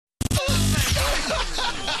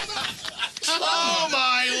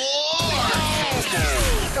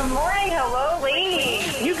Good morning. Hello,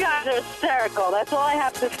 ladies. You guys are hysterical. That's all I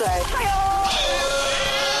have to say.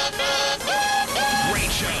 Great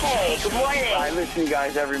show. Hey, good morning. I listen to you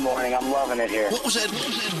guys every morning. I'm loving it here. What was that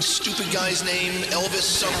stupid guy's name? Elvis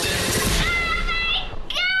something?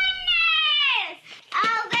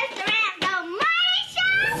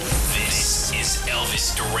 This is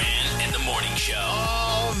Elvis Duran and the Morning Show.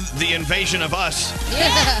 Oh, the invasion of us.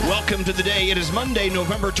 Yeah. Welcome to the day. It is Monday,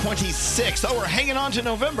 November 26th. Oh, we're hanging on to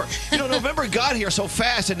November. You know, November got here so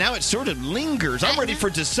fast, and now it sort of lingers. I'm ready for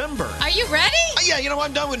December. Are you ready? Yeah, you know,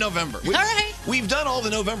 I'm done with November. All right. We've done all the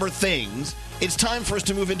November things. It's time for us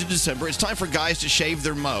to move into December. It's time for guys to shave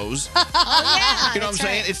their mows. Oh, yeah. You know what I'm that's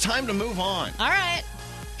saying? right. It's time to move on. All right.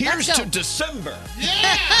 Here's Let's to go. December.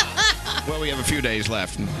 Yeah! Well, we have a few days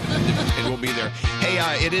left, and we'll be there.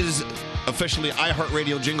 Hey, it is officially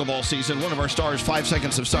iHeartRadio Jingle Ball season. One of our stars, 5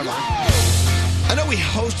 Seconds of Summer. I know we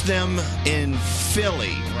host them in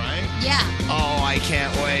Philly, right? Yeah. Oh, I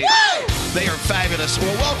can't wait. Woo! They are fabulous.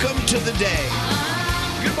 Well, welcome to the day.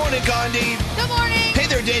 Good morning, Gandhi. Good morning. Hey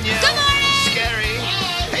there, Danielle. Good morning. Scary.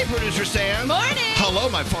 Hey, producer Sam. Morning. Hello,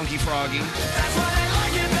 my funky froggy.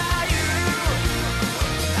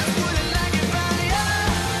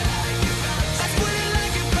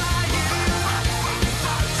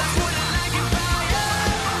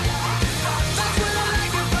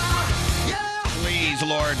 Please,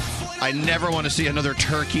 Lord, I never want to see another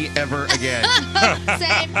turkey ever again.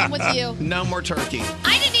 Same. I'm with you. No more turkey.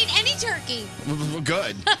 I didn't eat any turkey.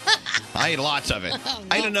 Good. I ate lots of it. Oh, no.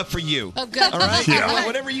 I ate enough for you. Oh, good. All right? Yeah.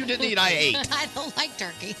 Whatever you didn't eat, I ate. I don't like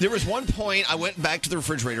turkey. There was one point I went back to the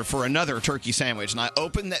refrigerator for another turkey sandwich, and I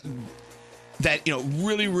opened that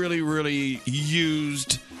really, really, really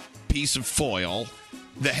used piece of foil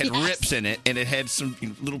that had rips in it, and it had some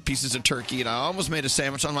little pieces of turkey, and I almost made a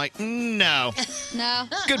sandwich. I'm like, no. No.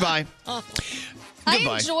 Goodbye. I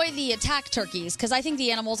Goodbye. enjoy the attack turkeys because I think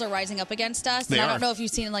the animals are rising up against us. They And I are. don't know if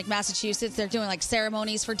you've seen in like Massachusetts, they're doing like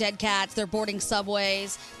ceremonies for dead cats. They're boarding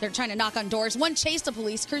subways. They're trying to knock on doors. One chased a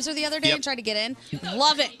police cruiser the other day Yep. and tried to get in.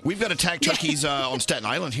 Love it. We've got attack turkeys on Staten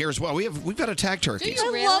Island here as well. We've got attack turkeys. I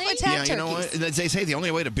love attack Yeah, you know turkeys. what? They say the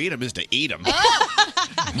only way to beat them is to eat them.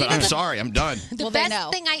 But I'm sorry, I'm done. The Well, they best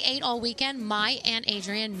know. thing I ate all weekend, my Aunt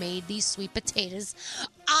Adrian made these sweet potatoes.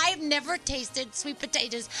 I've never tasted sweet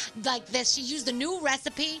potatoes like this. She used a new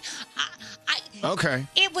recipe. Okay.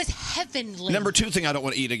 It was heavenly. Number 2 thing I don't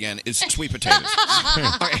want to eat again is sweet potatoes.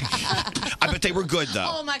 I bet they were good, though.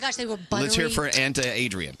 Oh my gosh, they were buttery. Let's hear it for Aunt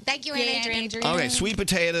Adrian. Thank you, Aunt Adrian. Okay, sweet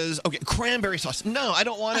potatoes. Okay, cranberry sauce. No, I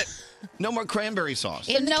don't want it. No more cranberry sauce.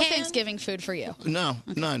 No Thanksgiving food for you. No,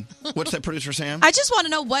 none. What's that, producer Sam? I just want to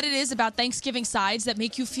know what it is about Thanksgiving sides that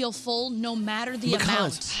make you feel full no matter the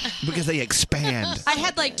amount. Because they expand. I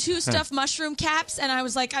had like 2 stuffed mushroom caps, and I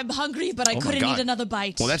was like, I'm hungry, but I Oh my couldn't God. eat another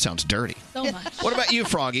bite. Well, that sounds dirty. So much. What about you,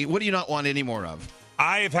 Froggy? What do you not want any more of?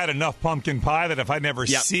 I've had enough pumpkin pie that if I never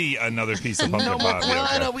see another piece of pumpkin pie, I'll be Well,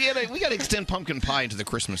 okay. I know we got to extend pumpkin pie into the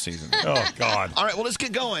Christmas season. Oh, God. All right, well, let's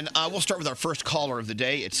get going. We'll start with our first caller of the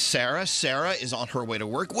day. It's Sarah. Sarah is on her way to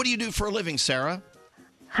work. What do you do for a living, Sarah?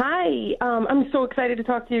 Hi. I'm so excited to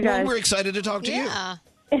talk to you guys. Well, we're excited to talk to you.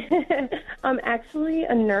 I'm actually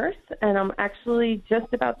a nurse, and I'm actually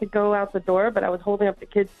just about to go out the door, but I was holding up the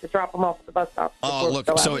kids to drop them off at the bus stop. Oh, before we look,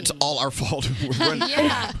 go so out. it's all our fault.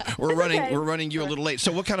 We're running you a little late.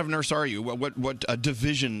 So what kind of nurse are you? What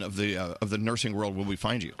division of the nursing world will we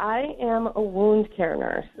find you? I am a wound care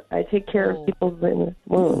nurse. I take care of people's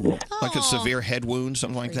wounds. Like a severe head wound,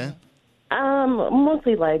 something like that?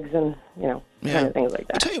 Mostly legs and, kind of things like I'll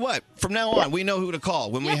that. tell you what, from now on, we know who to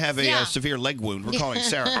call. When we have a severe leg wound, we're calling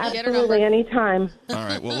Sarah. Absolutely, anytime. All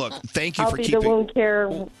right, well, look, thank you I'll for be keeping... the wound care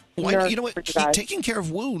nurse you know what? for you guys. Taking care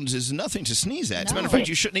of wounds is nothing to sneeze at. As a matter of No. fact,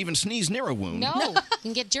 you shouldn't even sneeze near a wound. No, you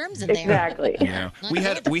can get germs in there. Exactly. Yeah. We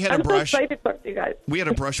had a I'm brush. so excited to talk to you guys. We had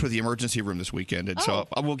a brush with the emergency room this weekend, and so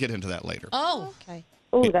we'll get into that later. Oh, okay.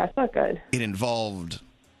 Oh, that's not good. It involved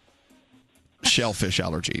shellfish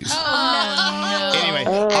allergies. Oh, no. Anyway,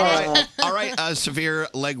 all right, severe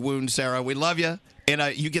leg wound, Sarah. We love you.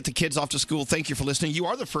 And you get the kids off to school. Thank you for listening. You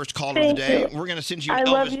are the first caller of the Thank day. you. We're going to send you I an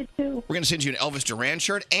love Elvis. you too. We're going to send you an Elvis Duran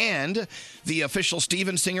shirt and the official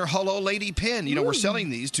Steven Singer Hello Lady pin. You know, we're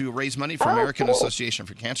selling these to raise money for American cool. Association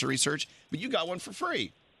for Cancer Research, but you got one for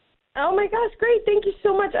free. Oh my gosh, great. Thank you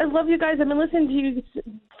so much. I love you guys. I've been listening to you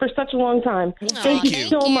for such a long time. Thank you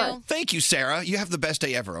so much. Thank you, Sarah. You have the best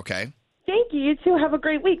day ever, okay? Thank you. You too. Have a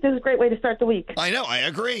great week. This is a great way to start the week. I know. I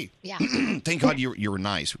agree. Yeah. Thank God you were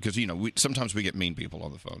nice because, sometimes we get mean people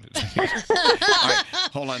on the phone. All right.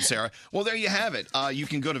 Hold on, Sarah. Well, there you have it. You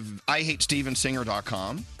can go to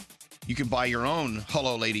IHateStevenSinger.com. You can buy your own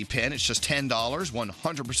Hello Lady pin. It's just $10.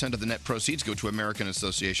 100% of the net proceeds go to American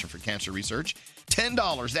Association for Cancer Research.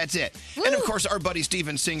 $10, that's it. Woo. And of course, our buddy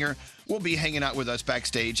Steven Singer will be hanging out with us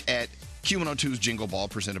backstage at Q102's Jingle Ball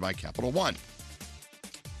presented by Capital One.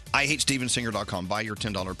 IHateStevenSinger.com. Buy your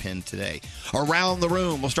 $10 pin today. Around the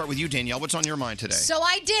room, we'll start with you, Danielle. What's on your mind today? So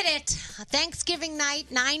I did it. Thanksgiving night,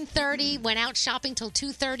 9:30. Went out shopping till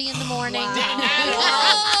 2:30 in the morning.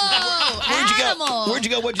 Where'd you go? Where'd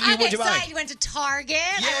you go? What'd you do? What'd you buy? I went to Target.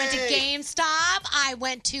 Yay. I went to GameStop. I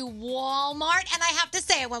went to Walmart. And I have to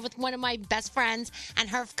say, I went with one of my best friends and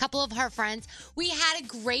a couple of her friends. We had a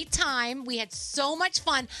great time. We had so much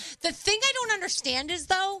fun. The thing I don't understand is,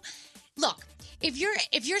 though, look, if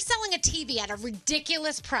you're selling a TV at a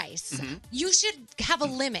ridiculous price, you should have a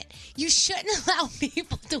limit. You shouldn't allow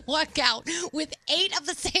people to walk out with 8 of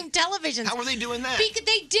the same televisions. How are they doing that? Because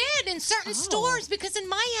they did in certain stores. Because in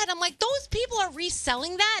my head, I'm like, those people are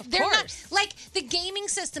reselling that. They're not like the gaming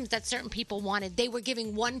systems that certain people wanted. They were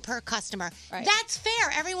giving 1 per customer. Right. That's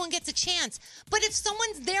fair. Everyone gets a chance. But if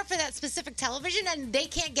someone's there for that specific television and they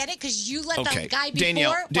can't get it because you let the guy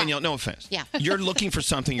before, Danielle, no offense. Yeah. You're looking for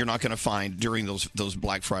something you're not going to find during those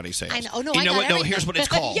Black Friday sales. I know. Oh, no, you know what? No, here's what it's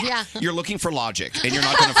called. Yeah. You're looking for logic, and you're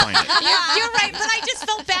not going to find it. You're right, but I just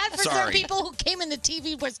felt bad for certain people who came and the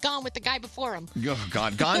TV was gone with the guy before him. Oh,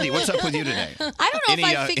 God. Gandhi, what's up with you today? I don't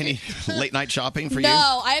know any late night shopping for you?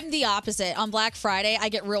 No, I'm the opposite. On Black Friday, I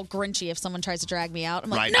get real grinchy if someone tries to drag me out. I'm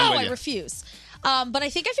like, no, I refuse. But I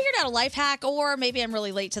think I figured out a life hack, or maybe I'm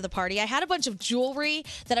really late to the party. I had a bunch of jewelry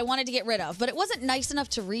that I wanted to get rid of, but it wasn't nice enough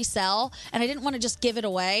to resell, and I didn't want to just give it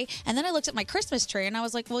away. And then I looked at my Christmas tree, and I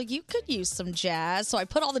was like, well, you could use some jazz. So I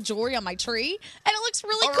put all the jewelry on my tree, and it looks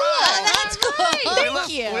really cool. Right. That's cool.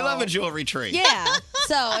 Thank you. We love a jewelry tree. Yeah.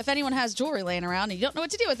 So if anyone has jewelry laying around and you don't know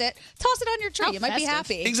what to do with it, toss it on your tree. You might be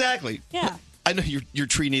happy. Exactly. Yeah. I know your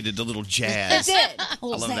tree needed a little jazz. It did. I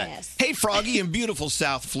love that. Hey, Froggy in beautiful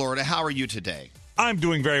South Florida, how are you today? I'm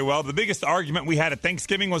doing very well. The biggest argument we had at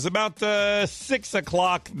Thanksgiving was about 6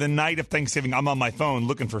 o'clock the night of Thanksgiving. I'm on my phone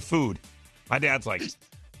looking for food. My dad's like,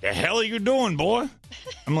 the hell are you doing, boy?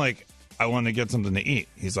 I'm like, I want to get something to eat.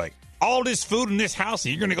 He's like, all this food in this house,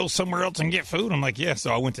 and you're going to go somewhere else and get food? I'm like, yeah.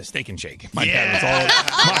 So I went to Steak and Shake. My dad was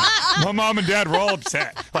all, my mom and dad were all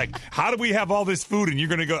upset. Like, how do we have all this food and you're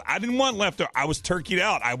going to go? I didn't want leftover. I was turkeyed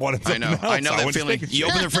out. I wanted something else. I know so that feeling. You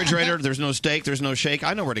open the refrigerator, there's no steak, there's no shake.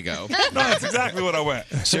 I know where to go. No, that's exactly what I went.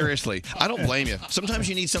 Seriously. I don't blame you. Sometimes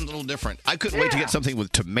you need something a little different. I couldn't wait to get something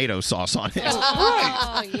with tomato sauce on it.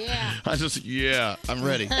 Oh, yeah. I'm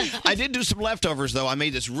ready. I did do some leftovers, though. I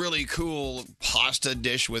made this really cool pasta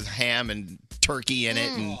dish with ham and turkey in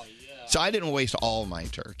it. And so I didn't waste all my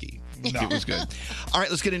turkey. No. It was good. All right,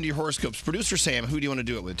 let's get into your horoscopes. Producer Sam, who do you want to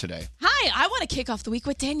do it with today? Hi, I want to kick off the week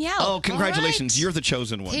with Danielle. Oh, congratulations. You're the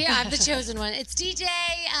chosen one. Yeah, I'm the chosen one. It's DJ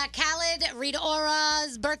Khaled, Rita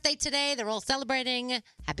Ora's birthday today. They're all celebrating.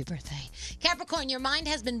 Happy birthday. Capricorn, your mind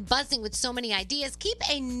has been buzzing with so many ideas. Keep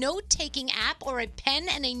a note-taking app or a pen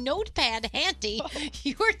and a notepad handy.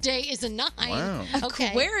 Your day is a 9. Wow. Okay.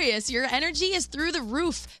 Aquarius, your energy is through the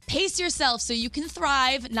roof. Pace yourself so you can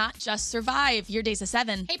thrive, not just survive. Your day's a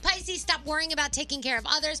 7. Hey, Pisces, stop worrying about taking care of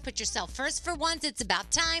others. Put yourself first for once. It's about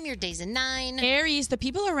time. Your day's a 9. Aries, the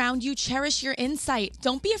people around you cherish your insight.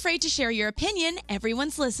 Don't be afraid to share your opinion.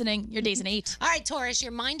 Everyone's listening. Your day's an 8. All right, Taurus,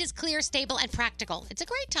 your mind is clear, stable, and practical. It's a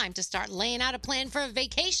great time to start laying out a plan for a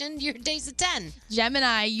vacation. Your day's a 10.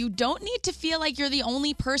 Gemini, you don't need to feel like you're the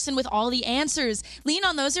only person with all the answers. Lean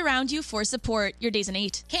on those around you for support. Your day's an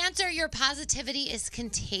 8. Cancer, your positivity is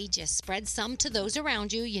contagious. Spread some to those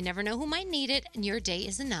around you. You never know who might need it. And your day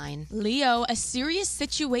is a 9. Leo, a serious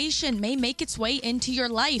situation may make its way into your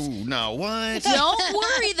life. Ooh, no, what? Don't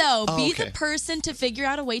worry, though. Oh, Be okay. the person to figure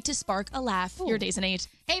out a way to spark a laugh. Your day's an 8.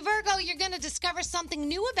 Hey, Virgo, you're going to discover something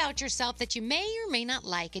new about yourself that you may or may not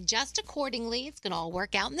like. Adjust accordingly. It's going to all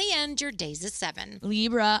work out in the end. Your day's a 7.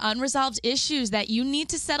 Libra, unresolved issues that you need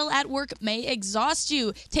to settle at work may exhaust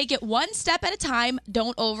you. Take it one step at a time.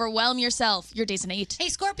 Don't overwhelm yourself. Your day's an 8. Hey,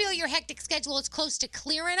 Scorpio, your hectic schedule is close to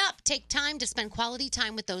clearing up. Take time to spend quality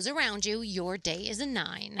time with those around you. Your day is a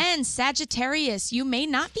 9. And Sagittarius, you may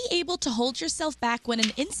not be able to hold yourself back when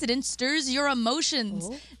an incident stirs your emotions.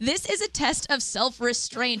 This is a test of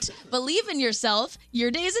self-restraint. Believe in yourself.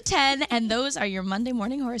 Your day is a 10, and those are your Monday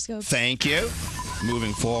morning horoscopes. Thank you.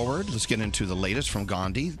 Moving forward, let's get into the latest from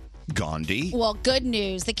Gandhi. Gandhi. Well, good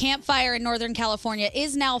news. The Camp Fire in Northern California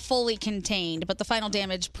is now fully contained, but the final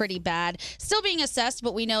damage pretty bad. Still being assessed,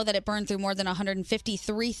 but we know that it burned through more than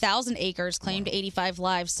 153,000 acres, claimed 85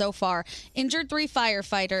 lives so far, injured 3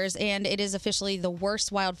 firefighters, and it is officially the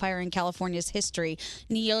worst wildfire in California's history.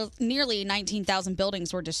 Nearly 19,000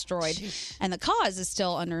 buildings were destroyed, and the cause is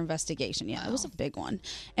still under investigation. Yeah, it was a big one.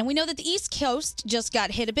 And we know that the East Coast just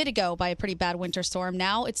got hit a bit ago by a pretty bad winter storm.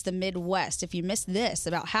 Now it's the Midwest. If you missed this,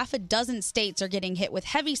 about half a dozen states are getting hit with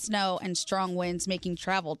heavy snow and strong winds, making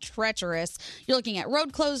travel treacherous. You're looking at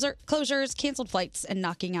road closures, canceled flights, and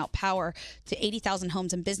knocking out power to 80,000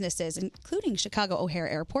 homes and businesses, including Chicago O'Hare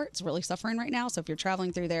Airport. It's really suffering right now, so if you're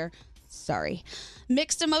traveling through there, sorry.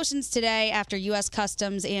 Mixed emotions today after U.S.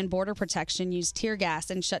 Customs and Border Protection used tear gas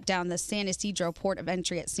and shut down the San Ysidro port of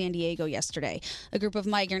entry at San Diego yesterday. A group of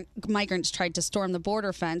migrants tried to storm the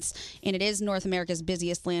border fence, and it is North America's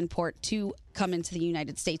busiest land port to come into the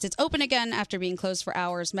United States. It's open again after being closed for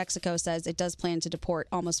hours. Mexico says it does plan to deport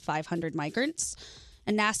almost 500 migrants.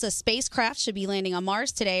 A NASA spacecraft should be landing on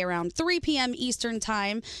Mars today around 3 p.m. Eastern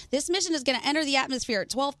Time. This mission is going to enter the atmosphere at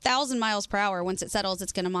 12,000 miles per hour. Once it settles,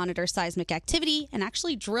 it's going to monitor seismic activity and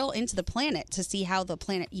actually drill into the planet to see how the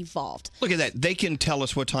planet evolved. Look at that. They can tell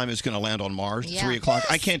us what time it's going to land on Mars, Yeah. 3 o'clock.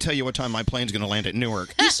 I can't tell you what time my plane's going to land at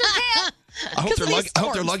Newark. You sure can. I hope, 'Cause of these I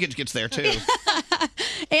hope their storms. luggage gets there, too.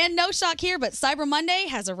 And no shock here, but Cyber Monday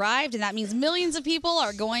has arrived, and that means millions of people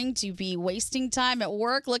are going to be wasting time at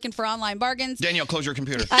work looking for online bargains. Danielle, close your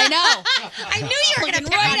computer. I know. I knew you were going to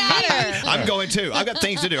pick right on at me. her. I'm going, too. I've got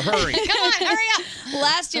things to do. Hurry. Come on, hurry up.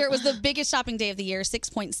 Last year, it was the biggest shopping day of the year,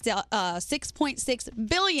 $6.6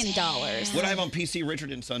 billion. What I have on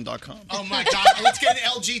PCRichardandSon.com. Oh, my God. Let's get an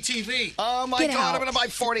LG TV. Oh, my Get God. out. I'm going to buy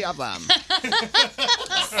 40 of them.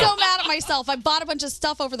 So mad at myself. I bought a bunch of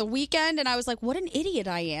stuff over the weekend, and I was like, what an idiot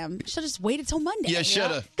I am. Should have just waited till Monday. You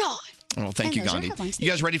shoulda. God. Oh, thank you, And those are Gandhi. headlines. You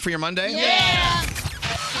guys ready for your Monday? Yeah.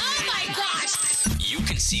 Oh, my gosh. You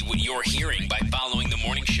can see what you're hearing by following the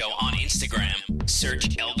morning show on Instagram. Search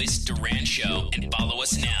Elvis Duran Show and follow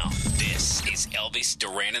us now. This is Elvis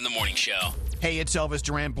Duran in the Morning Show. Hey, it's Elvis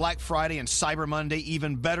Duran. Black Friday and Cyber Monday,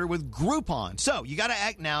 even better with Groupon. So you got to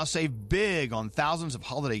act now. Save big on thousands of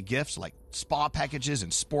holiday gifts like spa packages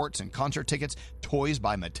and sports and concert tickets, toys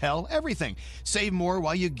by Mattel, everything. Save more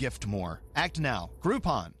while you gift more. Act now.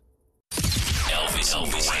 Groupon. Elvis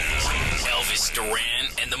Duran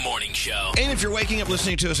and the Morning Show. And if you're waking up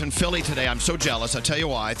listening to us in Philly today, I'm so jealous. I'll tell you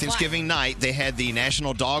why. Thanksgiving night, they had the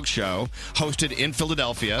National Dog Show hosted in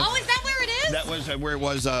Philadelphia. Oh, is that where it is? That was where it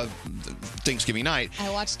was Thanksgiving night. I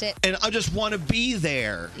watched it. And I just want to be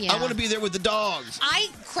there. Yeah. I want to be there with the dogs. I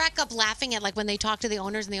crack up laughing at like when they talk to the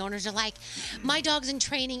owners and the owners are like, my dog's in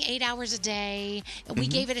training 8 hours a day. We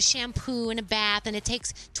gave it a shampoo and a bath and it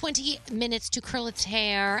takes 20 minutes to curl its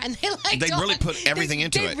hair. And they really put everything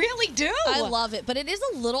into they it. They really do. I love it, but it is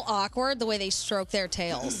a little awkward the way they stroke their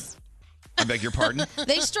tails. I beg your pardon?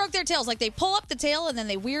 They stroke their tails. Like, they pull up the tail and then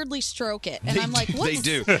they weirdly stroke it. And I'm like, They what's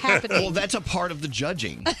do. happening? Well, that's a part of the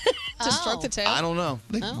judging. To stroke the tail? I don't know.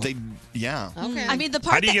 Yeah. Okay. I mean, the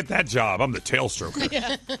How part do you that, get that job? I'm the tail stroker.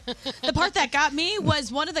 the part that got me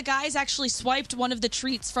was one of the guys actually swiped one of the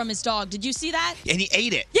treats from his dog. Did you see that? And he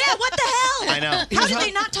ate it. Yeah, what the hell? I know. He How was did hung-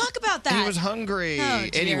 they not talk about that? He was hungry. Oh,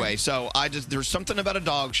 dear. Anyway, so there's something about a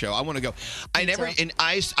dog show. I want to go.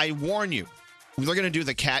 I warn you. They're going to do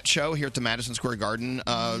the cat show here at the Madison Square Garden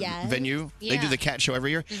Yes. venue. They do the cat show every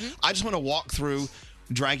year. I just want to walk through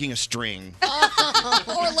dragging a string.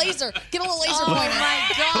 Or laser. Get a little laser pointer.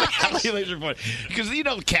 my God. Because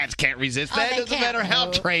cats can't resist Oh, that. they Doesn't can't. matter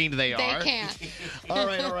how trained they They are. can't. All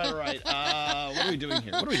right. What are we doing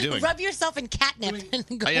here? What are we doing? Rub yourself in catnip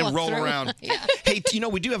and go And roll through. around. Yeah. Hey,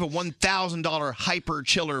 we do have a $1,000 Hyper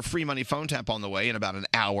Chiller free money phone tap on the way in about an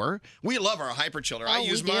hour. We love our Hyper Chiller. I Oh, we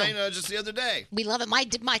used do. mine just the other day. We love it.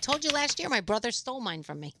 I told you last year, my brother stole mine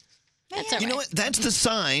from me. That's all right. You know what? That's the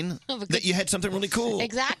sign Of a good- that you had something really cool.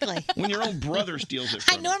 Exactly. When your own brother steals it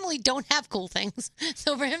I from you. normally don't have cool things,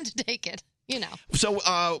 so for him to take it,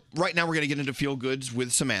 So right now we're going to get into Feel Goods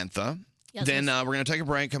with Samantha. Yes, Then we're going to take a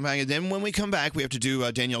break, come back, and then when we come back, we have to do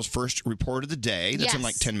Danielle's first report of the day. That's in Yes.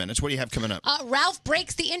 like 10 minutes. What do you have coming up? Ralph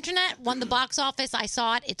Breaks the Internet won the box office. I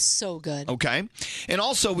saw it. It's so good. Okay. And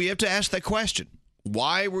also, we have to ask that question.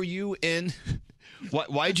 Why were you in...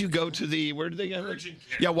 Why'd you go to the... Where did they go? Urgent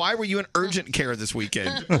care. Yeah, why were you in urgent care this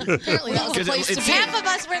weekend? Apparently that was the place to be. Half of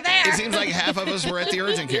us were there. It seems like half of us were at the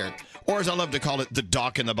urgent care. Or as I love to call it, the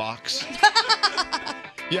doc in the box.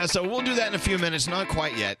 Yeah, so we'll do that in a few minutes. Not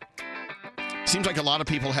quite yet. Seems like a lot of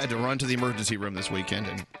people had to run to the emergency room this weekend,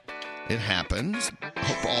 and it happens.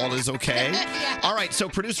 Hope all is okay. All right, so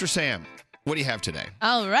producer Sam, What do you have today?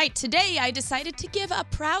 All right, today I decided to give a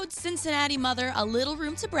proud Cincinnati mother a little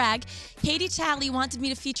room to brag. Katie Talley wanted me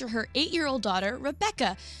to feature her 8-year-old daughter,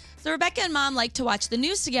 Rebecca. So Rebecca and Mom like to watch the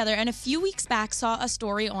news together, and a few weeks back saw a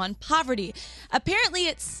story on poverty. Apparently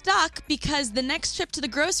it stuck because the next trip to the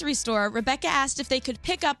grocery store, Rebecca asked if they could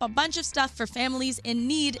pick up a bunch of stuff for families in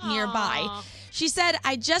need nearby. She said,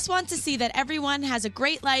 "I just want to see that everyone has a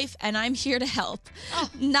great life, and I'm here to help."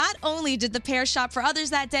 Not only did the pair shop for others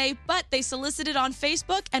that day, but they solicited on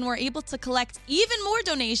Facebook and were able to collect even more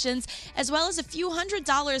donations, as well as a few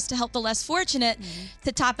 $100s to help the less fortunate.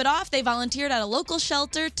 To top it off, they volunteered at a local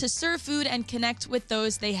shelter to serve food and connect with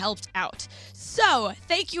those they helped out. So,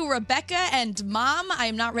 thank you, Rebecca and Mom. I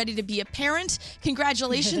am not ready to be a parent.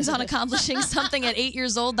 Congratulations on accomplishing something at 8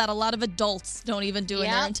 years old that a lot of adults don't even do in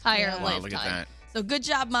their entire lifetime. Wow, look at that. So good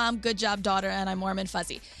job, Mom. Good job, daughter. And I'm warm and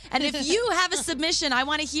fuzzy. And if you have a submission, I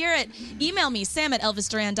want to hear it. Email me,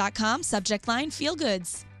 sam@elvisduran.com. Subject line, feel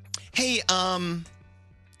goods. Hey,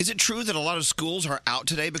 is it true that a lot of schools are out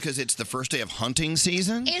today because it's the first day of hunting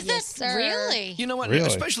season? Is this really? You know what? Really?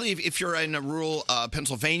 Especially if you're in a rural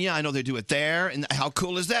Pennsylvania, I know they do it there. And how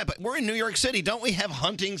cool is that? But we're in New York City. Don't we have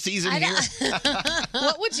hunting season here?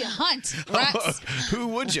 What would you hunt? Rats? Who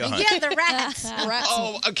would you hunt? Yeah, the rats.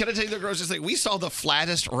 Oh, can I tell you the grossest thing? We saw the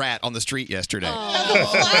flattest rat on the street yesterday. The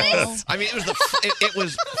flattest? I mean, it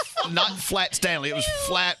was not flat Stanley. It was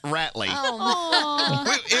flat Ratley.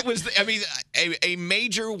 It was, I mean, a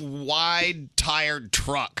major wide tired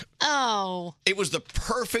truck. It was the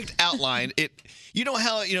perfect outline. You know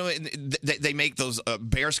how they make those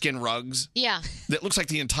bearskin rugs? Yeah. That looks like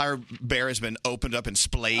the entire bear has been opened up and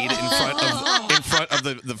splayed in front of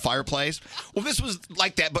the fireplace. Well, this was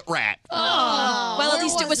like that, but rat. Well, at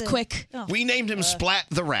least it was quick. We named him Splat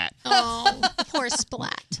the Rat. Oh, poor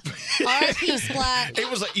Splat. R.I.P. Splat. It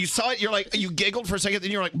was like you saw it, you giggled for a second,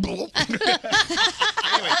 then you're like, anyway.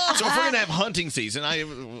 So if we're gonna have hunting season,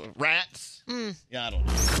 rats. Yeah, I don't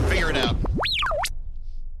know. Figure it out.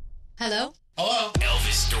 Hello? Hello?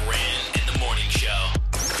 Elvis Duran and the Morning Show.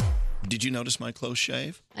 Did you notice my close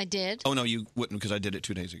shave? I did. Oh no, you wouldn't because I did it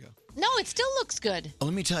 2 days ago. No, it still looks good. Oh,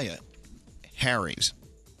 let me tell you, Harry's.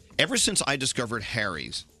 Ever since I discovered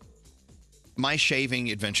Harry's, my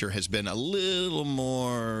shaving adventure has been a little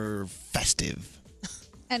more festive.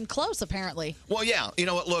 And close, apparently. Well, yeah. You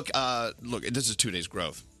know what? Look, this is 2 days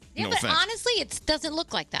growth. Yeah, no but offense. honestly, it doesn't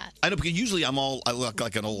look like that. I know, because usually I look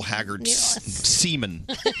like an old haggard seaman.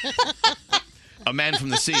 A man from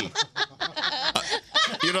the sea. You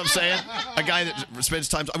know what I'm saying? A guy that spends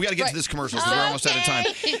time. We got to get to this commercial because we're almost out of time.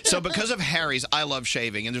 So because of Harry's, I love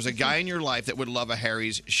shaving. And there's a guy in your life that would love a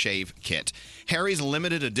Harry's shave kit. Harry's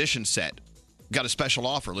limited edition set got a special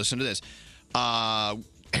offer. Listen to this.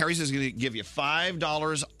 Harry's is going to give you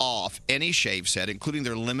 $5 off any shave set, including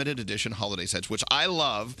their limited edition holiday sets, which I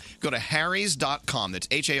love. Go to harrys.com. That's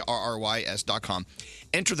HARRYS.com.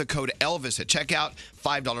 Enter the code Elvis at checkout.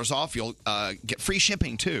 $5 off. You'll get free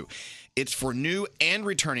shipping, too. It's for new and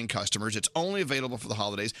returning customers. It's only available for the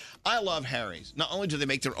holidays. I love Harry's. Not only do they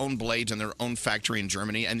make their own blades in their own factory in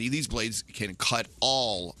Germany, and these blades can cut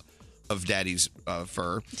all of Daddy's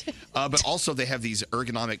fur, but also they have these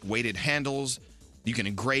ergonomic weighted handles. You can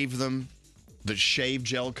engrave them. The shave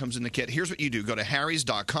gel comes in the kit. Here's what you do. Go to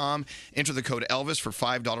harrys.com, enter the code Elvis for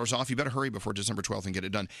 $5 off. You better hurry before December 12th and get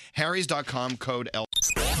it done. harrys.com, code Elvis.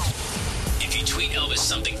 If you tweet Elvis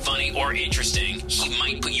something funny or interesting, he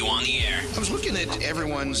might put you on the air. I was looking at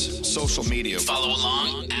everyone's social media. Follow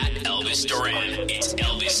along at Elvis Duran. It's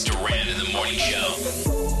Elvis Duran in the Morning Show.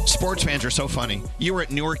 Sports fans are so funny. You were at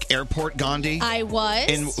Newark Airport, Gandhi. I was.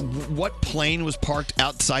 And what plane was parked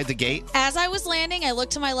outside the gate? As I was landing, I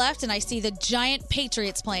looked to my left and I see the giant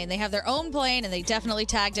Patriots plane. They have their own plane and they definitely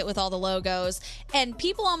tagged it with all the logos. And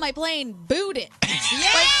people on my plane booed it.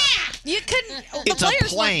 Yeah! You couldn't. It's the a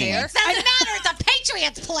players plane. weren't there. Doesn't matter. It's a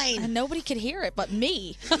Patriots plane. And nobody could hear it but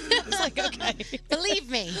me. It's like, okay. Believe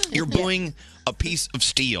me. You're booing a piece of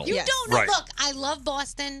steel. You don't know. Look, I love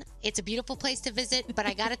Boston. It's a beautiful place to visit, but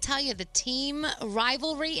I got to tell you, the team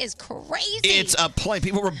rivalry is crazy. It's a plane.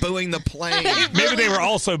 People were booing the plane. Maybe they were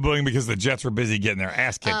also booing because the Jets were busy getting their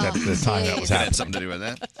ass kicked at the time that was That happening. had something to do with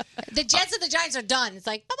that. The Jets and the Giants are done. It's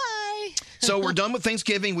like, bye-bye. So we're done with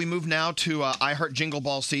Thanksgiving. We move now to I Heart Jingle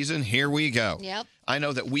Ball season. Here we go. Yep. I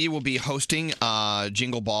know that we will be hosting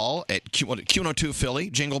Jingle Ball at Q102 Philly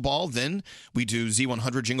Jingle Ball. Then we do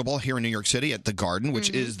Z100 Jingle Ball here in New York City at the Garden, which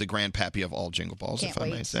is the grandpappy of all Jingle Balls, if I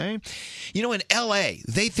may say. You know, in L.A.,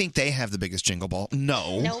 they think they have the biggest Jingle Ball.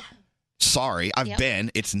 No. Nope. Sorry, I've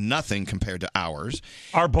been. It's nothing compared to ours.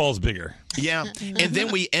 Our ball's bigger. Yeah. And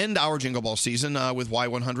then we end our Jingle Ball season with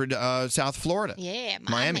Y100 South Florida. Yeah,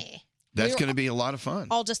 Miami. That's going to be a lot of fun.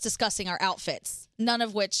 All just discussing our outfits, none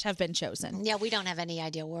of which have been chosen. Yeah, we don't have any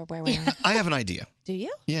idea what we're wearing. I have an idea. Do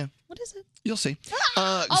you? Yeah. What is it? You'll see.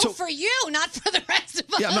 For you, not for the rest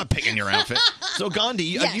of us. Yeah, I'm not picking your outfit. So, Gandhi,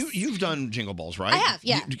 Yes. you've done Jingle Balls, right? I have,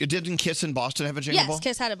 yeah. Didn't Kiss in Boston have a Jingle Ball? Yes,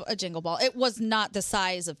 Kiss had a jingle ball. It was not the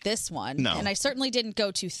size of this one. No. And I certainly didn't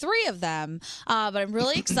go to 3 of them, but I'm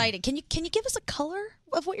really excited. Can you give us a color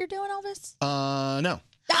of what you're doing, Elvis? No.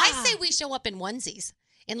 I say we show up in onesies.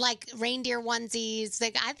 In like reindeer onesies.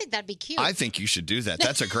 Like, I think that'd be cute. I think you should do that.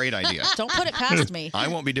 That's a great idea. Don't put it past me. I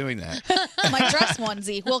won't be doing that. My dress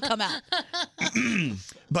onesie will come out.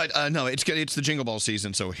 But no, it's the Jingle Ball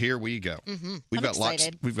season, so here we go. Mm-hmm.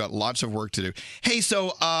 We've got lots of work to do. Hey,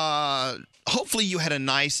 so hopefully you had a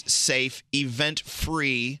nice, safe,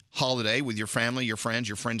 event-free holiday with your family, your friends,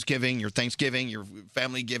 your Friendsgiving, your Thanksgiving, your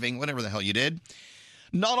family giving, whatever the hell you did.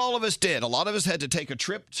 Not all of us did. A lot of us had to take a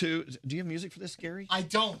trip to. Do you have music for this, Gary? I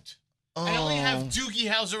don't. I only have Doogie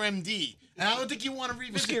Howser MD, and I don't think you want to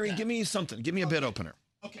revisit Gary, that. give me something. Give me a bit opener.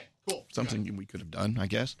 Okay, cool. Something we could have done, I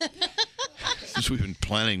guess. Since we've been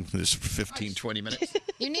planning this for 15, 20 minutes.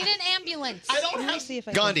 You need an ambulance. I don't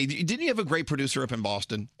have. Gandhi, didn't you have a great producer up in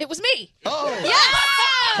Boston? It was me. Oh.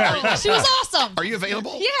 Yes! She was awesome. Are you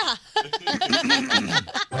available? Yeah.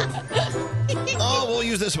 Oh, we'll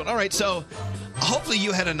use this one. All right, so hopefully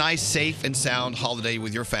you had a nice, safe, and sound holiday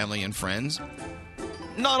with your family and friends.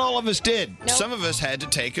 Not all of us did. Nope. Some of us had to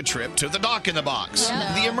take a trip to the Doc in the Box,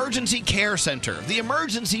 the emergency care center, the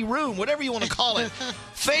emergency room, whatever you want to call it.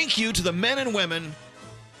 Thank you to the men and women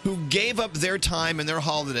who gave up their time and their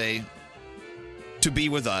holiday to be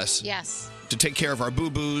with us. Yes. To take care of our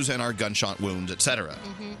boo-boos and our gunshot wounds, etc.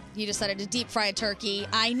 Mm-hmm. You decided to deep fry a turkey.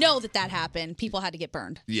 I know that happened. People had to get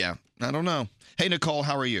burned. Yeah, I don't know. Hey, Nicole,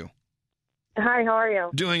 how are you? Hi, how are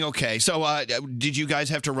you? Doing okay. So, did you guys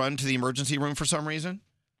have to run to the emergency room for some reason?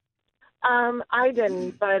 I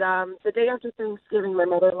didn't, but the day after Thanksgiving, my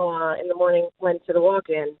mother-in-law in the morning went to the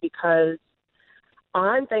walk-in because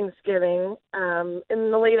on Thanksgiving,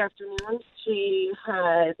 in the late afternoon, she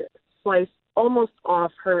had sliced almost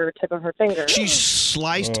off her tip of her finger. She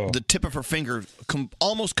sliced the tip of her finger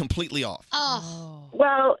almost completely off. Oh.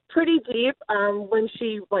 Well, pretty deep. When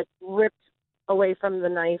she ripped away from the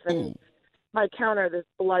knife and my counter, this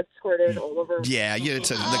blood squirted all over. Yeah, it's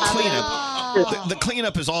the cleanup. The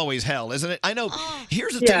cleanup is always hell, isn't it? I know.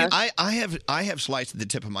 Here's the thing. I have sliced the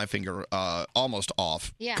tip of my finger almost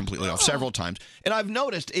off, completely off, several times, and I've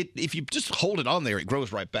noticed it. If you just hold it on there, it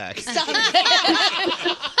grows right back.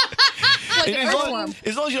 Like an earthworm.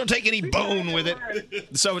 As long as you don't take any bone with it.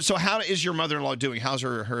 So how is your mother-in-law doing? How's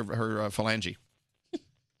her phalange?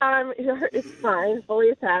 It's fine, fully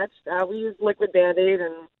attached. We used liquid Band-Aid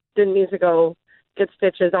and didn't need to go get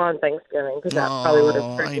stitches on Thanksgiving because that probably would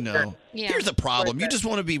have. I know. Yeah. Here's the problem: you just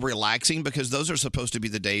want to be relaxing because those are supposed to be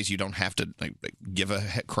the days you don't have to give a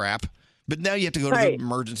crap. But now you have to go to the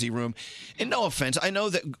emergency room. And no offense, I know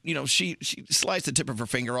that she sliced the tip of her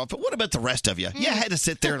finger off. But what about the rest of you? You had to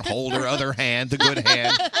sit there and hold her other hand, the good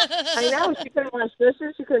hand. I know she couldn't wash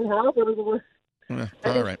dishes. She couldn't help. It was.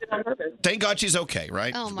 All right. Thank God she's okay,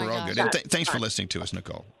 right? Oh my We're all gosh. good. And thanks for listening to us,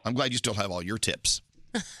 Nicole. I'm glad you still have all your tips.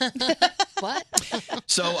 What?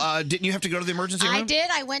 So, didn't you have to go to the emergency room? I did.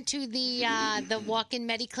 I went to the walk-in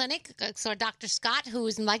Mediclinic. Saw Dr. Scott,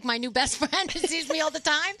 who's like my new best friend, who sees me all the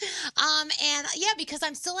time. And yeah, because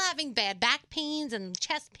I'm still having bad back pains and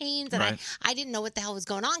chest pains, and I didn't know what the hell was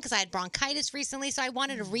going on because I had bronchitis recently, so I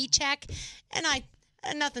wanted to recheck, and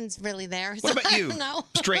nothing's really there. What about you? No.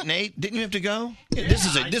 Straight Nate, didn't you have to go?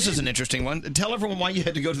 This is an interesting one. Tell everyone why you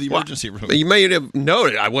had to go to the emergency room. You may have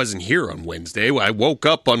noted I wasn't here on Wednesday. I woke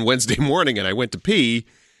up on Wednesday morning and I went to pee,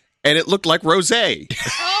 and it looked like rosé.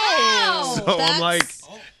 Oh, so I'm like,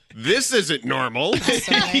 this isn't normal. I'm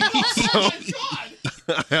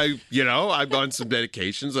on some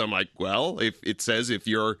medications. I'm like, well, if it says if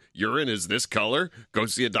your urine is this color, go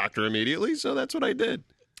see a doctor immediately. So that's what I did.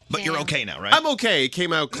 But you're okay now, right? I'm okay. It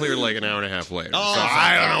came out clear like an hour and a half later. Oh, so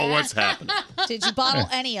I don't know what's happening. Did you bottle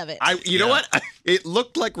any of it? You know what? It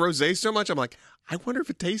looked like rosé so much. I'm like, I wonder if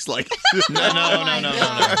it tastes like.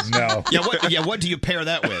 No. Yeah, what do you pair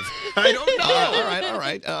that with? I don't know. All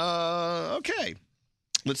right. Okay.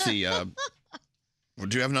 Let's see.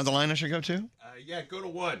 Do you have another line I should go to? Yeah, go to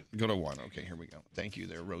 1. Go to 1. Okay, here we go. Thank you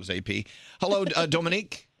there, Rosé P. Hello,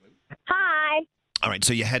 Dominique. Hi. All right,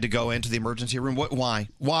 so you had to go into the emergency room. Why?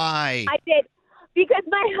 Why? I did because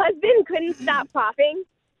my husband couldn't stop coughing,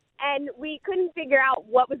 and we couldn't figure out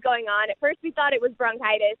what was going on. At first, we thought it was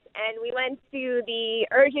bronchitis, and we went to the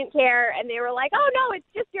urgent care, and they were like, oh, no, it's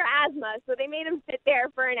just your asthma. So they made him sit there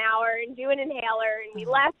for an hour and do an inhaler, and we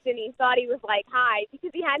left, and he thought he was like high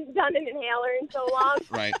because he hadn't done an inhaler in so long.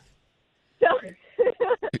 Right. So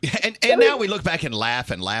And now we look back and laugh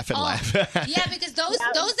and laugh and laugh. Yeah, because those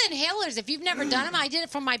inhalers, if you've never done them, I did it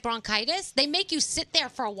for my bronchitis. They make you sit there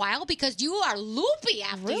for a while because you are loopy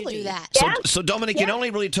after you do that. So Dominic, it only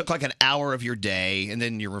really took like an hour of your day, and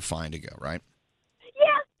then you were fine to go, right?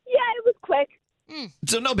 Yeah, it was quick.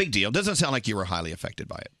 So no big deal. Doesn't sound like you were highly affected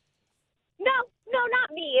by it. No,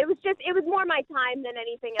 not me. It was more my time than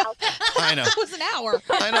anything else. I know. It was an hour.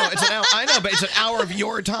 I know it's an hour. I know, but it's an hour of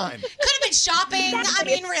your time. Could have been shopping. I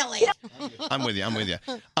mean, really. I'm with you.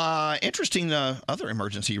 Interesting other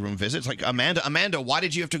emergency room visits. Like Amanda, why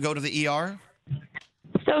did you have to go to the ER?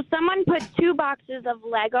 So someone put 2 boxes of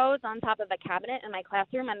Legos on top of a cabinet in my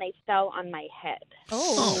classroom, and they fell on my head.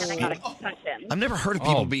 Oh. And I got a concussion. I've never heard of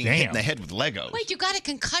people being hit in the head with Legos. Wait, you got a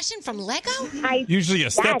concussion from Lego? Usually you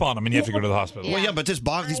step on them and you have to go to the hospital. Well, yeah, but these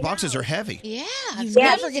boxes are heavy. Yeah. You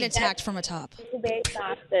never get attacked from a top. 2 big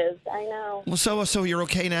boxes. I know. Well, so you're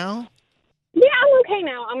okay now? Yeah, I'm okay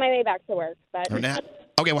now. On my way back to work. But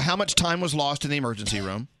Okay, well, how much time was lost in the emergency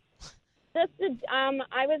room?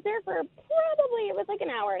 I was there for probably, it was like an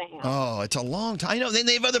hour and a half. Oh, it's a long time. I know. Then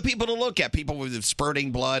they have other people to look at, people with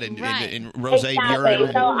spurting blood and rosé Exactly.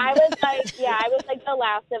 urine. So I was like the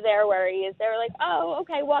last of their worries. They were like, oh,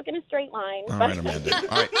 okay, walk in a straight line. All right, Amanda.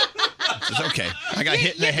 All right. It's okay. I got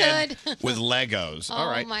hit in the head with Legos. All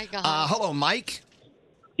right. Oh, my God. Hello, Mike.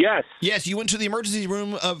 Yes. Yes, you went to the emergency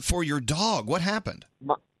room for your dog. What happened?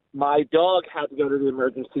 My dog had to go to the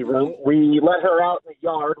emergency room. We let her out in the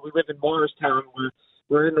yard. We live in Morristown.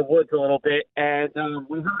 We're in the woods a little bit, and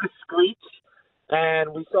we heard a screech,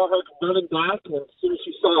 and we saw her running back, and as soon as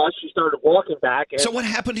she saw us, she started walking back. And So what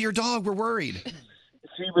happened to your dog? We're worried.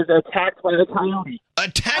 She was attacked by a coyote.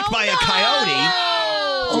 Attacked by a coyote?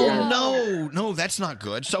 Oh, no, that's not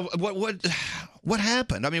good. So what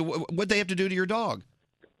happened? I mean, what'd they have to do to your dog?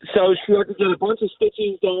 So she had to get a bunch of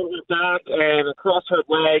stitches down her back and across her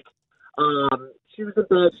leg. She was in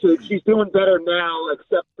bad shape. She's doing better now,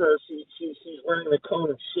 except she's wearing the cone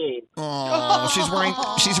of shame.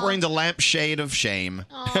 Oh, she's wearing the lampshade of shame.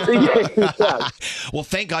 Well,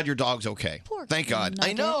 thank God your dog's okay. Thank God.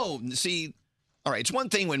 I know. See, all right, it's one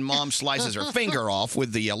thing when Mom slices her finger off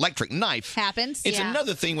with the electric knife. Happens. It's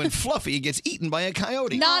another thing when Fluffy gets eaten by a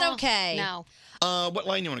coyote. Not okay. No. What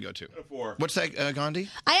line you want to go to? 4. What's that, Gandhi?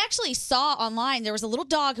 I actually saw online there was a little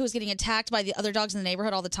dog who was getting attacked by the other dogs in the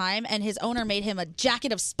neighborhood all the time, and his owner made him a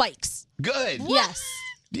jacket of spikes. Good. Yes.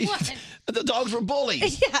 The dogs were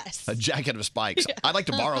bullies. Yes. A jacket of spikes. I'd like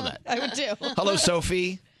to borrow that. I would too. Hello,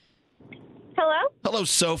 Sophie. Hello? Hello,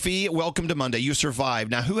 Sophie. Welcome to Monday. You survived.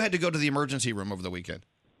 Now, who had to go to the emergency room over the weekend?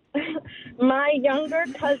 My younger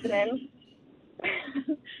cousin.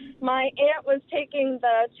 My aunt was taking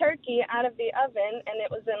the turkey out of the oven, and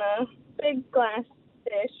it was in a big glass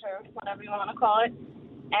dish, or whatever you want to call it.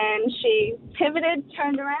 And she pivoted,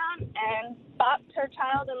 turned around, and bopped her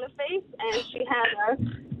child in the face, and she had a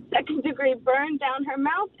second-degree burn down her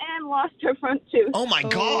mouth and lost her front tooth. Oh, my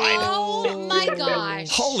God. Oh, my gosh.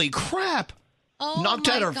 Holy crap. Oh, Knocked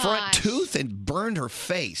my out her front gosh. tooth and burned her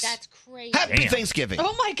face. That's crazy. Happy Thanksgiving.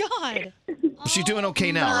 Oh, my God. She's doing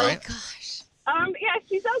okay now, right? Yeah,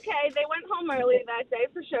 she's okay. They went home early that day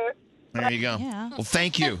for sure. There you go. Well,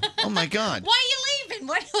 thank you. Oh, my God. Why are you leaving?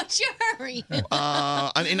 What's your hurry?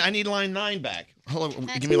 I need line 9 back. Hello,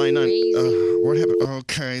 give me line 9. What happened?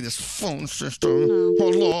 Okay, this phone system.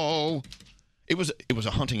 Hello. It was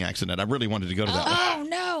a hunting accident. I really wanted to go to that. Oh,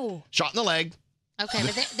 no. Shot in the leg. Okay,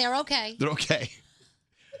 but they're okay. They're okay.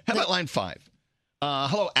 How about line 5?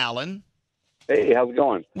 Hello, Alan. Hey, how's it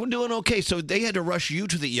going? We're doing okay. So they had to rush you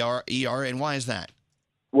to the ER, and why is that?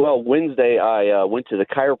 Well, Wednesday I went to the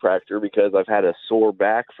chiropractor because I've had a sore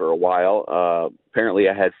back for a while. Apparently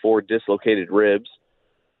I had 4 dislocated ribs,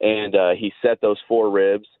 and he set those 4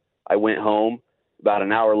 ribs. I went home. About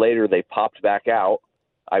an hour later, they popped back out.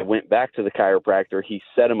 I went back to the chiropractor. He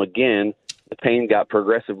set them again. The pain got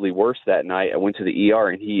progressively worse that night. I went to the ER,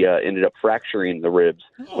 and he ended up fracturing the ribs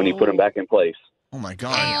when he put them back in place. Oh, my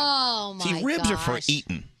God. Oh, my See, ribs are for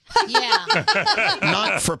eating, Yeah.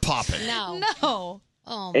 not for popping. No.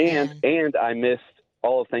 Oh, and I missed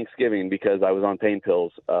all of Thanksgiving because I was on pain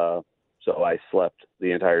pills. So I slept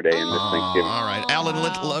the entire day and missed Thanksgiving. All right, Alan.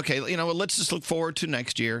 Let's just look forward to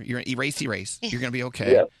next year. You're erase. You're going to be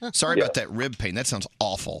okay. Yeah. Sorry Yeah. about that rib pain. That sounds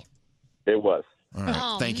awful. It was. All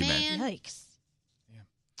right. Thank you, man. Yikes.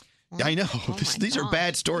 I know. Oh These are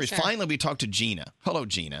bad stories. Finally, we talked to Gina. Hello,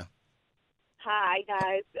 Gina. Hi,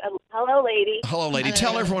 guys. Hello, lady. Hello, lady.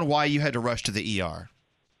 Tell everyone why you had to rush to the ER.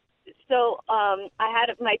 So I had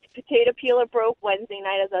my potato peeler broke Wednesday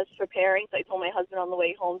night as I was preparing, so I told my husband on the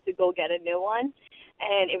way home to go get a new one.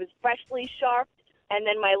 And it was freshly sharpened, and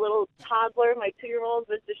then my little toddler, my 2-year-old,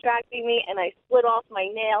 was distracting me, and I split off my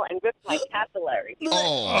nail and ripped my capillary.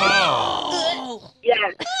 Oh. Yeah.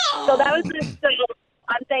 So that was just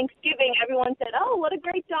on Thanksgiving. Everyone said, "Oh, what a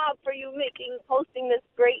great job for you posting this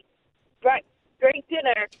great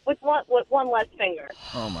dinner with one less finger."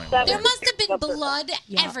 Oh my That God. There must have been blood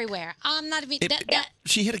everywhere. I'm not even.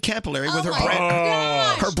 She hit a capillary with her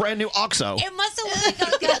my her brand new Oxo. It must have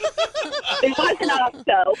It wasn't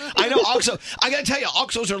Oxo. I know Oxo. I got to tell you,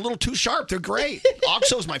 Oxos are a little too sharp. They're great.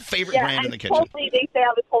 Oxo's my favorite brand in the kitchen. Hopefully they say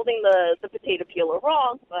I was holding the potato peeler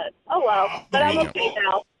wrong, but oh well. But I'm okay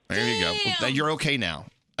now. There you go. You're okay now.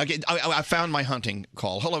 Okay, I found my hunting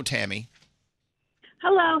call. Hello, Tammy.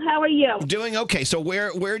 Hello, how are you? Doing okay. So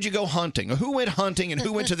where'd you go hunting? Who went hunting and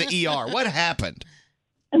who went to the ER? What happened?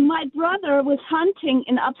 And my brother was hunting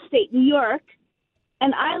in upstate New York,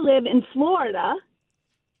 and I live in Florida,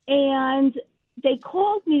 and they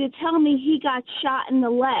called me to tell me he got shot in the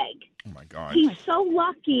leg. Oh, my God. He's so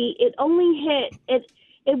lucky. It only hit, it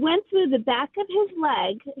went through the back of his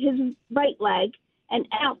leg, his right leg, and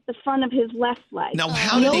out the front of his left leg. Now,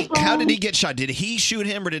 how did he get shot? Did he shoot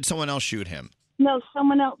him or did someone else shoot him? No,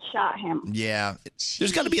 someone else shot him. Yeah.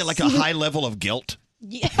 There's got to be a high level of guilt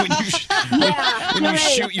Yeah. when you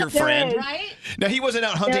shoot your friend. Right? Now, he wasn't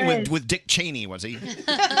out hunting There is. with Dick Cheney, was he?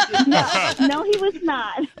 No, he was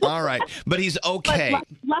not. All right. But he's okay. But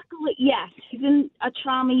luckily, yes, he's in a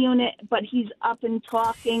trauma unit, but he's up and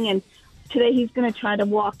talking, and today he's going to try to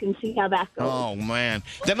walk and see how that goes. Oh, man.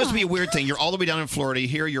 That must be a weird thing. You're all the way down in Florida. You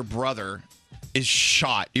hear your brother is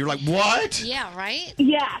shot. You're like, what? Yeah, right?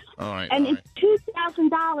 Yeah. All right. And it's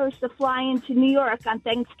 $2,000 to fly into New York on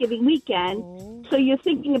Thanksgiving weekend. So you're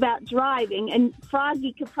thinking about driving, and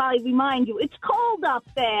Froggy could probably remind you, it's cold up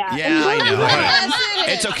there. Yeah, I know. Yes,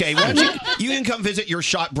 It's okay. Why don't you can come visit your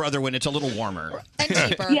shot brother when it's a little warmer. And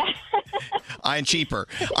cheaper. Yeah. And cheaper.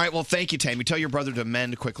 All right, well, thank you, Tammy. Tell your brother to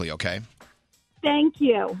mend quickly, okay? Thank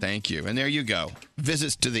you. Thank you. And there you go.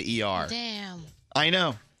 Visits to the ER. Damn. I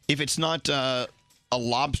know. If it's not a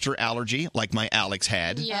lobster allergy like my Alex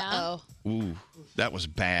had. Yeah. Ooh, that was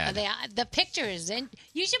bad. The pictures, and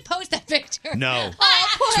you should post that picture. No. Oh,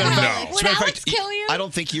 poor No. Alex. Would As a matter of Alex fact, kill you? I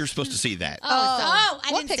don't think you're supposed to see that. I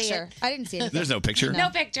what didn't see picture? it. I didn't see it. There's no picture. No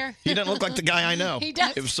picture. He doesn't look like the guy I know. He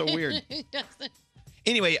does. It was so weird. He doesn't.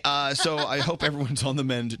 Anyway, so I hope everyone's on the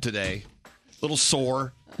mend today. A little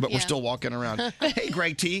sore, but we're still walking around. Hey,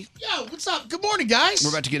 Greg T. Yo, what's up? Good morning, guys.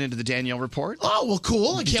 We're about to get into the Danielle report. Oh, well,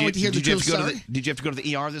 cool. I can't wait to hear the did you have true to go to story. Did you have to go to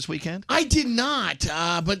the ER this weekend? I did not,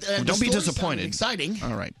 but Well, the don't be story disappointed. sounded exciting.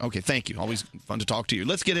 All right. Okay. Thank you. Always fun to talk to you.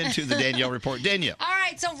 Let's get into the Danielle report. Danielle. All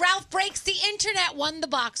right, so Ralph Breaks the Internet won the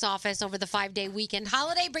box office over the 5-day weekend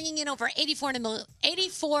holiday, bringing in over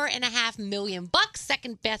 $84.5 million.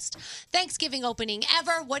 Second best Thanksgiving opening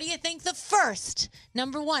ever. What do you think the first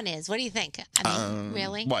number one is? What do you think? I mean,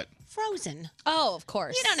 really? What? Frozen. Oh, of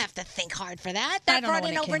course. You don't have to think hard for that. I That don't know brought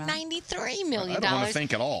when in it over came out. $93 million. I don't want to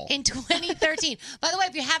think at all. In 2013. By the way,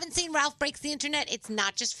 if you haven't seen Ralph Breaks the Internet, it's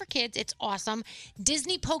not just for kids. It's awesome.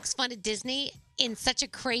 Disney pokes fun at Disney in such a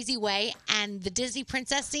crazy way, and the Disney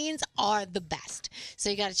princess scenes are the best. So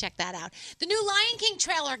you got to check that out. The new Lion King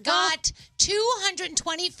trailer got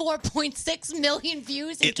 224.6 million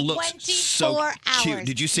views in It looks 24 so hours. cute.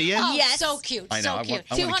 Did you see it? Oh, Yes. so cute. I know. So I cute. want a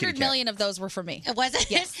kitty 200 cat. million of those were for me. Was it?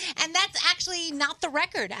 Yes. And that's actually not the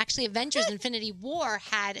record. Actually, Avengers Infinity War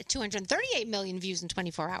had 238 million views in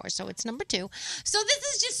 24 hours, so it's number 2. So this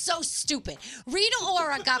is just so stupid. Rita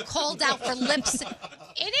Ora got called out for lip sync.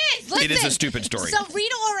 It is. Listen. It is a stupid story. So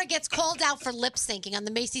Rita Ora gets called out for lip syncing on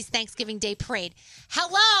the Macy's Thanksgiving Day Parade.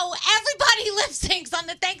 Hello, everybody lip syncs on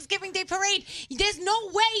the Thanksgiving Day Parade. There's no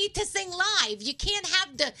way to sing live. You can't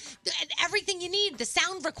have the everything you need, the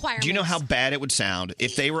sound requirements. Do you know how bad it would sound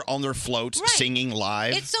if they were on their floats Right. singing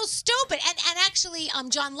live? It's so stupid. And actually,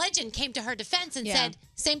 John Legend came to her defense and said,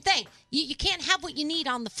 same thing. You can't have what you need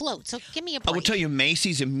on the float. So give me a break. I will tell you,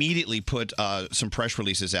 Macy's immediately put some press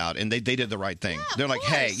releases out, and they did the right thing. They're like,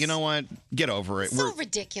 hey, you know what? Get over it. So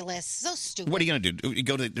ridiculous. So stupid. What are you going to do? You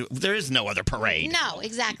go to? There is no other parade. No,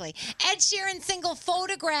 exactly. Ed Sheeran's single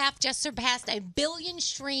Photograph just surpassed 1 billion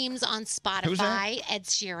streams on Spotify. Who's that? Ed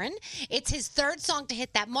Sheeran. It's his third song to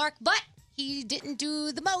hit that mark, but he didn't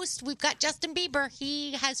do the most. We've got Justin Bieber.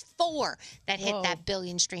 He has 4 that hit that 1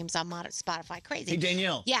 billion streams on Spotify. Crazy. Hey,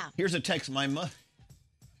 Danielle. Yeah. Here's a text. My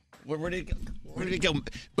Where did it go? Where did it go?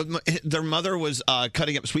 But their mother was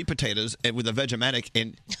cutting up sweet potatoes with a Vegematic,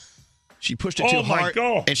 and she pushed it too hard,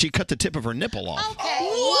 and she cut the tip of her nipple off. Okay.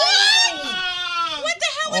 What the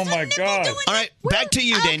hell Oh my God! All right, back to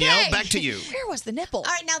you, Danielle. Back to you. Where was the nipple? All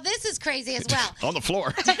right, now this is crazy as well. On the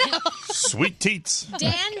floor. Sweet teats.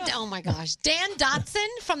 Oh my gosh. Dan Dotson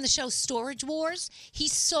from the show Storage Wars, he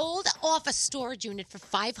sold off a storage unit for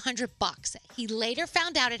 $500. He later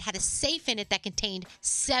found out it had a safe in it that contained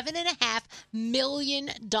 $7.5 million.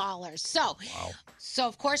 So,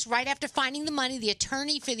 of course, right after finding the money, the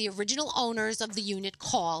attorney for the original owners of the unit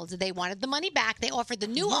called. They wanted the money back. They offered the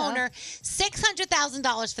new owner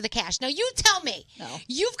 $600,000 for the cash. Now, you tell me,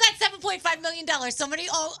 you've got $7.5 million. Somebody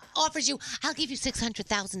offers you, I'll give you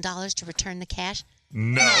 $600,000 to return the cash.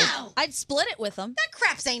 No. I'd split it with them. That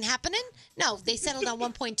craps ain't happening. No, they settled on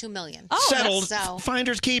 $1.2 million. Settled. So,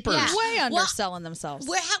 Finders keepers. Yeah. Way Well, underselling themselves.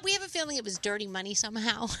 we have a feeling it was dirty money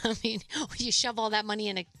somehow. I mean, you shove all that money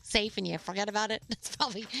in a safe and you forget about it. It's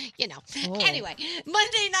probably, Anyway,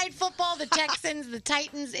 Monday Night Football, the Texans, the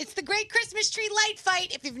Titans. It's the Great Christmas Tree Light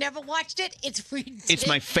Fight. If you've never watched it, it's ridiculous. It's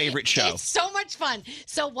my favorite show. It's so much fun.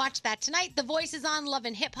 So watch that tonight. The Voice is on, Love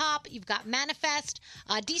and Hip Hop. You've got Manifest,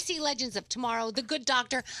 DC Legends of Tomorrow, The Good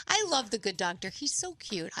Doctor. I love The Good Doctor. He's so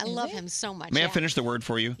cute. I love him so much. May I finish the word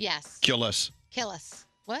for you? Yes. Culus. Kill us.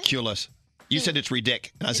 What? Culus. You said it's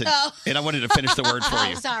ridic. And I said, Oh. and I wanted to finish the word for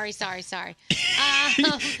you. Sorry.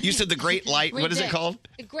 You said the great light. What is it Ridic. called?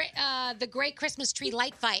 The Great Christmas Tree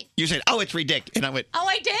Light Fight. You said, oh, it's ridic. And I went, Oh,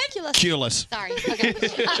 I did? Culus. Sorry. Okay.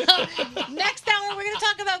 Next hour, we're going to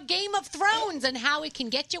talk about Game of Thrones and how it can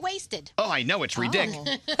get you wasted. Oh, I know it's ridic.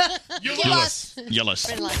 Culus.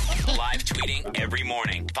 Culus. Live tweeting every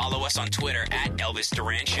morning. Follow us on Twitter at Elvis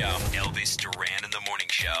Duran Show. Elvis Duran in the Morning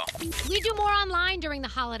Show. We do more online during the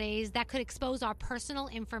holidays that could expose our personal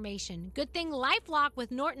information. Good thing LifeLock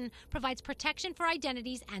with Norton provides protection for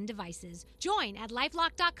identities and devices. Join at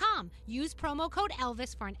LifeLock.com. Use promo code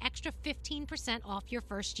Elvis for an extra 15% off your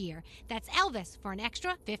first year. That's Elvis for an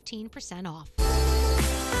extra 15% off.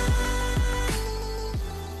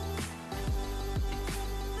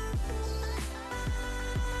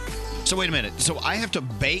 So wait a minute. So I have to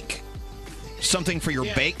bake something for your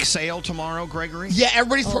bake sale tomorrow, Gregory? Yeah,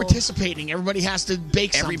 everybody's participating. Everybody has to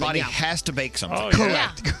bake something. Everybody yeah. has to bake something. Oh,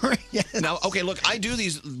 Correct. Yes. Now, okay, look, I do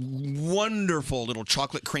these wonderful little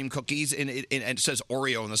chocolate cream cookies, and it says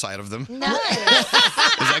Oreo on the side of them. Nice. Is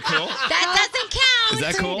that cool? That doesn't count. Is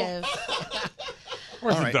that cool?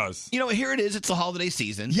 Of course it does. You know, here it is. It's the holiday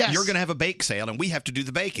season. Yes. You're going to have a bake sale, and we have to do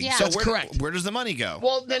the baking. Yeah. So That's correct. Where does the money go?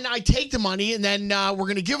 Well, then I take the money, and then we're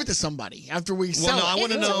going to give it to somebody after we sell no, it. I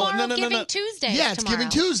want to know. No. Giving Tuesday. Yeah, it's Giving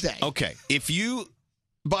Tuesday. Okay. If you...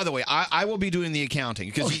 By the way, I will be doing the accounting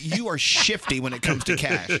because you are shifty when it comes to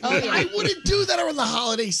cash. I wouldn't do that around the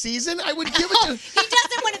holiday season. I would give it to... He does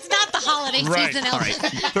it when it's not the holiday season. All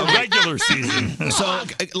Elvis. right. The regular season. So,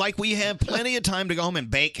 like, we have plenty of time to go home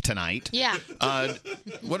and bake tonight. Yeah.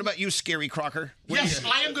 What about you, Scary Crocker? Yes,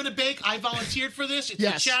 I am going to bake. I volunteered for this. It's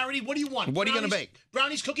a charity. What do you want? What are you going to bake?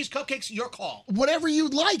 Brownies, cookies, cupcakes, your call. Whatever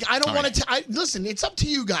you'd like. I don't want to... Listen, it's up to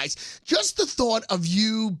you guys. Just the thought of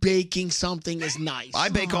you baking something is nice. I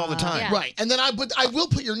bake all the time. Yeah. Right. And then I will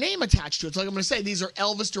put your name attached to it. So like I'm going to say, these are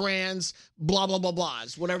Elvis Duran's blah, blah, blah,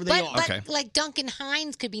 blahs, whatever they are. But like Duncan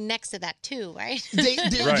Hines could be next to that too, right?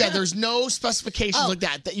 Yeah, there's no specifications like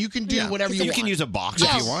that. That you can do whatever you want. You can use a box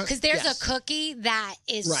if you want. Because there's a cookie that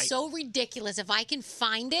is so ridiculous. If I can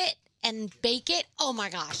find it and bake it, oh my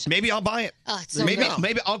gosh. Maybe I'll buy it. Oh, it's so maybe good.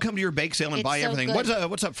 maybe I'll come to your bake sale and It's buy so everything. good.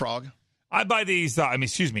 What's up, Frog? I buy these, I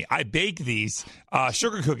bake these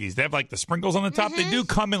sugar cookies. They have like the sprinkles on the top. They do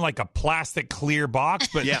come in like a plastic clear box,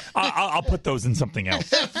 but I'll put those in something else.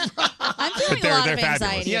 I'm feeling a lot of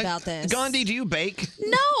anxiety about this. Gandhi, do you bake?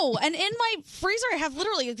 No, and in my freezer I have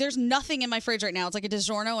there's nothing in my fridge right now. It's like a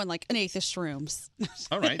DiGiorno and like an eighth of shrooms.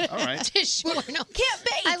 All right. DiGiorno. Can't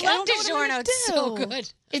bake. I love DiGiorno. It's so good.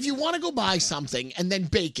 If you want to go buy something and then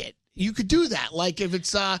bake it, you could do that. Like if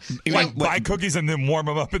it's like buy cookies and then warm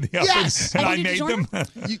them up in the oven. Yes. And I made them.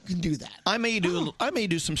 You can do that. I may do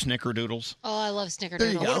some snickerdoodles. Oh, I love snickerdoodles.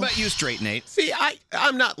 There you go. What about you, Straight Nate? See,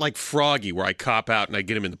 I'm not like Froggy where I cop out and I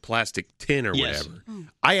get them in the plastic tin or Yes. whatever.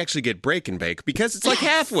 I actually get break and bake because it's like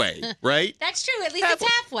halfway, right? That's true. At least it's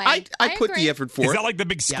halfway. I put agree. the effort for Is it. that like the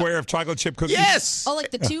big square of chocolate chip cookies? Yes. Oh,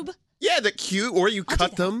 like the tube? Yeah, the cube, or you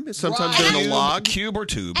cut them. Sometimes they're in a log. Cube or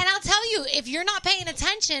tube. And I'll tell you, if you're not paying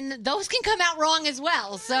attention, those can come out wrong as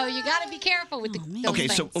well. So you got to be careful with those Okay,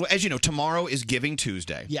 things. so as you know, tomorrow is Giving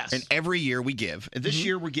Tuesday. Yes. And every year we give. And this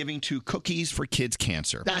year we're giving to Cookies for Kids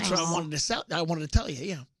Cancer. That's what I wanted to tell you.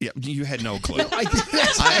 Yeah. Yeah, you had no clue. I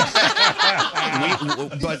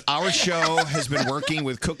But our show has been working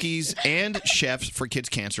with Cookies and Chefs for Kids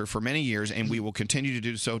Cancer for many years, and we will continue to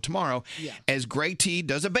do so tomorrow as Greg T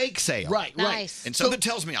does a bake sale. Right. Nice. And something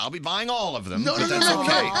tells me I'll be buying all of them. No, but no, that's no,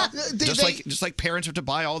 okay. no. Just like parents have to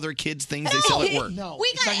buy all their kids things they sell at work. No, we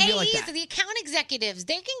it's got not gonna be like AEs, that. the account executives.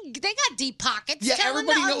 They got deep pockets. Yeah, Tell them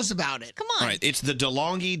everybody to- knows about it. Come on. All right, it's the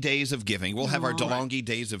DeLonghi Days of Giving. We'll have our DeLonghi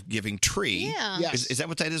Days of Giving tree. Yeah. Yes. Is that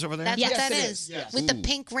what that is over there? That's what that it is. is. Yes. With the Ooh.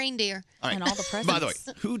 pink reindeer. All right. And all the presents. By the way,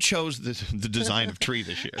 who chose the design of tree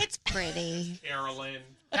this year? It's pretty. Carolyn.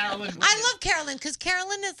 I love Carolyn because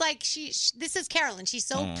Carolyn is like this is Carolyn. She's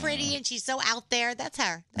so pretty and she's so out there. That's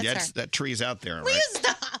her. That's Yeah, her. that tree's out there, Will right? you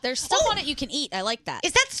stop? There's stuff on it you can eat. I like that.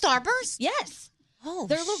 Is that Starburst? Yes. Oh,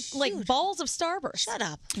 They're little, like balls of Starburst. Shut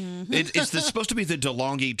up. It's supposed to be the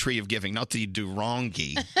DeLonghi tree of giving, not the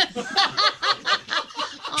Durangi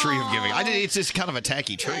tree of giving. It's just kind of a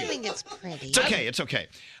tacky tree. I think it's pretty. It's okay. It's okay.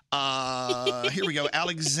 Here we go.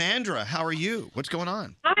 Alexandra, how are you? What's going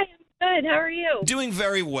on? Hi, I'm good. How are you? Doing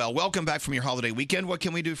very well. Welcome back from your holiday weekend. What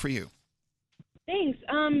can we do for you? Thanks.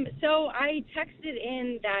 So I texted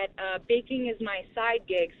in that baking is my side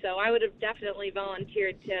gig, so I would have definitely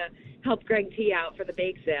volunteered to help Greg T out for the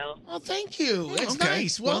bake sale. Oh, thank you. That's Okay.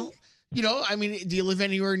 nice. Well, I mean, do you live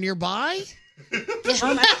anywhere nearby?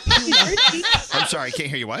 I'm I'm sorry, I can't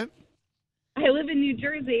hear you. What? I live in New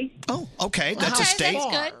Jersey. Oh, okay. That's a Okay, state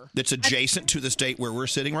that's good. that's adjacent to the state where we're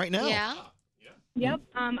sitting right now. Yeah. Yep.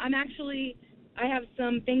 I have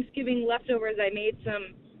some Thanksgiving leftovers. I made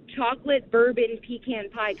some chocolate bourbon pecan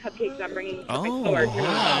pie cupcakes I'm bringing to my Oh, coworkers.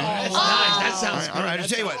 That's nice. That sounds all right. good. I'll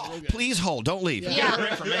tell you what. Please hold. Don't leave. Yeah. Get more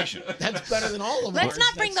information. That's better than all of them. Let's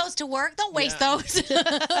not bring those to work. Don't waste those. Bring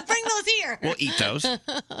those here. We'll eat those.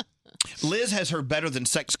 Liz has her better than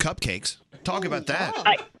sex cupcakes. Talk about that.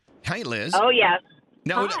 Hi, Liz. Oh, yes.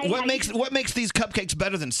 Now, Hi, what how makes these cupcakes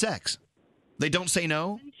better than sex? They don't say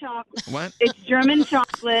no. Chocolate. What? It's German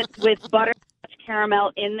chocolate with butterscotch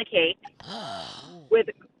caramel in the cake,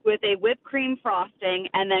 with a whipped cream frosting,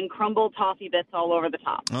 and then crumbled toffee bits all over the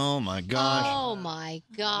top. Oh my gosh. Oh my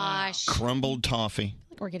gosh. Crumbled toffee.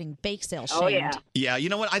 We're getting bake sale Oh, shamed. yeah. Yeah, you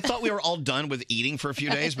know what? I thought we were all done with eating for a few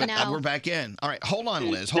days, but No. we're back in. All right, hold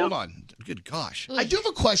on, Liz. Hold on. Good gosh. I do have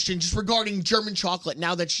a question just regarding German chocolate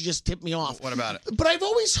now that she just tipped me off. What about it? But I've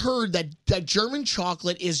always heard that German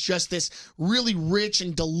chocolate is just this really rich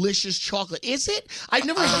and delicious chocolate. Is it? I've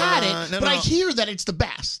never had it, no, but I no. hear that it's the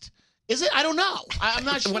best. Is it? I don't know. I'm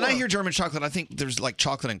not sure. When I hear German chocolate, I think there's like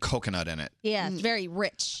chocolate and coconut in it. Yeah, it's very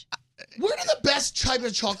rich. Where do the best type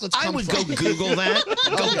of chocolates come I would from? go Google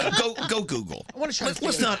that. Go Google. I want to try to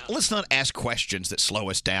Let's figure it let's not ask questions that slow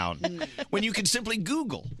us down when you can simply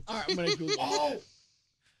Google. All right, I'm going to Google. Oh.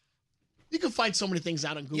 You can find so many things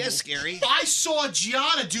out on Google. Yes, Scary. I saw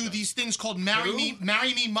Gianna do these things called Marry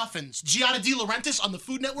Me Muffins. Gianna De Laurentiis on the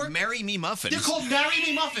Food Network. Marry Me Muffins. They're called Marry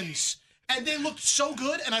Me Muffins. And they looked so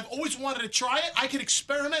good, and I've always wanted to try it. I could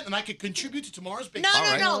experiment, and I could contribute to tomorrow's bake.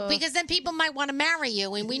 No, because then people might want to marry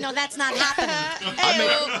you, and we know that's not happening.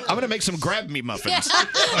 I'm going to make some Grab Me muffins.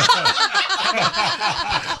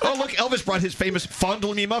 Oh, look, Elvis brought his famous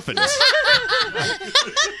Fondle Me muffins.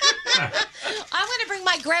 I'm going to bring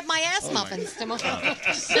my grab my ass muffins tomorrow.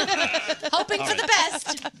 Hoping for the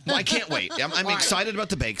best. Well, I can't wait. I'm excited about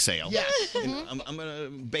the bake sale. Yeah. And I'm going to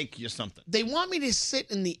bake you something. They want me to sit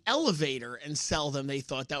in the elevator and sell them. They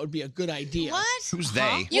thought that would be a good idea. What? Who's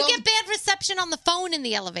they? You Well, get bad reception on the phone in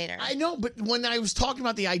the elevator. I know, but when I was talking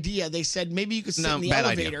about the idea, they said maybe you could sit No, in the bad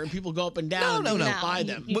elevator idea. and people go up and down and buy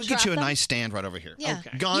them. We'll get you a nice stand right over here. Yeah.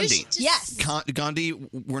 Okay. Gandhi. Yes. Gandhi,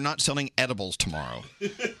 we're not selling edibles tomorrow.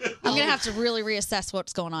 I'm going to have to really reassess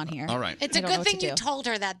what's going on here. All right. It's a I don't know good what thing to you do. told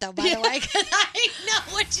her that, though, by the way, because I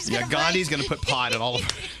know what she's Yeah, going to Gandhi's going to put pot in all of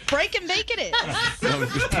Break and bake it is. No,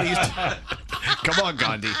 please. Come on,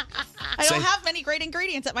 Gandhi. I Say- don't have many great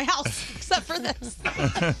ingredients at my house except for this. All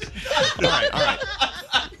right.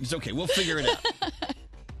 It's okay. We'll figure it out.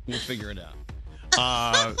 We'll figure it out.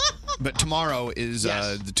 But tomorrow is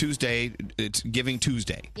the Tuesday. It's Giving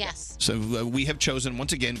Tuesday. Yes. So we have chosen,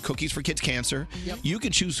 once again, Cookies for Kids Cancer. Yep. You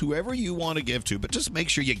can choose whoever you want to give to, but just make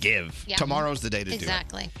sure you give. Yep. Tomorrow's the day to do it.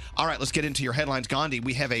 Exactly. All right, let's get into your headlines. Gandhi,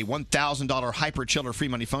 we have a $1,000 Hyper Chiller free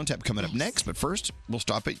money phone tap coming up next. But first, we'll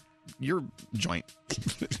stop at your joint.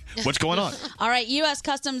 What's going on? All right, U.S.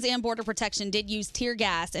 Customs and Border Protection did use tear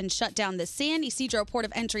gas and shut down the San Ysidro port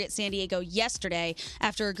of entry at San Diego yesterday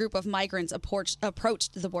after a group of migrants approached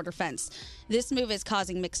the border fence. This move is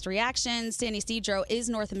causing mixed reactions. San Ysidro is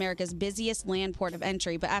North America's busiest land port of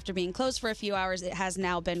entry, but after being closed for a few hours, it has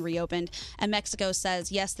now been reopened. And Mexico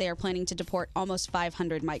says, yes, they are planning to deport almost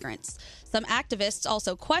 500 migrants. Some activists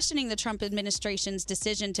also questioning the Trump administration's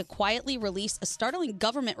decision to quietly release a startling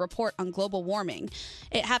government report on global warming.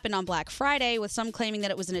 It happened on Black Friday, with some claiming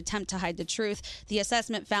that it was an attempt to hide the truth. The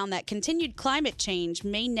assessment found that continued climate change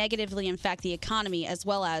may negatively impact the economy as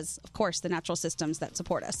well as, of course, the natural systems that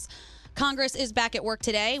support us. Congress is back at work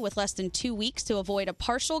today with less than 2 weeks to avoid a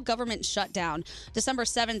partial government shutdown. December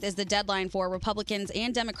 7th is the deadline for Republicans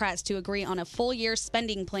and Democrats to agree on a full-year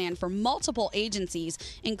spending plan for multiple agencies,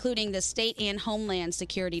 including the state and Homeland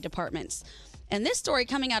Security departments. And this story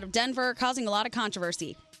coming out of Denver causing a lot of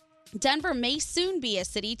controversy. Denver may soon be a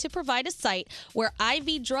city to provide a site where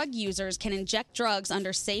IV drug users can inject drugs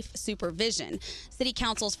under safe supervision. City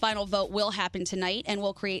Council's final vote will happen tonight and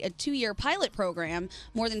will create a 2-year pilot program.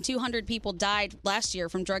 More than 200 people died last year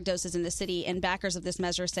from drug doses in the city, and backers of this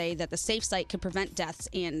measure say that the safe site could prevent deaths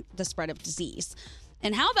and the spread of disease.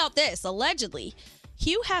 And how about this? Allegedly,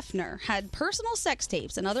 Hugh Hefner had personal sex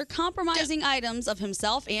tapes and other compromising items of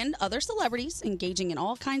himself and other celebrities engaging in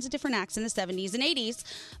all kinds of different acts in the 70s and 80s,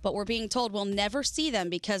 but we're being told we'll never see them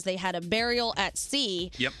because they had a burial at sea.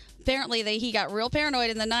 Yep. Apparently, he got real paranoid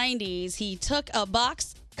in the 90s. He took a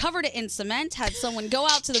box, covered it in cement, had someone go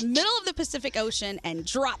out to the middle of the Pacific Ocean and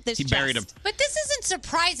drop this chest. He buried him. But this isn't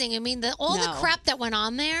surprising. I mean, all the crap that went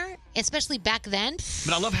on there, especially back then.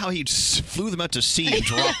 But I love how he flew them out to sea and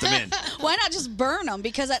dropped them in. Why not just burn them?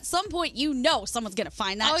 Because at some point, someone's going to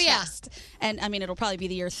find that chest. And, I mean, it'll probably be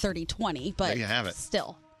the year 3020, but there you have it.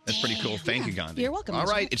 Still. That's pretty cool. Thank you, Gandhi. You're welcome. All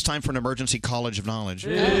right, it's time for an emergency college of knowledge.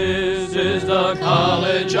 This is the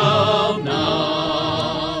College of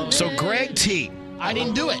Knowledge. So, Greg T. I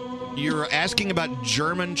didn't do it. You're asking about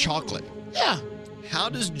German chocolate. Yeah. How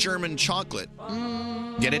does German chocolate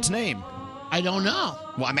get its name? I don't know.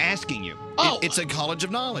 Well, I'm asking you. Oh. It's a college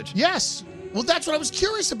of knowledge. Yes. Well, that's what I was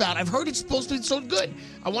curious about. I've heard it's supposed to be so good.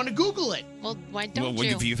 I want to Google it. Well, why don't Well,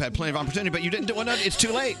 you've had plenty of opportunity, but you didn't do it. It's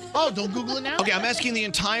too late. Oh, don't Google it now? Okay, I'm asking the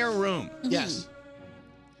entire room. Yes.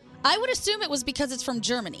 I would assume it was because it's from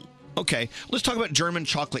Germany. Okay, let's talk about German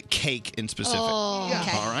chocolate cake in specific. Oh, yeah.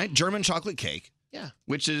 Okay. All right, German chocolate cake. Yeah.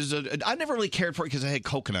 Which is, I never really cared for it because it had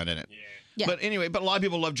coconut in it. Yeah. But anyway, a lot of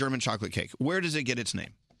people love German chocolate cake. Where does it get its name?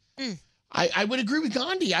 I would agree with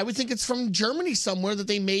Gandhi. I would think it's from Germany somewhere that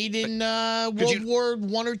they made in World War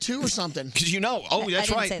I or II or something. Because that's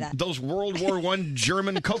didn't right. say that. Those World War I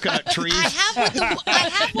German coconut trees. I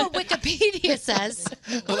have what Wikipedia says.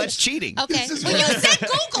 Well, that's cheating. Okay. Well, you said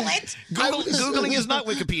Google it. Googling is not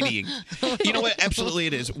Wikipediaing. You know what? Absolutely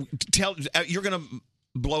it is. You're going to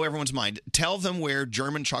blow everyone's mind. Tell them where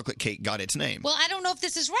German chocolate cake got its name. Well, I don't know if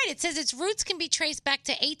this is right. It says its roots can be traced back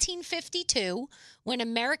to 1852 when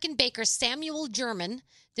American baker Samuel German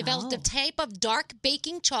developed a type of dark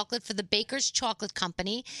baking chocolate for the Baker's Chocolate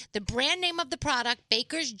Company. The brand name of the product,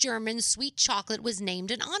 Baker's German Sweet Chocolate, was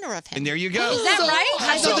named in honor of him. And there you go. Is that right?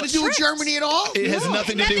 Has nothing to do with Germany at all? It has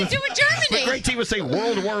nothing to do with Germany. But Greg T would say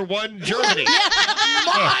World War I Germany.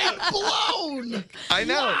 Mind blown. I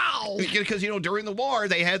know. Wow. Because, during the war,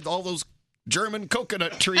 they had all those German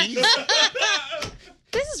coconut trees.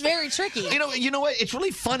 This is very tricky. You know what? It's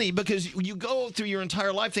really funny because you go through your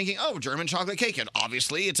entire life thinking, oh, German chocolate cake. And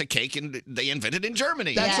obviously, it's a cake and they invented in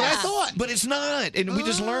Germany. That's what I thought. But it's not. And we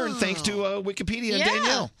just learned thanks to Wikipedia and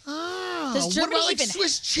Danielle. What about like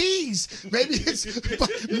Swiss cheese? Maybe it's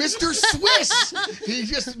Mr. Swiss. He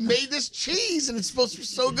just made this cheese and it's supposed to be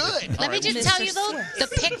so good. Let me just tell you, though, the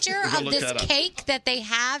picture We're gonna of look this that up. cake that they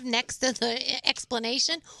have next to the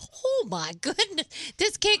explanation. Oh, my goodness.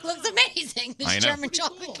 This cake looks amazing. This I know. German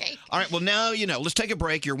chocolate cake. All right, well, now you know. Let's take a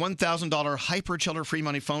break. Your $1,000 Hyper Chiller free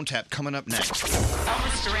money phone tap coming up next.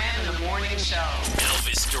 Elvis Duran in the Morning Show.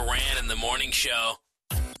 Elvis Duran in the Morning Show.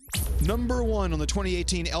 Number one on the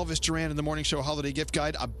 2018 Elvis Duran in the Morning Show Holiday Gift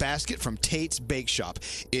Guide, a basket from Tate's Bake Shop.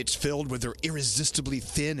 It's filled with their irresistibly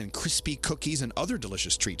thin and crispy cookies and other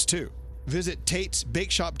delicious treats, too. Visit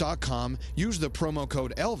Tate'sBakeShop.com, use the promo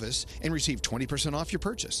code Elvis, and receive 20% off your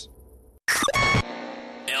purchase.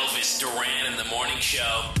 Elvis Duran in the Morning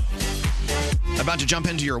Show. About to jump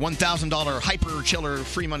into your $1,000 Hyper Chiller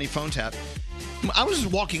free money phone tap. I was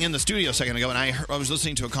walking in the studio a second ago, and I was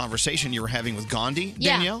listening to a conversation you were having with Gandhi,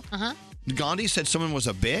 Danielle. Uh-huh. Gandhi said someone was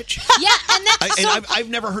a bitch? Yeah, and that's I've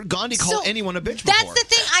never heard Gandhi call anyone a bitch That's before. the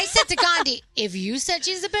thing. I said to Gandhi, if you said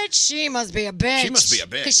she's a bitch, she must be a bitch. She must be a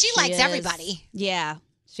bitch. Because she likes is. everybody. Yeah,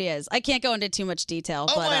 she is. I can't go into too much detail.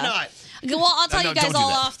 Oh, but, why not? Well, I'll tell No, you guys don't do all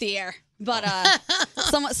that. off the air. But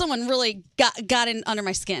someone really got in under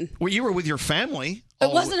my skin. Well, you were with your family.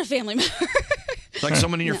 It wasn't a family member. Like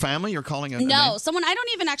someone in your No. family you're calling a No, name? someone I don't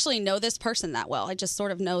even actually know this person that well. I just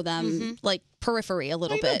sort of know them like periphery a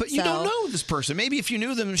little I know, bit. but you so. don't know this person. Maybe if you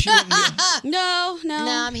knew them, she wouldn't be... No.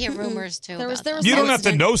 I'm hearing rumors too. There was You don't have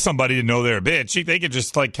to know somebody to know they're a bitch. They could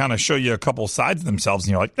just like kind of show you a couple sides of themselves,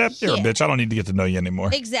 and you're like, you're a bitch. I don't need to get to know you anymore.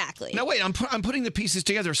 Exactly. Now, wait, I'm putting the pieces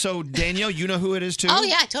together. So, Danielle, you know who it is, too? Oh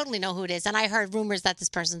yeah, I totally know who it is, and I heard rumors that this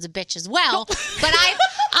person's a bitch as well. But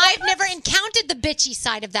I've never encountered the bitchy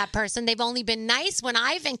side of that person. They've only been nice when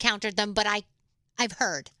I've encountered them, but I've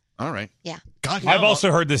heard. All right. Yeah. God, I've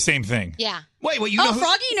also heard the same thing. Yeah. Wait, you know who...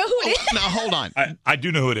 Froggy, you know who it is? Now, hold on. I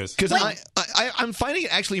do know who it is. Because I'm finding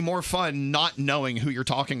it actually more fun not knowing who you're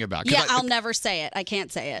talking about. Yeah, I'll never say it. I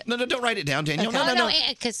can't say it. No, don't write it down, Danielle. Okay. No.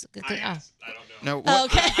 Because No,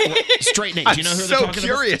 Okay. Straight Nate, do you know who they're talking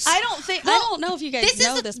about? I don't know if you guys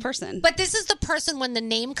know this person. But this is the person when the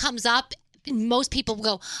name comes up, most people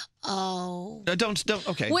go, oh. Don't.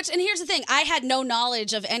 Okay. And here's the thing, I had no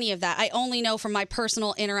knowledge of any of that. I only know from my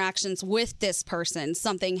personal interactions with this person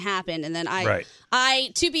something happened, and then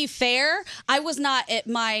I to be fair, I was not at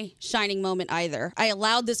my shining moment either. I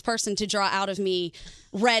allowed this person to draw out of me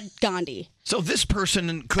red Gandhi. So this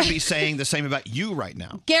person could be saying the same about you right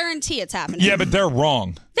now. Guarantee it's happening. Yeah, but they're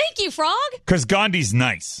wrong. Thank you, Frog. Because Gandhi's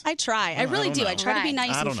nice. I try. I really do. I try to be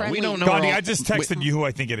nice and friendly. Gandhi, I just texted you who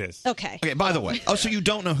I think it is. Okay. Okay, by the way. Oh, so you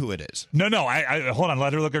don't know who it is? No, I hold on.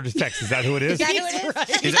 Let her look at her text. Is that who it is? Is that who it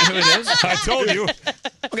is? Is that who it is? I told you.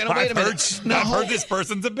 Okay, now wait a minute. I've heard this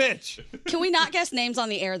person's a bitch. Can we not guess names on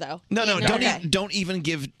the air, though? No, Okay. don't even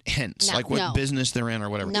give hints, No. like what No. business they're in or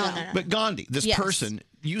whatever. No. But Gandhi, this Yes. person,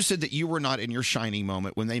 you said that you were not in your shining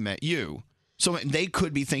moment when they met you. So they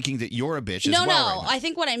could be thinking that you're a bitch as well. No. right now. I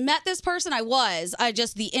think when I met this person, I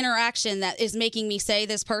just the interaction that is making me say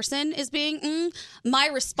this person is being. My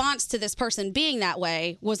response to this person being that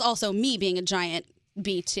way was also me being a giant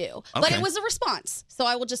B too. But Okay. it was a response, so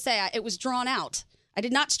I will just say it was drawn out. I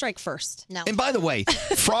did not strike first. No. And by the way,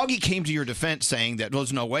 Froggy came to your defense saying that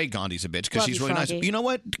there's no way Gandhi's a bitch because Love she's you, really nice. Froggy. You know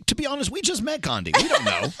what? To be honest, we just met Gandhi. We don't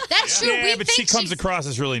know. That's true. Yeah, but she comes across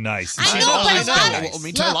as really nice. I She's know, always but a so lot- nice. Well, I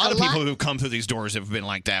mean, a lot of people who come through these doors have been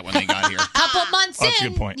like that when they got here. Couple months That's a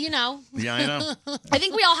in, good point. you know. Yeah, I know. I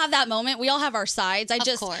think we all have that moment. We all have our sides.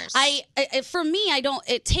 Of course. I for me, I don't.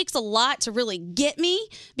 It takes a lot to really get me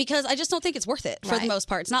because I just don't think it's worth it for the Right. most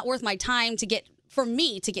part. It's not worth my time for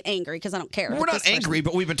me to get angry because I don't care. We're about not this person. angry,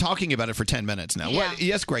 but we've been talking about it for 10 minutes now. Yeah. What?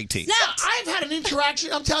 Yes, Greg T. I've had an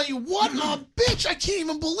interaction. I'm telling you, what a bitch! I can't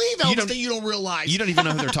even believe Elvis that you don't realize. You don't even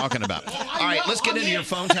know who they're talking about. All right, let's get into your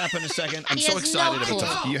phone tap in a second. I'm He so has excited no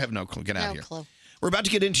about clue. You have no clue. Get out of No here. clue. We're about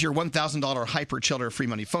to get into your $1,000 Hyper Chiller free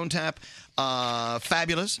money phone tap.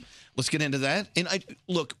 Fabulous. Let's get into that. And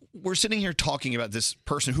look, we're sitting here talking about this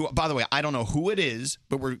person who, by the way, I don't know who it is,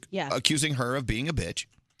 but we're accusing her of being a bitch.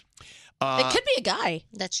 It could be a guy.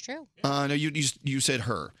 That's true. No, you said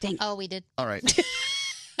her. Oh, we did. All right.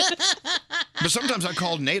 But sometimes I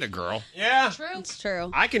called Nate a girl. Yeah. True. It's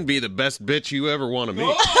true. I can be the best bitch you ever want to meet.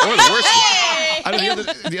 Or the worst one. I know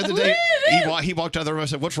the other day, he walked out of the room and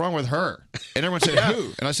said, "What's wrong with her?" And everyone said,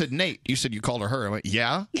 "Who?" And I said, "Nate." You said you called her her. I went,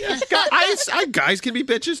 "Yeah." Guys can be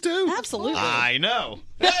bitches too. Absolutely. I know.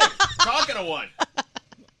 Hey, talking to one.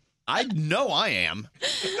 I know I am.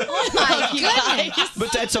 Oh my goodness.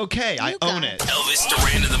 But that's okay. I own it. Elvis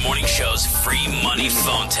Duran in the Morning Show's free money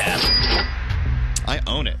phone tap. I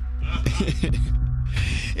own it.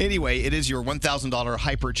 Anyway, it is your $1,000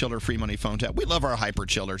 Hyper Chiller free money phone tap. We love our Hyper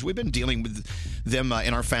Chillers. We've been dealing with them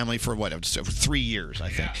in our family for 3 years, I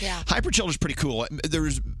think. Yeah. Hyper Chiller is pretty cool.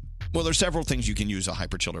 There's several things you can use a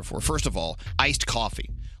Hyper Chiller for. First of all, iced coffee.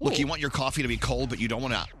 Look, you want your coffee to be cold, but you don't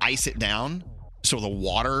want to ice it down so the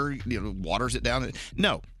water, waters it down.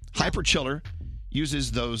 No, Hyper Chiller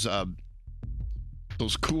uses those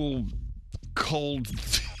cool, cold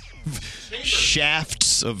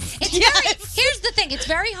shafts of. Here's the thing. It's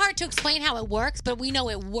very hard to explain how it works, but we know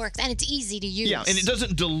it works, and it's easy to use. Yeah, and it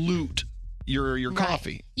doesn't dilute your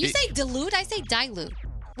coffee. You say dilute, I say dilute.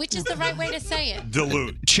 Which is the right way to say it?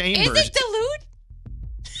 Dilute. Chambers. Is it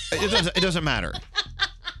dilute? It doesn't matter.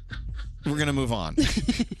 We're going to move on. Isn't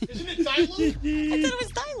it dilute? I thought it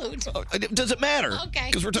was dilute. It doesn't matter.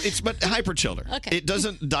 Okay. Because it's but Hyper Chiller. Okay. It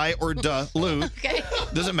doesn't dilute. Okay.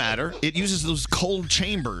 Doesn't matter. It uses those cold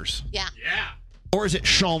chambers. Yeah. Yeah. Or is it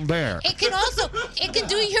Chambert? It can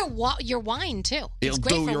do your wine too. It's It'll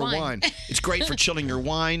great do for your wine. wine. It's great for chilling your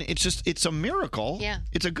wine. It's a miracle. Yeah.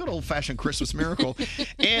 It's a good old-fashioned Christmas miracle.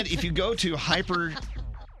 And if you go to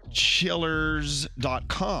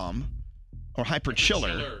hyperchillers.com or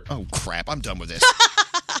hyperchiller. Oh, crap. I'm done with this.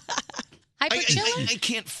 Hyperchiller? I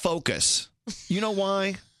can't focus. You know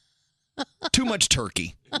why? Too much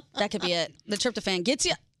turkey. That could be it. The tryptophan gets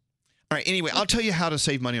you. All right, anyway, I'll tell you how to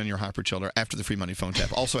save money on your hyperchiller after the free money phone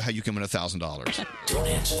tap. Also, how you can win $1,000. Don't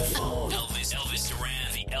answer the phone. Elvis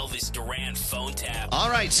Duran, the Elvis Duran phone tap. All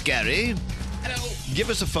right, Scary. Hello. Give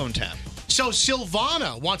us a phone tap. So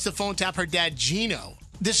Silvana wants to phone tap her dad, Gino.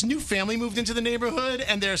 This new family moved into the neighborhood,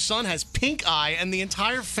 and their son has pink eye, and the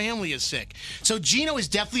entire family is sick. So Gino is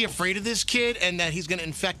deathly afraid of this kid and that he's going to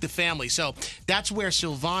infect the family. So that's where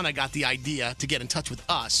Silvana got the idea to get in touch with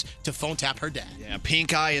us to phone tap her dad. Yeah,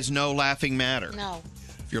 pink eye is no laughing matter. No.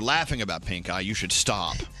 If you're laughing about pink eye, you should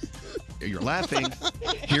stop. You're laughing.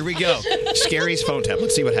 Here we go. Scary's phone tap.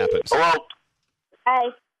 Let's see what happens. Hello? Hey,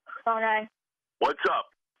 what's going on? What's up?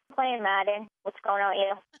 Playing Madden. What's going on with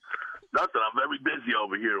you? Nothing. I'm very busy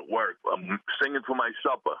over here at work. I'm singing for my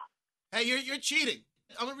supper. Hey, you're cheating.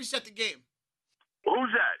 I'm going to reset the game.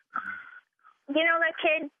 Who's that? You know that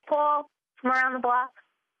kid, Paul, from around the block?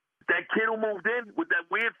 That kid who moved in with that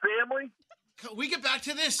weird family? Can we get back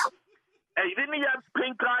to this? Hey, didn't he have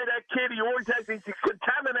pink eye, that kid? He always has, he's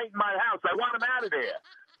contaminating my house. I want him out of there.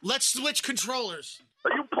 Let's switch controllers.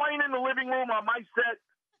 Are you playing in the living room on my set?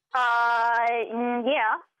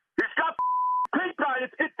 Yeah. He's got pink eye.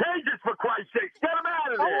 It's contagious, for Christ's sake. Get him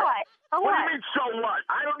out of For there. what? For What do what? you mean, so what?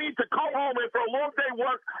 I don't need to come home after a long day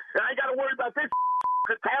work, and I got to worry about this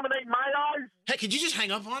contaminating my eyes? Hey, could you just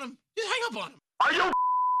hang up on him? Just hang up on him. Are you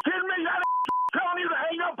kidding me? That telling you to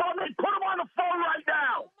hang up on me? Put him on the phone right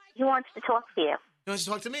now. He wants to talk to you. He wants to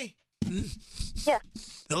talk to me? Yeah.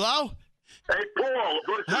 Hello? Hey, Paul,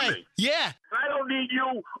 listen to me. Yeah. I don't need you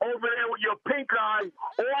over there with your pink eye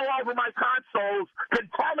all over my consoles,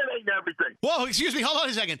 contaminating everything. Whoa, excuse me. Hold on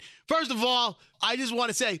a second. First of all, I just want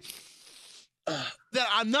to say that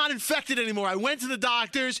I'm not infected anymore. I went to the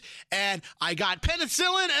doctors, and I got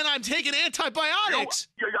penicillin, and I'm taking antibiotics.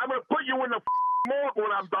 I'm going to put you in the morgue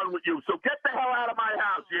when I'm done with you, so get the hell out of my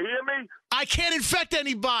house. You hear me? I can't infect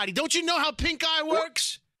anybody. Don't you know how pink eye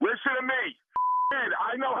works? Listen to me.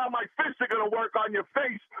 I know how my fists are going to work on your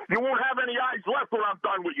face. You won't have any eyes left when I'm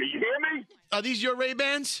done with you. You hear me? Are these your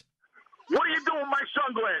Ray-Bans? What are you doing with my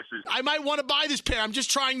sunglasses? I might want to buy this pair. I'm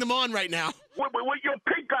just trying them on right now. With your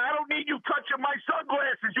pink eye, I don't need you touching my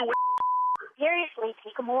sunglasses, you Seriously,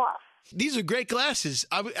 take them off. These are great glasses.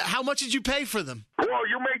 How much did you pay for them? Well,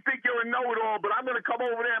 you may think you're a know-it-all, but I'm going to come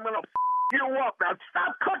over there. I'm going to you up. Now,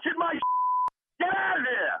 stop touching my Get out of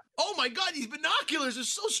there! Oh my God, these binoculars are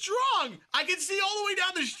so strong! I can see all the way down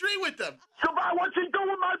the street with them. So, what's he doing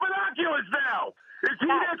with my binoculars now? Is he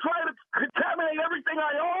there trying to contaminate everything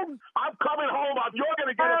I own? I'm coming home. You're going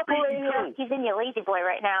to get a beating too. He's in your lazy boy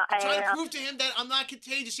right now. I'm trying to prove to him that I'm not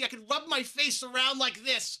contagious. See, I can rub my face around like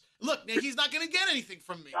this. Look, now he's not going to get anything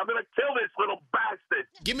from me. I'm going to kill this little bastard.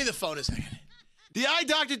 Give me the phone a second. The eye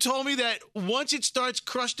doctor told me that once it starts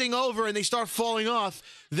crusting over and they start falling off,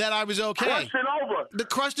 that I was okay. Crusting over? The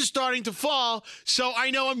crust is starting to fall, so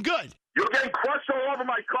I know I'm good. You're getting crushed all over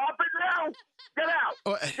my carpet now? Get out.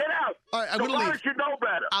 Get out. All right, I'm so going to leave. Why don't you know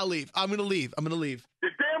better? I'll leave. I'm going to leave. I'm going to leave.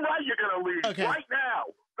 You're damn right you're going to leave. Okay. Right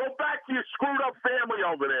now. Go back to your screwed up family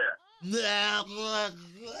over there.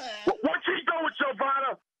 What's he doing,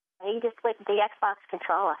 Silvana? He just with the Xbox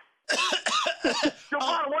controller.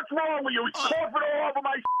 Silvana, what's wrong with you? He's coughing all over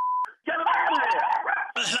my Get him out of there!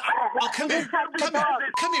 Come here. Come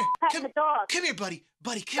here. Come here. Come here, buddy.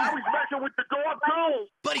 Buddy, come Now here. he's messing with the dog, too.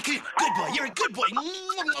 Buddy, come here. Good boy. You're a good boy. I love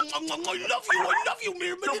you. I love you,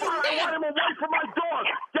 man. Silvana, I want him away from my dog.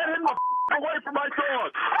 Get him the away from my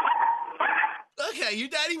dog. Okay, your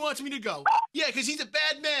daddy wants me to go. Yeah, because he's a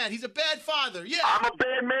bad man. He's a bad father. Yeah. I'm a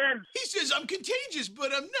bad man. He says I'm contagious,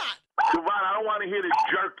 but I'm not. Silvana, I don't want to hear this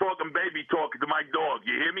jerk talking baby talking to my dog.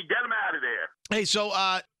 You hear me? Get him out of there. Hey, so,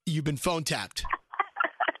 you've been phone tapped.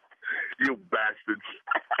 You bastards.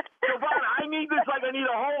 Silvana, I need this like I need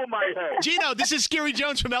a hole in my head. Gino, this is Scary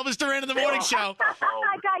Jones from Elvis Duran in the Morning Show.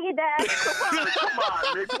 I got you, Dad. Silvana, come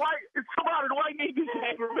on, man. Silvana, do I need this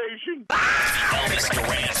information? Elvis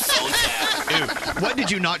Duran phone tap. What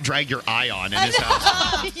did you not drag your eye on in his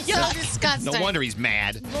house? So disgusting. No wonder he's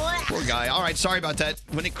mad. Poor guy. All right, sorry about that.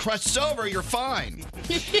 When it crusts over, you're fine.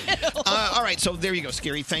 All right, so there you go,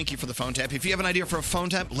 Scary. Thank you for the phone tap. If you have an idea for a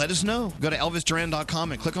phone tap, let us know. Go to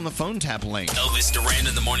ElvisDuran.com and click on the phone tap link. Elvis Duran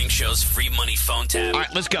in the Morning Show's free money phone tap. All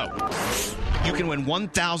right, let's go. You can win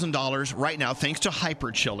 $1,000 right now thanks to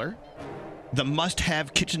Hyper Chiller, the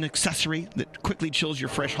must-have kitchen accessory that quickly chills your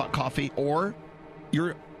fresh hot coffee or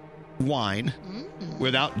your wine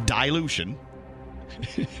without dilution.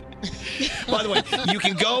 By the way, you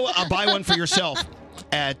can go buy one for yourself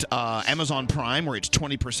at Amazon Prime, where it's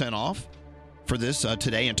 20% off for this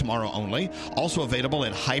today and tomorrow only. Also available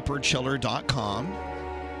at hyperchiller.com.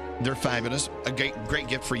 They're fabulous. A great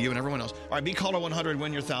gift for you and everyone else. All right, be caller 100,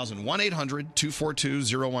 win your 1,000.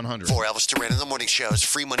 1-800-242-0100. For Elvis Duran in the Morning Show's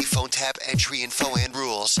free money phone tap entry info and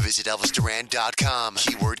rules, visit ElvisDuran.com.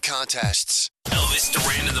 Keyword contests. Elvis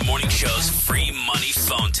Duran in the Morning Show's free money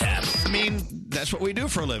phone tap. I mean, that's what we do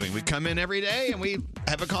for a living. We come in every day and we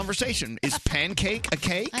have a conversation. Is pancake a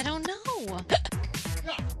cake? I don't know.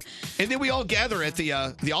 And then we all gather at the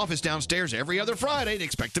office downstairs every other Friday to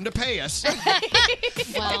expect them to pay us.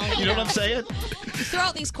 Well, You know what I'm saying? You throw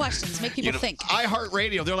out these questions, make people think.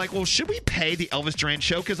 iHeartRadio, they're like, well, should we pay the Elvis Duran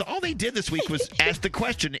show? Because all they did this week was ask the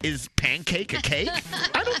question, is pancake a cake?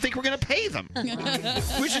 I don't think we're going to pay them.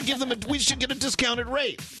 We should give them we should get a discounted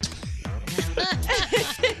rate.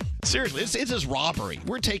 Seriously, this is robbery.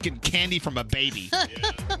 We're taking candy from a baby.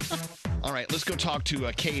 All right, let's go talk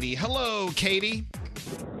to Katie. Hello, Katie.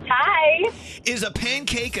 Hi. Is a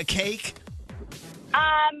pancake a cake?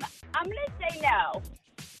 I'm gonna say no.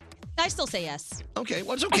 I still say yes. Okay,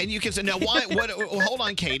 well, it's okay. You can say no. Why? Well, hold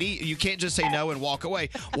on, Katie. You can't just say no and walk away.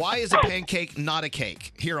 Why is a pancake not a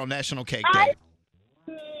cake here on National Cake Day?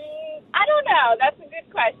 I don't know. That's a good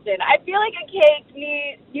question. I feel like a cake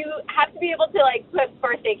you have to be able to like put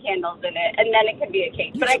birthday candles in it, and then it can be a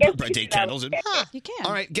cake. But I guess Birthday candles in. You can.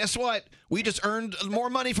 All right, guess what? We just earned more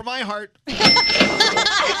money from iHeart.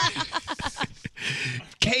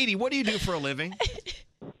 Katie, what do you do for a living?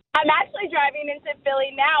 I'm actually driving into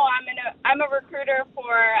Philly now. I'm a recruiter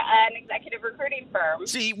for an executive recruiting firm.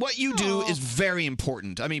 See, what you do is very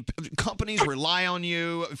important. I mean, companies rely on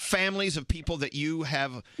you. Families of people that you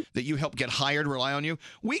help get hired rely on you.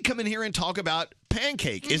 We come in here and talk about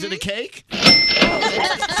pancake. Is it a cake?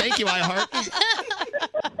 Thank you, iHeart.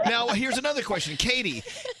 Now, here's another question. Katie,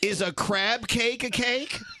 is a crab cake a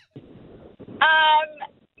cake?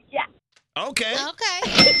 Yeah. Okay.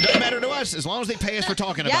 Doesn't matter to us as long as they pay us for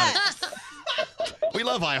talking about it. We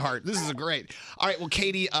love iHeart. This is great. All right, well,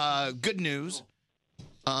 Katie, good news.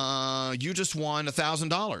 You just won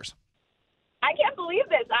 $1,000. I can't believe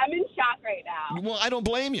this. I'm in shock right now. Well, I don't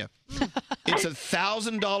blame you. It's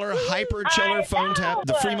 $1,000 Hyper Chiller phone tap,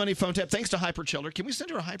 the free money phone tap. Thanks to Hyper Chiller. Can we send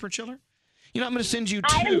her a Hyper Chiller? You know, I'm going to send you two.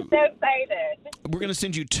 I am so excited. We're going to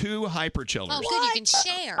send you 2 Hyper Chillers. Oh, good. You can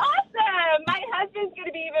share. Awesome. My husband's going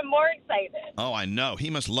to be even more excited. Oh, I know. He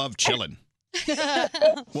must love chilling.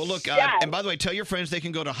 Well, look, and by the way, tell your friends they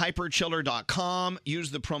can go to hyperchiller.com,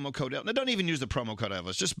 use the promo code. Now, don't even use the promo code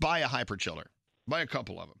Elvis. Just buy a Hyper Chiller. Buy a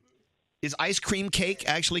couple of them. Is ice cream cake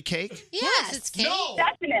actually cake? Yes, it's cake. No.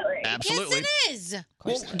 Definitely. Absolutely. Yes, it is.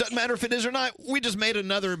 Well, doesn't matter if it is or not. We just made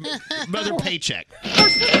another paycheck from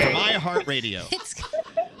iHeartRadio.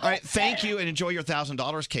 All right, thank you, and enjoy your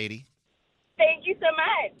 $1,000, Katie. Thank you so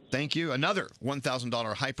much. Thank you. Another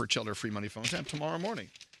 $1,000 Hyper Chiller free money phone tap tomorrow morning.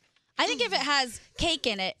 I think if it has cake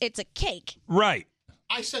in it, it's a cake. Right.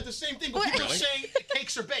 I said the same thing, but people are saying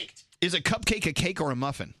cakes are baked. Is a cupcake a cake or a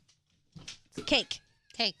muffin? Cake.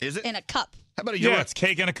 Cake. Is it? In a cup. How about a Yeah, it's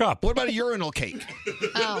cake in a cup. What about a urinal cake?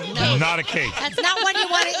 Oh, no. Not a cake. That's not what you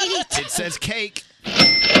want to eat. It says cake.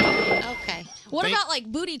 Okay. What about like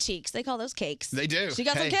booty cheeks? They call those cakes. They do. She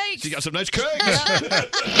got some cakes. She got some nice cakes.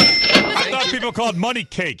 I thought people called money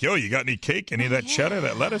cake. Yo, you got any cake? Any of that cheddar,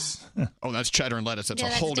 that lettuce? Oh, that's cheddar and lettuce. That's Yeah,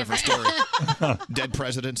 a that's whole different story. Dead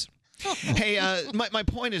presidents. Hey, my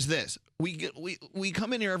point is this: we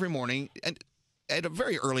come in here every morning and at a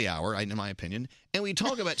very early hour, in my opinion, and we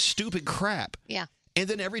talk about stupid crap. Yeah. And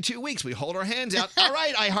then every 2 weeks we hold our hands out. All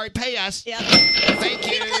right, iHeart, pay us. Yep. Thank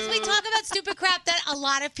you. Because we talk about stupid crap that a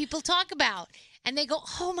lot of people talk about. And they go,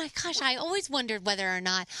 oh my gosh, I always wondered whether or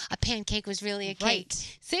not a pancake was really a cake. Right.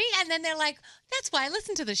 See? And then they're like, that's why I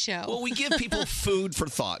listen to the show. Well, we give people food for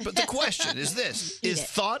thought. But the question is this: is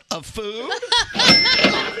thought a food?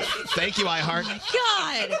 Thank you, iHeart.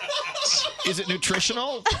 God. Is it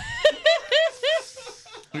nutritional?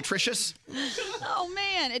 Nutritious? Oh,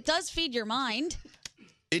 man. It does feed your mind.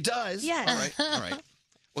 It does? Yes. All right.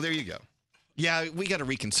 Well, there you go. Yeah, we got to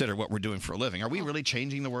reconsider what we're doing for a living. Are we really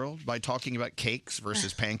changing the world by talking about cakes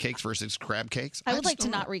versus pancakes versus crab cakes? I would just like to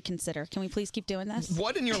don't know. not reconsider. Can we please keep doing this?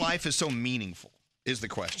 What in your life is so meaningful is the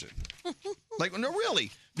question. Like, no,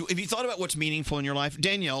 really. Have you thought about what's meaningful in your life?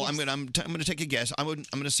 Danielle, I'm going to take a guess. I'm going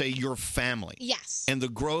to say your family. Yes. And the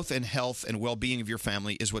growth and health and well-being of your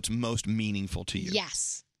family is what's most meaningful to you.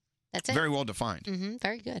 Yes. That's it. Very well defined.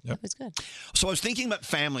 Very good. That was good. So I was thinking about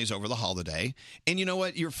families over the holiday, and you know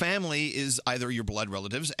what? Your family is either your blood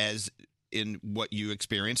relatives, as in what you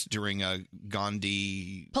experienced during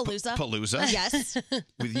Gandhi Palooza. Yes.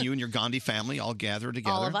 with you and your Gandhi family all gathered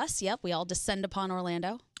together. All of us. Yep. We all descend upon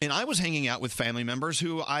Orlando. And I was hanging out with family members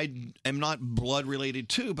who I am not blood related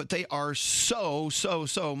to, but they are so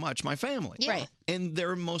much my family. Yeah. Right. And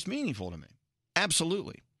they're most meaningful to me.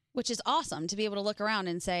 Absolutely. Which is awesome to be able to look around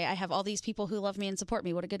and say, I have all these people who love me and support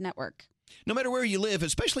me. What a good network. No matter where you live,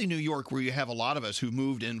 especially New York, where you have a lot of us who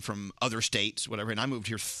moved in from other states, whatever, and I moved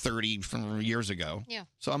here 30 years ago. Yeah.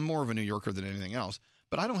 So I'm more of a New Yorker than anything else.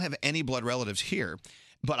 But I don't have any blood relatives here.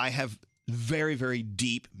 But I have very, very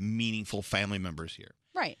deep, meaningful family members here.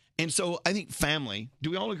 Right. And so I think family,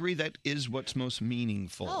 do we all agree that is what's most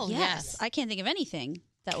meaningful? Oh, yes. I can't think of anything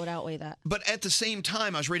that would outweigh that. But at the same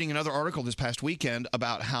time, I was reading another article this past weekend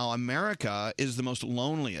about how America is the most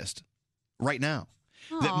loneliest right now.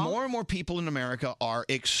 That more and more people in America are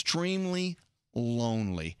extremely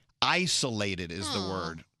lonely. Isolated is the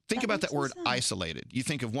word. Think about that word, isolated. You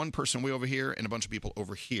think of one person way over here and a bunch of people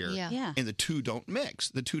over here, Yeah. and the two don't mix.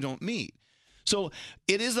 The two don't meet. So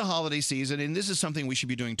it is the holiday season, and this is something we should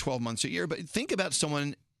be doing 12 months a year. But think about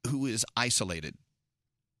someone who is isolated.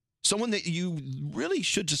 Someone that you really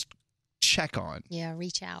should just check on. Yeah,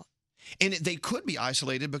 reach out. And they could be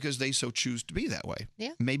isolated because they so choose to be that way.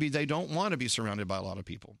 Yeah. Maybe they don't want to be surrounded by a lot of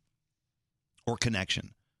people or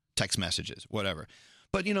connection, text messages, whatever.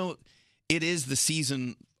 But, you know, it is the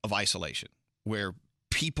season of isolation where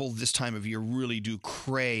people this time of year really do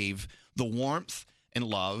crave the warmth and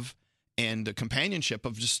love and the companionship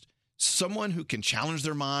of just someone who can challenge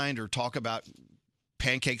their mind or talk about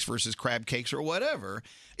pancakes versus crab cakes or whatever.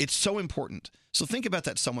 It's so important. So think about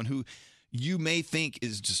that someone who you may think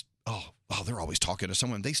is just, oh, they're always talking to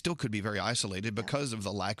someone. They still could be very isolated because of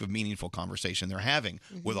the lack of meaningful conversation they're having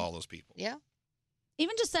with all those people. Yeah.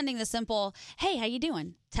 Even just sending the simple, hey, how you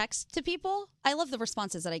doing? Text to people. I love the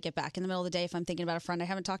responses that I get back in the middle of the day if I'm thinking about a friend I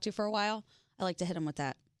haven't talked to for a while. I like to hit them with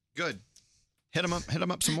that. Good. Hit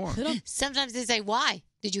them up some more. Sometimes they say, why?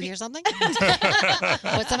 Did you hear something?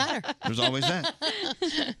 What's the matter? There's always that.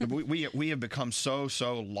 We have become so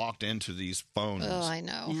locked into these phones. Oh, I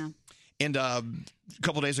know. Yeah. And a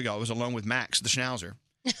couple of days ago, I was alone with Max, the Schnauzer,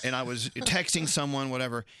 and I was texting someone,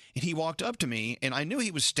 whatever, and he walked up to me, and I knew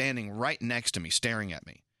he was standing right next to me, staring at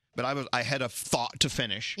me. But I had a thought to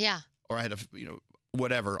finish. Yeah. Or I had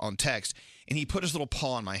whatever on text, and he put his little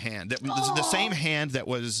paw on my hand. That was the same hand that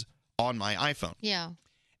was on my iPhone. Yeah.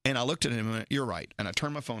 And I looked at him and went, you're right. And I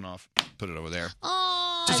turned my phone off, put it over there.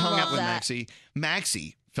 Oh, Just hung love out with that. Maxie.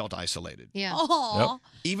 Maxie felt isolated. Yeah. Aw.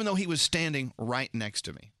 Even though he was standing right next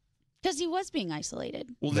to me. Because he was being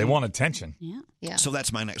isolated. Well, They want attention. Yeah. Yeah. So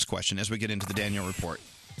that's my next question as we get into the Danielle report.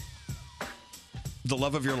 The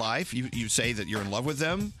love of your life, you say that you're in love with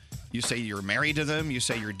them. You say you're married to them. You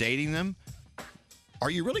say you're dating them. Are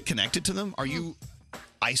you really connected to them? Are you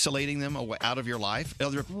isolating them out of your life?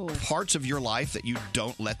 Are there parts of your life that you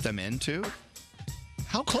don't let them into?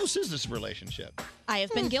 How close is this relationship? I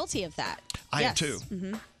have been guilty of that. I have Yes. too.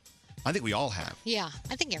 Mm-hmm. I think we all have. Yeah,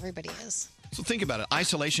 I think everybody is. So think about it.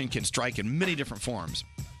 Isolation can strike in many different forms.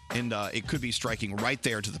 And it could be striking right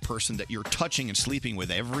there to the person that you're touching and sleeping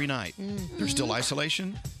with every night. Mhm. There's still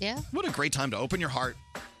isolation. Yeah. What a great time to open your heart,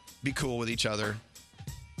 be cool with each other,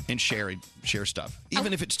 and share stuff.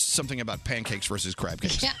 Even if it's something about pancakes versus crab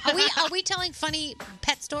cakes. Yeah. Are we telling funny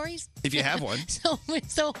pet stories? If you have one.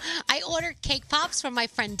 So I ordered cake pops from my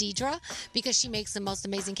friend Deidre because she makes the most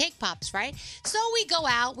amazing cake pops, right? So we go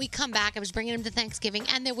out, we come back. I was bringing them to Thanksgiving,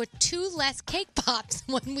 and there were 2 less cake pops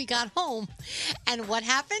when we got home. And what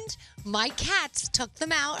happened? My cats took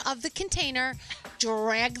them out of the container,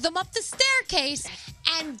 dragged them up the staircase,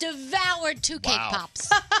 and devoured 2 cake pops.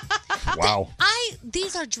 Wow.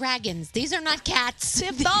 These are dragons. These are not cats. They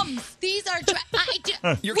have thumbs. These are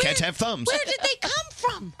Your cats have thumbs. Where did they come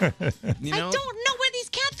from? You I know, don't know where these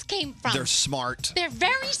cats came from. they're smart. They're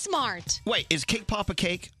very smart. Wait, is cake pop a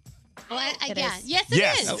cake? Well, It yeah. is. Yes,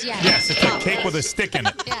 it is. Yeah. Yes, it's a cake with a stick in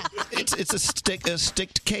it. Yeah. It's a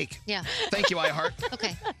sticked cake. Yeah. Thank you, iHeart.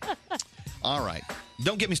 Okay. All right.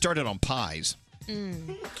 Don't get me started on pies.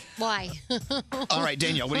 Why? All right,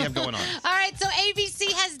 Danielle, what do you have going on? All right, so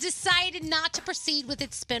ABC has decided not to proceed with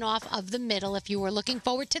its spinoff of The Middle. If you were looking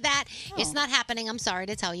forward to that, it's not happening. I'm sorry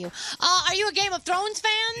to tell you. Are you a Game of Thrones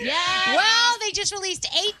fan? Yeah. Well, they just released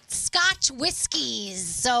 8 Scotch whiskeys,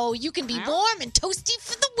 so you can be warm and toasty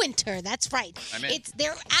for the winter. That's right. I'm in.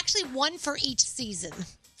 They're actually one for each season.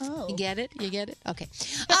 Oh. You get it? You get it? Okay.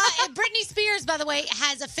 Britney Spears, by the way,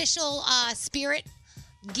 has official spirit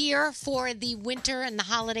gear for the winter and the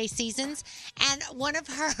holiday seasons. And one of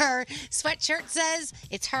her sweatshirts says,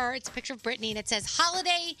 it's her, it's a picture of Britney, and it says,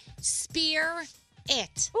 Holiday Spear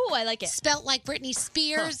It. Ooh, I like it. Spelt like Britney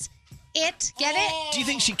Spears. It. Get it? Do you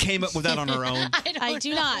think she came up with that on her own? I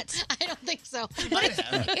do not. I don't think so. But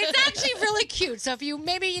it's actually really cute. So if you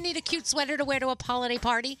need a cute sweater to wear to a holiday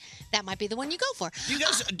party, that might be the one you go for.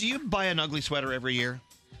 Do you buy an ugly sweater every year?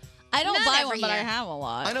 I don't Not buy every one, but I year. have a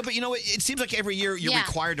lot. I know, but you know what? It seems like every year you're Yeah.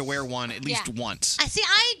 required to wear one at least Yeah. once. I see.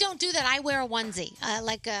 I don't do that. I wear a onesie,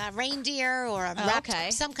 like a reindeer or a wrapped,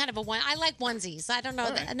 okay. some kind of a one. I like onesies. I don't know.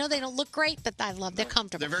 I know they don't look great, but I love. They're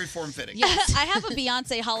comfortable. They're very form-fitting. Yes. I have a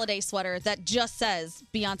Beyonce holiday sweater that just says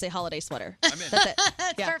Beyonce holiday sweater. That's it.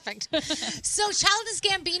 Yeah. Perfect. So Childish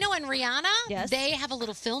Gambino and Rihanna, Yes. they have a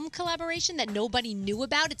little film collaboration that nobody knew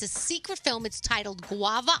about. It's a secret film. It's titled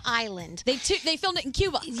Guava Island. They filmed it in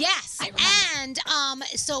Cuba. Yes. And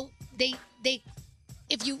so they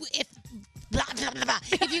if you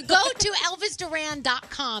go to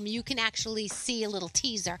ElvisDuran.com, you can actually see a little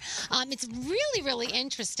teaser. It's really, really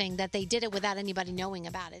interesting that they did it without anybody knowing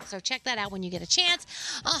about it. So check that out when you get a chance.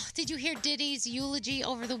 Did you hear Diddy's eulogy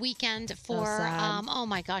over the weekend for, sad. oh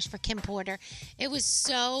my gosh, for Kim Porter? It was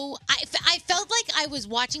so, I felt like I was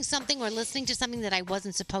watching something or listening to something that I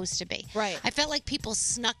wasn't supposed to be. Right. I felt like people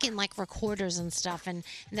snuck in like recorders and stuff and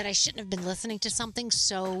that I shouldn't have been listening to something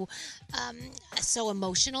so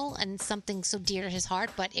emotional and something so dear to his heart,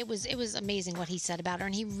 but it was amazing what he said about her,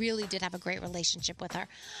 and he really did have a great relationship with her.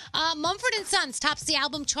 Mumford & Sons tops the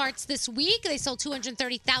album charts this week. They sold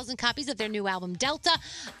 230,000 copies of their new album, Delta.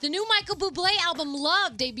 The new Michael Bublé album,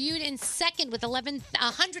 Love, debuted in second with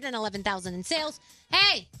 111,000 in sales.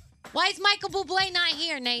 Hey, why is Michael Bublé not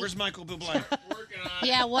here, Nate? Where's Michael Bublé?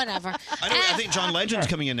 Yeah, whatever. I think John Legend's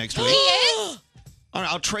coming in next week. He is? All right,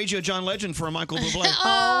 I'll trade you a John Legend for a Michael Bublé.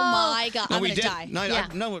 Oh my God, No, I'm we gonna did. die. No, Yeah.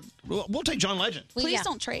 no, we'll take John Legend. Please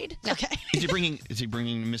don't trade. Okay. Is he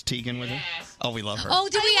bringing Miss Tegan with him? Oh, we love her. Oh,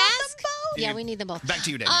 did we ask? Yeah, we need them both. Back to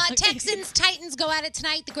you, Daniel. Texans, Titans go at it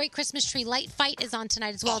tonight. The Great Christmas Tree Light Fight is on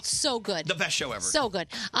tonight as well. It's so good. The best show ever. So good.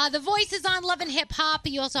 The Voice is on Love and Hip Hop.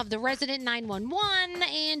 You also have The Resident 911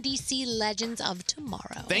 and DC Legends of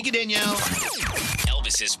Tomorrow. Thank you, Danielle.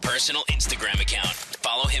 Elvis's personal Instagram account.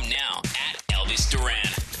 Follow him now at Elvis Duran.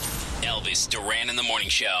 Elvis Duran in the Morning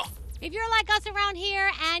Show. If you're like us around here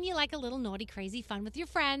and you like a little naughty, crazy fun with your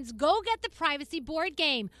friends, go get the Privacy Board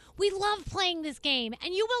Game. We love playing this game,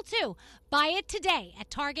 and you will too. Buy it today at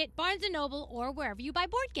Target, Barnes & Noble, or wherever you buy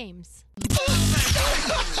board games.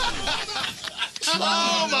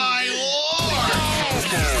 Oh, my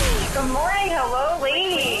Lord. Good morning. Hello,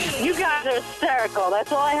 ladies. You guys are hysterical.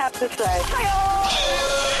 That's all I have to say.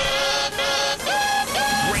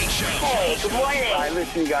 Great show. Hey, good morning. I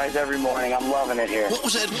listen to you guys every morning. I'm loving it here. What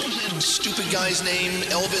was that stupid guy's name?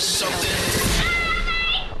 Elvis something?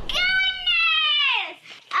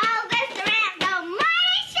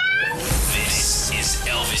 This is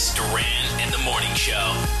Elvis Duran in the Morning Show.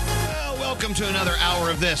 Well, welcome to another hour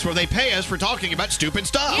of this where they pay us for talking about stupid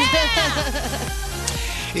stuff.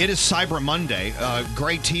 It is Cyber Monday.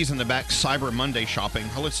 Greg T's in the back, Cyber Monday shopping.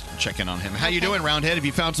 Let's check in on him. How you doing, Roundhead? Have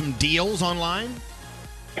you found some deals online?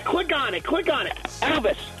 Click on it.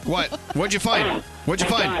 Elvis. What? What'd you find? What'd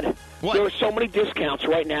you find? God. What? There are so many discounts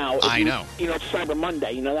right now. I know. You know, it's Cyber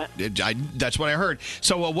Monday. You know that? That's what I heard.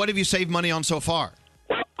 So what have you saved money on so far?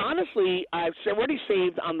 Well, honestly, I've already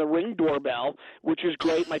saved on the Ring doorbell, which is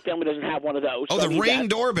great. My family doesn't have one of those. Oh, so I the need Ring that.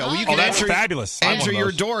 doorbell. Well, you can that's answer, fabulous. I want answer one of your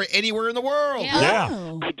those. door anywhere in the world.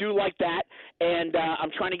 Yeah. I do like that. And I'm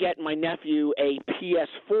trying to get my nephew a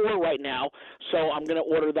PS4 right now, so I'm going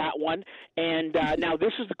to order that one. And now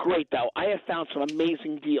this is great, though. I have found some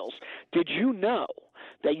amazing deals. Did you know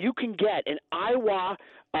that you can get an Iowa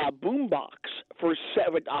boombox for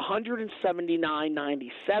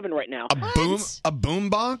 $179.97 right now? A boom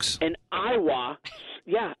box? An Iowa,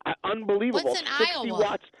 yeah, unbelievable. What's an 60 Iowa?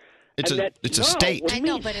 watts. It's And a that- it's a no, state. what do I you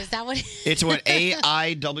know, mean? but is that what? It's what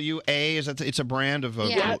AIWA is. That it's a brand of.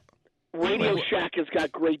 Yeah. Radio Shack has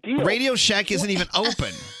got great deals. Radio Shack isn't even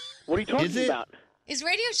open. What are you talking Is it? about? Is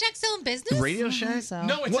Radio Shack still in business? Radio Shack?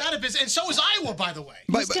 No, it's out of business. And so is Iowa, by the way.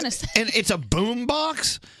 And it's a boom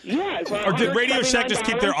box? Yeah. Or did Radio Shack just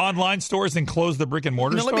keep their online stores and close the brick and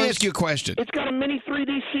mortar Now, stores? let me ask you a question. It's got a mini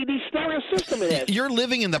 3D CD stereo system in it. You're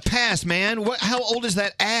living in the past, man. How old is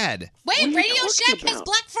that ad? Wait, Radio Shack has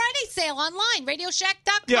Black Friday sale online.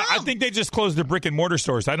 RadioShack.com. Yeah, I think they just closed their brick and mortar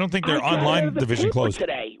stores. I don't think their online division closed.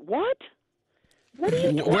 Today. What? What are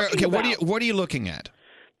you talking about? What are you looking at?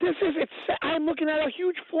 I'm looking at a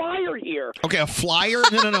huge flyer here. Okay, a flyer?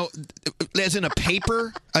 No. As in a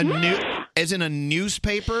paper? As in a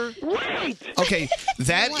newspaper? Right. Okay,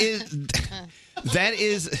 that's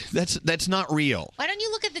not real. Why don't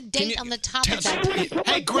you look at the date on the top of that?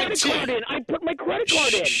 Hey, Greg T. I put my credit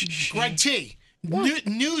card in. Greg T.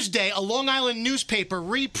 Newsday, a Long Island newspaper,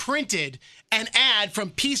 reprinted an ad from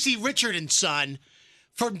P.C. Richard and Son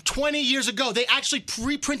from 20 years ago. They actually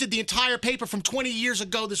reprinted the entire paper from 20 years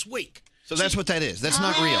ago this week. So that's what that is. That's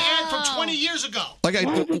not real. Ad from 20 years ago. Why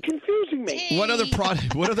is it confusing me? What other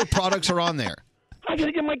products are on there? I have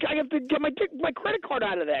to get my credit card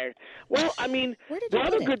out of there. Well, I mean, the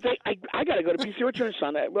other good thing, I got to go to PC Richard and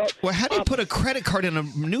Son. Well, how do you put a credit card in a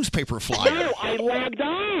newspaper flyer? No, I logged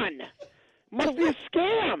on. Must be a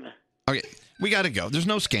scam. Okay, we got to go. There's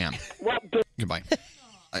no scam. Well, Goodbye.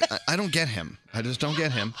 I don't get him. I just don't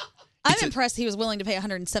get him. I'm impressed he was willing to pay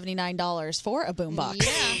 $179 for a boombox.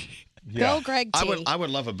 Yeah. Go, Greg T. I would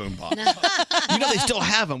love a boombox. You know they still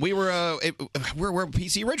have them. We're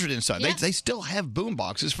PC Richard and Son. Yeah. They still have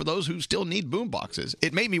boomboxes for those who still need boomboxes.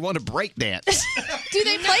 It made me want to break dance. Do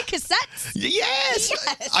they play cassettes? Yes.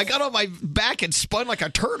 I got on my back and spun like a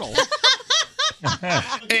turtle.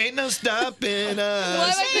 Ain't no stopping us. Why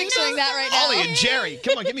am I picturing that right now? Ollie and Jerry.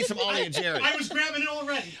 Come on, give me some Ollie and Jerry. I was grabbing it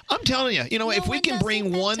already. I'm telling you, if we can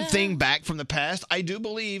bring one thing back from the past, I do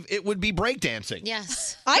believe it would be breakdancing.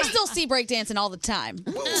 Yes. I still see breakdancing all the time.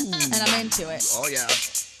 And I'm into it. Oh, yeah.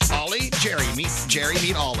 Ollie, Jerry,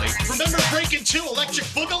 meet Ollie. Remember Breaking 2, Electric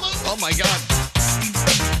Boogaloo? Oh, my God.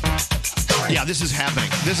 Yeah, this is happening.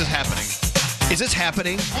 Is this happening? This is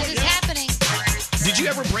happening. Did you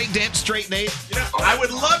ever break dance straight, Nate? I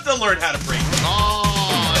would love to learn how to break. Oh,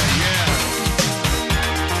 yeah.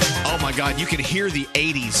 Oh, my God. You can hear the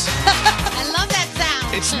 80s. I love that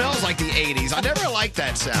sound. It smells like the 80s. I never liked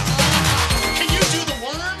that sound. Can you do the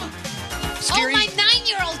worm? Scary. Oh, my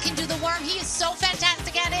 9-year-old can do the worm. He is so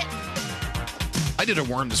fantastic at it. I did a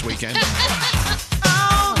worm this weekend.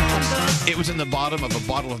 It was in the bottom of a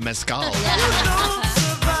bottle of mezcal. Oh,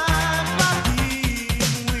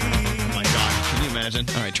 my God. Can you imagine?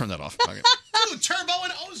 All right, turn that off. Okay. Ooh, Turbo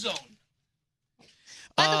and Ozone.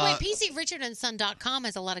 By the way, PCRichardandSon.com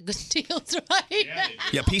has a lot of good deals, right?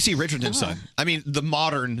 Yeah, PC Richard and Son. I mean, the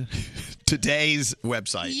modern, today's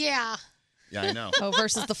website. Yeah. Yeah, I know. Oh,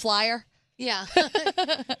 versus the flyer? Yeah.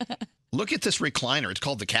 Look at this recliner. It's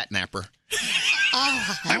called the Catnapper.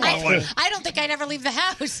 Oh, I want one. I don't think I'd ever leave the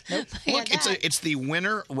house. Look, it's the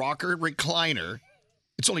Winter Rocker recliner.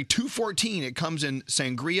 It's only $214. It comes in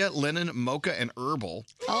sangria, linen, mocha, and herbal.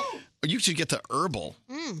 Oh. You should get the herbal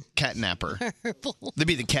Catnapper. Herbal. That'd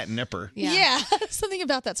be the Catnipper. Yeah. Something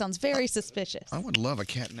about that sounds very suspicious. I would love a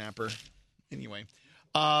Catnapper. Anyway,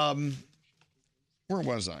 where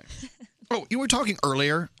was I? Oh, you were talking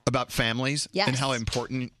earlier about families and how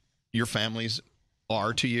important your families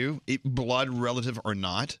are to you, blood relative or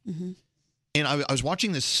not. Mm-hmm. And I was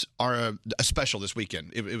watching a special this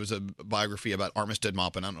weekend. It was a biography about Armistead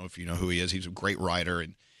Maupin. I don't know if you know who he is. He's a great writer.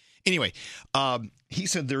 And anyway, he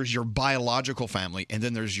said there's your biological family and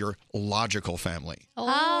then there's your logical family.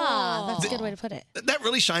 That's a good way to put it. That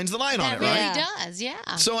really shines the light on it, really right? does,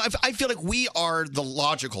 yeah. So I feel like we are the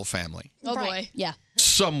logical family. Oh, boy. Yeah.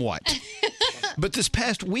 Somewhat. But this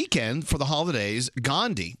past weekend for the holidays,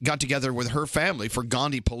 Gandhi got together with her family for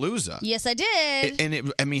Gandhi Palooza. Yes, I did.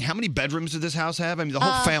 How many bedrooms did this house have? I mean, the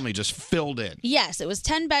whole family just filled in. Yes, it was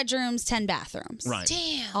 10 bedrooms, 10 bathrooms. Right.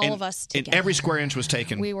 Damn. All of us together. And every square inch was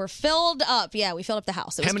taken. We were filled up. Yeah, we filled up the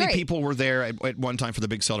house. It was How many great. people were there at one time for the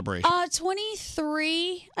big celebration?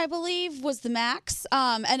 23, I believe, was the max.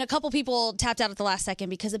 And a couple people tapped out at the last second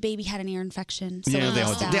because a baby had an ear infection. So yeah,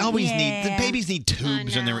 they always need, the babies need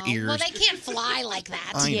tubes in their ears. Well, they can't fly like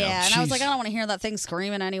that. I know. Yeah, and I was Jeez. like, I don't want to hear that thing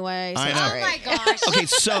screaming anyway. So I it's know. great. Oh, my gosh. Okay,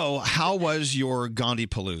 so how was your Gandhi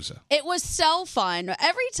Palooza? It was so fun.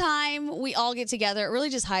 Every time we all get together, it really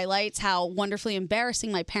just highlights how wonderfully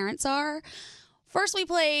embarrassing my parents are. First, we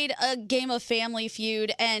played a game of Family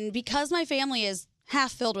Feud, and because my family is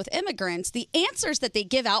half filled with immigrants, the answers that they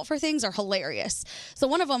give out for things are hilarious. So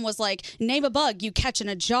one of them was like, name a bug you catch in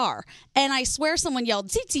a jar. And I swear someone yelled,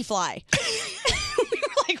 tsetse fly. We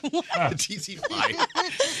were like, TC5.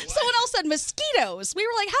 Someone else said mosquitoes. We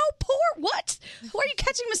were like, how poor? What? Who are you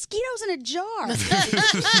catching mosquitoes in a jar?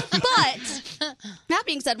 But that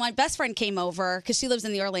being said, my best friend came over because she lives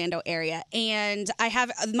in the Orlando area, and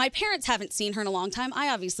my parents haven't seen her in a long time. I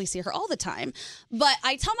obviously see her all the time, but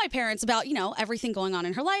I tell my parents about, everything going on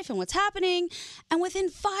in her life and what's happening. And within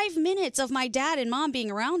 5 minutes of my dad and mom being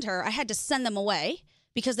around her, I had to send them away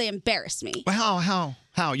because they embarrassed me. Well,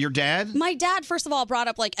 how? Your dad? My dad, first of all, brought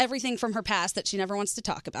up like everything from her past that she never wants to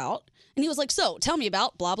talk about. And he was like, so tell me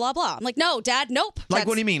about blah, blah, blah. I'm like, no, Dad, nope. Like,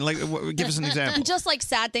 what do you mean? Like, give us an example. Just like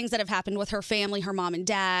sad things that have happened with her family, her mom and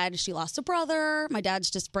dad. She lost a brother. My dad's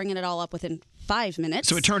just bringing it all up within 5 minutes.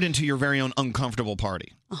 So it turned into your very own uncomfortable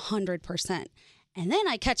party. 100%. And then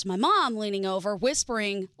I catch my mom leaning over,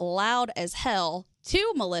 whispering loud as hell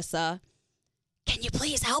to Melissa, can you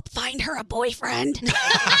please help find her a boyfriend? And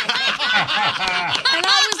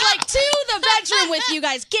I was like, to the bedroom with you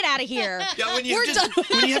guys. Get out of here. Yeah, when you We're done.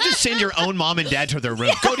 when you have to send your own mom and dad to their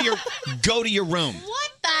room, go to your room.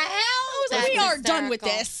 What the hell? We are done with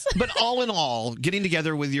this. But all in all, getting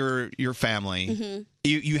together with your family, Mhm.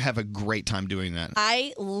 you have a great time doing that.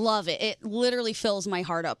 I love it. It literally fills my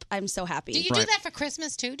heart up. I'm so happy. Do you do that for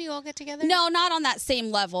Christmas too? Do you all get together? No, not on that same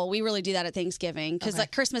level. We really do that at Thanksgiving because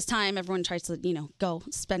at Christmas time, everyone tries to, go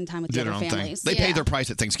spend time with Do the their other own thing. families. They pay their price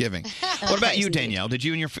at Thanksgiving. What about you, Danielle? Did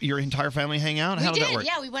you and your entire family hang out? How We did did, that work?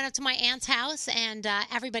 yeah. We went up to my aunt's house, and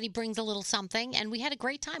everybody brings a little something, and we had a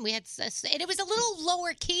great time. And it was a little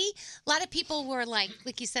lower key. A lot of people were like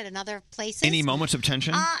you said, in other places. Any moments of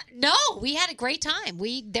tension? No, we had a great time.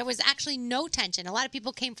 There was actually no tension. A lot of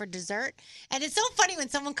people came for dessert, and it's so funny when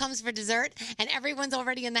someone comes for dessert and everyone's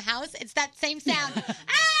already in the house. It's that same sound.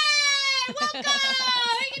 Hey, welcome!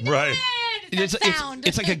 Right.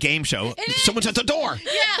 It's like a game show. Someone's at the door.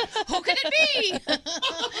 Yeah, who could it be?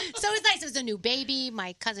 So it was nice. It was a new baby.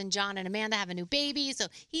 My cousin John and Amanda have a new baby, so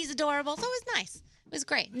he's adorable. So it was nice. It was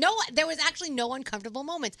great. There was actually no uncomfortable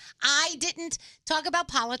moments. I didn't talk about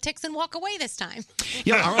politics and walk away this time.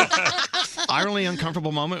 Yeah, our only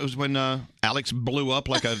uncomfortable moment was when Alex blew up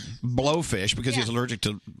like a blowfish because he's allergic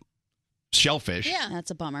to shellfish. Yeah.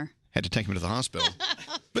 That's a bummer. Had to take him to the hospital.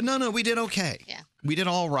 But no, we did okay. Yeah. We did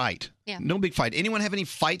all right. Yeah. No big fight. Anyone have any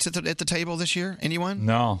fights at the table this year? Anyone?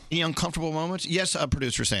 No. Any uncomfortable moments? Yes,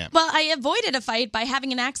 producer Sam. Well, I avoided a fight by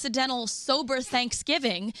having an accidental sober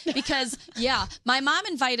Thanksgiving because, my mom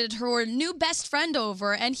invited her new best friend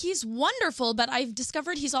over, and he's wonderful, but I've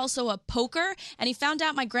discovered he's also a poker, and he found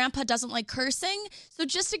out my grandpa doesn't like cursing, so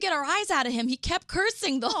just to get our eyes out of him, he kept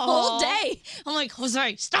cursing the whole day. I'm like,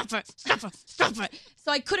 Jose, stop it.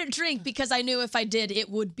 So I couldn't drink because I knew if I did, it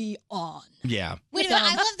would be on. Yeah. Wait a minute.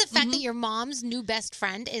 I love the fact that your mom's new best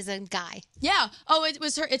friend is a guy. Yeah. Oh,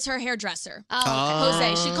 it's her hairdresser. Oh, okay.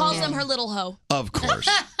 Jose. She calls him her little hoe. Of course.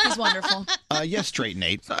 He's wonderful. Yes, straight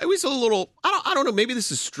Nate. I was a little, I don't know, maybe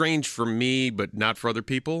this is strange for me, but not for other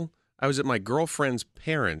people. I was at my girlfriend's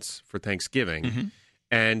parents for Thanksgiving,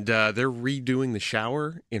 and they're redoing the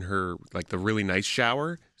shower in her, like the really nice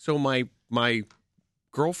shower. So my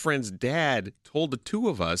girlfriend's dad told the two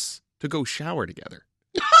of us to go shower together.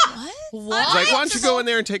 What? He's like, why don't you go in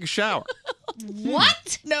there and take a shower?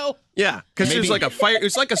 What? No. Yeah, because there's like a fire.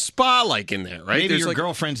 It's like a spa, like in there, right? Maybe There's your like,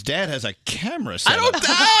 girlfriend's dad has a camera set I don't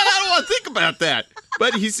want to think about that.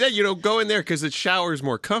 But he said, go in there because the shower is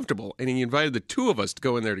more comfortable, and he invited the two of us to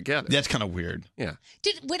go in there together. That's kind of weird. Yeah.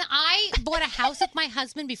 Dude, when I bought a house with my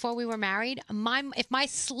husband before we were married, if I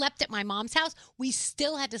slept at my mom's house, we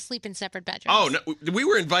still had to sleep in separate bedrooms. Oh, no, we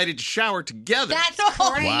were invited to shower together. That's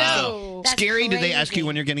crazy. Wow. That's Scary. Did they ask crazy. you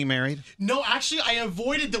when you're getting married? No, actually, I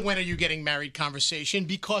avoided the when are you getting married conversation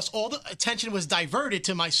because all the attention was diverted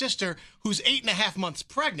to my sister, who's 8.5 months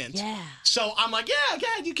pregnant. Yeah. So I'm like, yeah,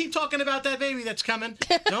 you keep talking about that baby that's coming.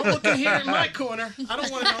 Don't look in here in my corner. I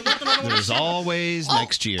don't want to know nothing. There's always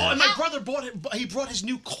next year. Oh, and my brother brought his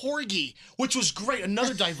new corgi, which was great.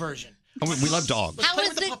 Another diversion. Oh, we love dogs. How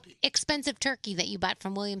was the expensive turkey that you bought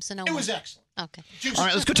from Williams-Sonoma? It was excellent. Okay. All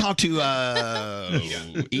right, let's go talk to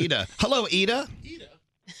Ida. Hello, Ida.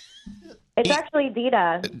 It's actually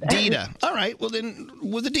Dita. Dita. All right. Well, then,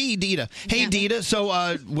 with a D, Dita. Hey, Dita. So,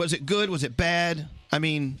 was it good? Was it bad? I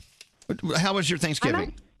mean, how was your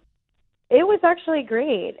Thanksgiving? It was actually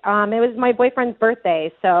great. It was my boyfriend's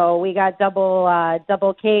birthday, so we got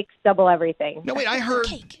double cakes, double everything. No, wait. I heard.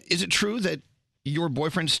 Is it true that your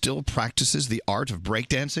boyfriend still practices the art of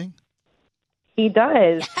breakdancing? He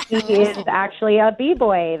does. He is actually a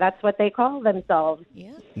b-boy. That's what they call themselves.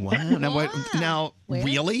 Yeah. Wow. Now, what? Now,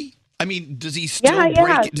 really? I mean, does he still Yeah.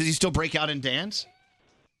 break? Does he still break out and dance?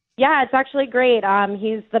 Yeah, it's actually great.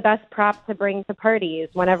 He's the best prop to bring to parties.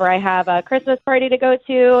 Whenever I have a Christmas party to go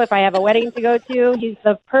to, if I have a wedding to go to, he's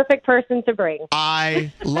the perfect person to bring.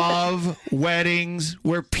 I love weddings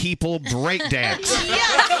where people break dance.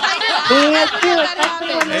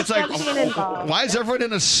 It's like, why is everyone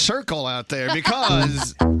in a circle out there?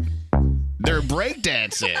 Because they're break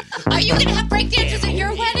dancing. Are you going to have break dancers at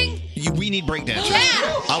your wedding? We need break dancers. Yeah.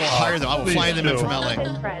 I will hire them. I will fly them in from LA.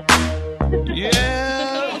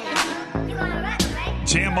 Yeah.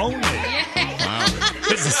 Jam only. Wow.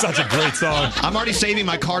 This is such a great song. I'm already saving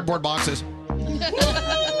my cardboard boxes. The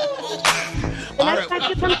next time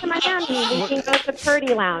you come to Miami, we can go to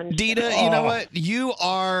Purdy Lounge. Dita, you know what? You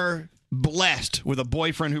are blessed with a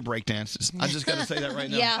boyfriend who breakdances. I just got to say that right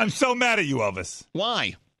now. Yeah. I'm so mad at you, Elvis.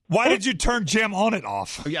 Why? Why did you turn Jam On It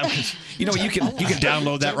off? Yeah, you know, you can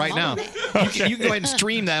download that right now. You can go ahead and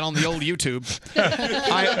stream that on the old YouTube.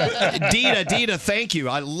 Dita, thank you.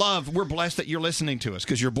 We're blessed that you're listening to us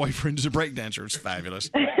because your boyfriend is a breakdancer. It's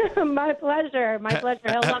fabulous. My pleasure. My pleasure.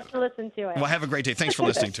 He'll love to listen to it. Well, have a great day. Thanks for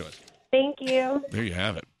listening to us. Thank you. There you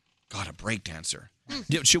have it. God, a breakdancer.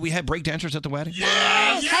 Should we have breakdancers at the wedding?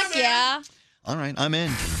 Yes. Heck yeah. All right, I'm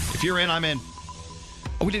in. If you're in, I'm in.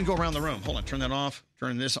 Oh, we didn't go around the room. Hold on, turn that off.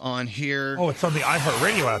 Turn this on here. Oh, it's on the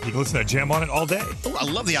iHeartRadio app. You can listen to Jam On It all day. Oh, I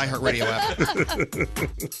love the iHeartRadio app.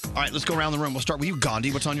 All right, let's go around the room. We'll start with you,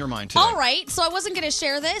 Gandhi. What's on your mind today? All right. So I wasn't going to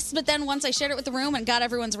share this, but then once I shared it with the room and got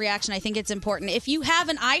everyone's reaction, I think it's important. If you have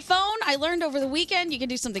an iPhone, I learned over the weekend you can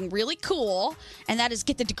do something really cool, and that is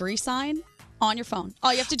get the degree sign on your phone.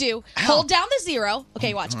 All you have to do, hold down the zero.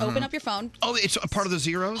 Okay, watch. Open up your phone. Oh, it's a part of the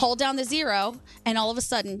zeros? Hold down the zero, and all of a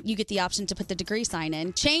sudden, you get the option to put the degree sign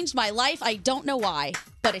in. Changed my life. I don't know why,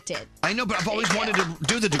 but it did. I know, but I've always wanted to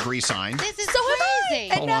do the degree sign. This is so crazy.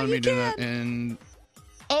 And Hold now on, let me you do can. that. And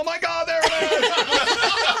oh my God, there it is!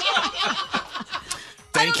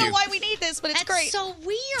 I don't know why we need this, but it's great. So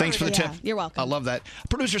weird. Thanks for the tip. You're welcome. I love that.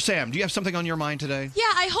 Producer Sam, do you have something on your mind today? Yeah,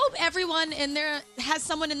 I hope everyone in there has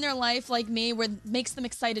someone in their life like me where it makes them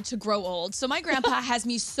excited to grow old. So my grandpa has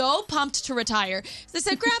me so pumped to retire. So I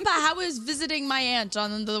said, Grandpa, how was visiting my aunt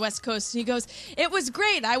on the West Coast? And he goes, it was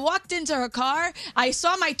great. I walked into her car. I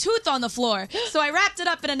saw my tooth on the floor. So I wrapped it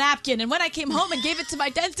up in a napkin. And when I came home and gave it to my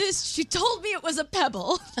dentist, she told me it was a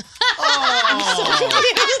pebble.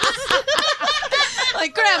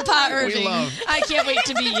 Like, Grandpa Irving, I can't wait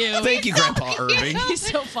to be you. Thank you, Grandpa Irving. He's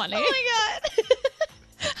so funny. Oh my God.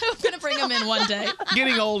 I'm going to bring him in one day.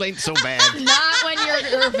 Getting old ain't so bad. Not when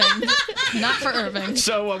you're Irving. Not for Irving.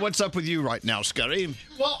 So what's up with you right now, Scotty?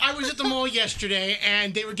 Well, I was at the mall yesterday,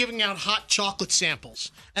 and they were giving out hot chocolate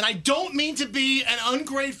samples. And I don't mean to be an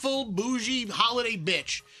ungrateful, bougie holiday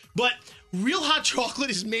bitch, but real hot chocolate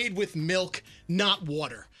is made with milk, not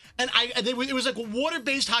water. And it was like a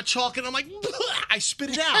water-based hot chocolate. And I'm like, I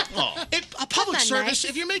spit it out. A public service,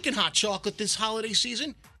 if you're making hot chocolate this holiday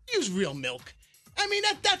season, use real milk. I mean,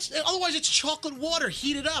 that's otherwise it's chocolate water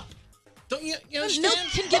heated up. Don't you understand? Milk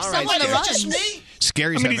can give someone a run. Just me?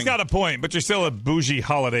 Scary's he's got a point, but you're still a bougie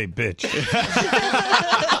holiday bitch.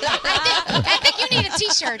 I think you need a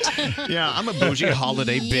T-shirt. Yeah, I'm a bougie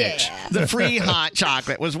holiday bitch. The free hot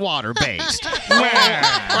chocolate was water-based. What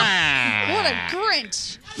a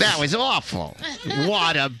Grinch. That was awful.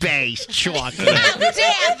 Water-based chocolate. How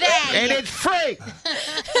dare they? And it's free.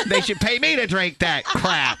 They should pay me to drink that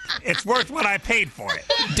crap. It's worth what I paid for it.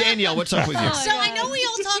 Danielle, what's up with you? So I know we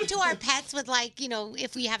all talk to our pets with, like, you know,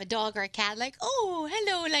 if we have a dog or a cat, like, oh,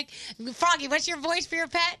 hello, like, Froggy, what's your voice for your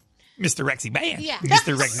pet? Mr. Rexy Band. Yeah.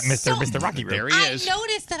 Mr. Rocky Road. There he is. I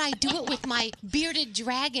noticed that I do it with my bearded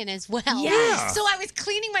dragon as well. Yeah. So I was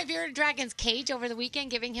cleaning my bearded dragon's cage over the weekend,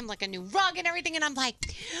 giving him like a new rug and everything, and I'm like,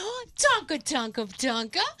 Tonka, Tonka,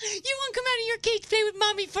 Tonka, you want to come out of your cage, play with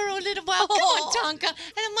mommy for a little while? Come on, Tonka.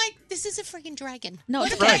 And I'm like, this is a freaking dragon. No,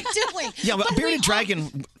 what it's am right. I doing? Yeah, but a bearded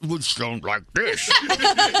dragon would sound like this. You're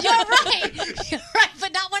right. You're right.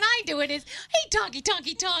 But not when I do it is, hey, Tonky,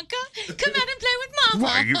 Tonky, Tonka, come out and play with mama.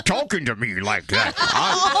 Why are you talking to me like that?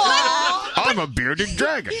 I'm a bearded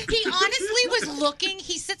dragon. He honestly was looking.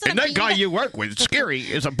 He sits on And a that guy beanbag. you work with, Scary,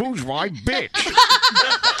 is a bourgeois bitch.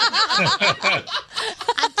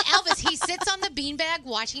 Elvis, he sits on the beanbag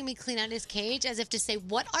watching me clean out his cage as if to say,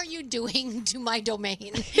 what are you doing to my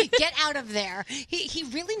domain? Get out of there. He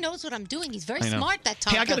really knows what I'm doing. He's very I know. smart, that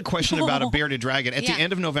Tonka. Hey, I got a question about a bearded dragon. At Yeah. the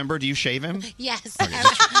end of November, do you shave him? Yes.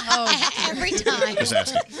 Every time. Just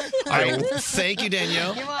asking. All right, thank you,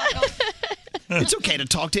 Danielle. You're welcome. It's okay to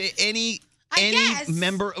talk to any guess.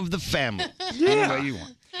 member of the family any way you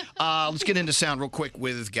want. Let's get into sound real quick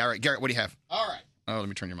with Garrett. Garrett, what do you have? All right. Oh, let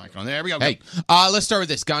me turn your mic on. There we go. Hey, let's start with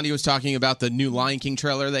this. Gandhi was talking about the new Lion King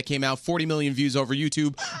trailer that came out. 40 million views over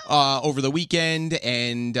YouTube over the weekend.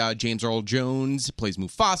 And James Earl Jones plays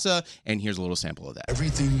Mufasa. And here's a little sample of that.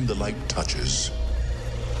 Everything the light touches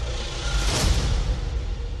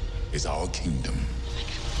is our kingdom.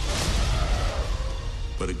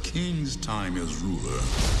 But a king's time as ruler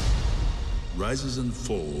rises and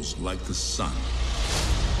falls like the sun.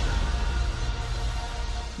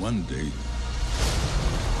 One day,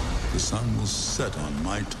 the sun will set on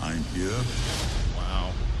my time here.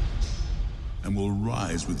 Wow. And will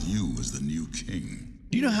rise with you as the new king.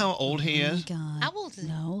 Do you know how old he is? How old is he?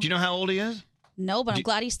 No. Do you know how old he is? No, but I'm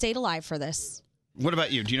glad he stayed alive for this. What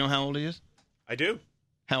about you? Do you know how old he is? I do.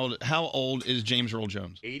 How old is James Earl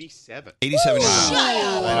Jones? 87. 87 years old.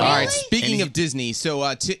 All right, speaking of Disney,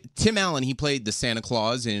 so Tim Allen, he played the Santa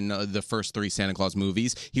Claus in the first 3 Santa Claus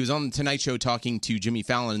movies. He was on The Tonight Show talking to Jimmy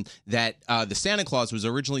Fallon that the Santa Claus was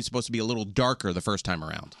originally supposed to be a little darker the first time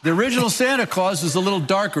around. The original Santa Claus is a little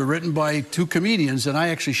darker, written by 2 comedians, and I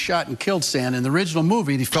actually shot and killed Santa. In the original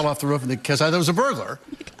movie, he fell off the roof because I was a burglar.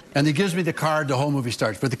 And he gives me the card, the whole movie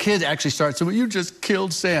starts. But the kid actually starts, well, you just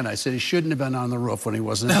killed Santa. I said he shouldn't have been on the roof when he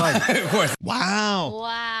wasn't invited. Wow.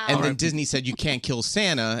 And then Disney said, you can't kill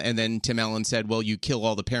Santa. And then Tim Allen said, well, you kill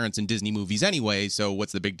all the parents in Disney movies anyway, so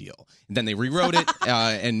what's the big deal? And then they rewrote it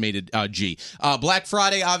and made it G. Black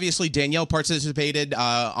Friday, obviously, Danielle participated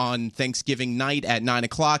on Thanksgiving night at 9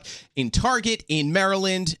 o'clock in Target in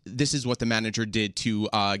Maryland. This is what the manager did to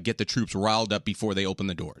get the troops riled up before they opened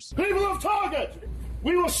the doors. People of Target,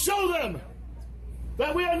 we will show them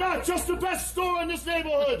that we are not just the best store in this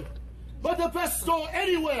neighborhood, but the best store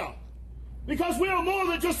anywhere. Because we are more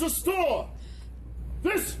than just a store.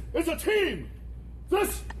 This is a team.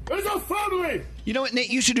 This is a family. You know what, Nate?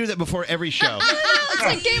 You should do that before every show. It's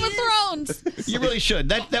like Game of Thrones. You really should.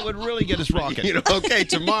 That would really get us rocking. You know, okay,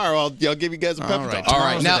 tomorrow I'll give you guys a pep talk. All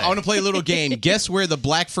right. Now I want to play a little game. Guess where the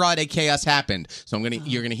Black Friday chaos happened. So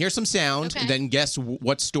you're gonna hear some sound, and then guess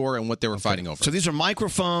what store and what they were fighting over. So these are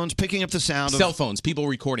microphones picking up the sound of cell phones, people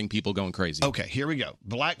recording people going crazy. Okay, here we go.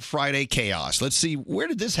 Black Friday chaos. Let's see, where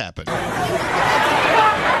did this happen?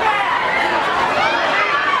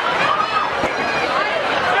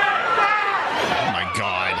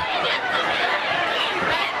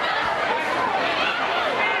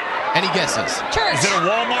 Any guesses? Church. Is it a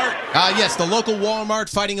Walmart? Yes, the local Walmart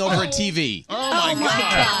fighting over a TV. Oh my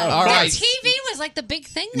God. All right. TV was like the big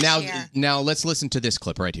thing this year. Now let's listen to this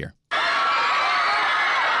clip right here. Oh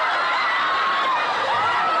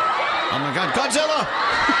my God, Godzilla!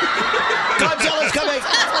 Godzilla's coming!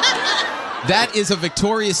 That is a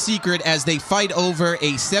Victoria's Secret as they fight over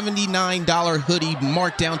a $79 hoodie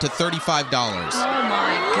marked down to $35. Oh my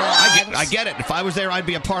God. I get it. If I was there, I'd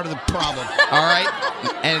be a part of the problem. All right.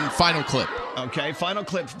 And final clip. Okay, final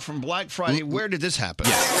clip from Black Friday. Where did this happen?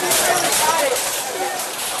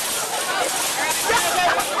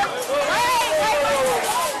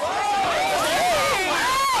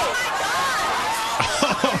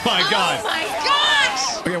 Oh my God. Oh my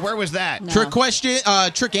gosh. Okay, where was that? Trick question,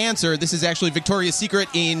 trick answer. This is actually Victoria's Secret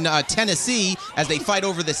in Tennessee as they fight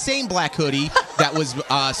over the same black hoodie that was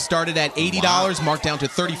started at $80, marked down to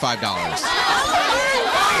 $35.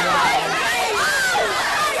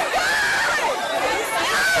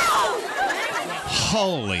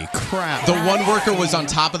 Holy crap. The one worker was on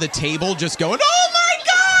top of the table just going, oh my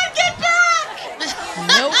God, get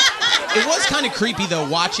back! Nope. It was kind of creepy, though,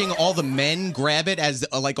 watching all the men grab it as,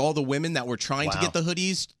 like, all the women that were trying to get the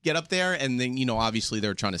hoodies get up there. And then, you know, obviously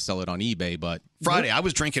they're trying to sell it on eBay, but... Friday, I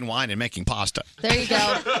was drinking wine and making pasta. There you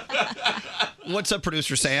go. What's up,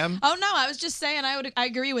 producer Sam? Oh, no, I was just saying I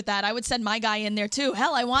agree with that. I would send my guy in there, too.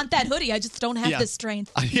 Hell, I want that hoodie. I just don't have the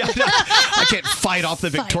strength. I can't fight off the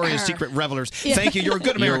Victoria's Secret revelers. Yeah. Thank you. You're a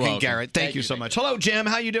good American, welcome. Garrett. Thank you so much. Hello, Jim.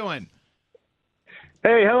 How you doing?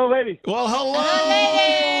 Hey, hello, lady. Well,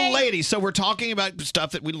 hello, lady. So we're talking about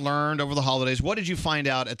stuff that we learned over the holidays. What did you find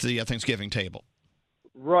out at the Thanksgiving table?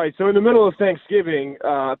 Right. So in the middle of Thanksgiving,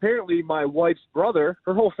 apparently my wife's brother,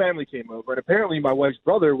 her whole family came over, and apparently my wife's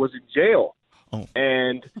brother was in jail. Oh.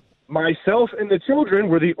 And myself and the children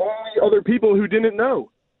were the only other people who didn't know.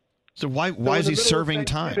 So why is he serving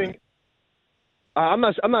time? I'm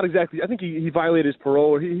not exactly. I think he violated his parole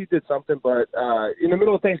or he did something. But in the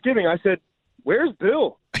middle of Thanksgiving, I said, "Where's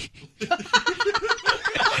Bill?"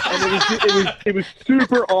 And it was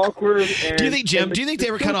super awkward. And, do you think, Jim? Do you think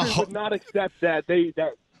they were kind of would not accept that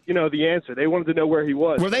the answer. They wanted to know where he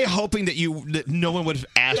was. Were they hoping that no one would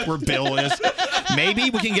ask where Bill is? Maybe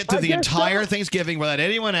we can get through the entire Thanksgiving without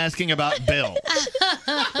anyone asking about Bill.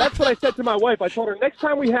 That's what I said to my wife. I told her next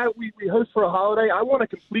time we host for a holiday, I want a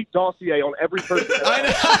complete dossier on every person.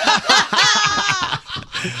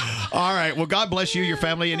 All right. Well, God bless you, your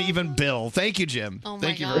family, and even Bill. Thank you, Jim. Oh,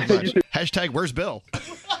 Thank you my very much. Hashtag where's Bill?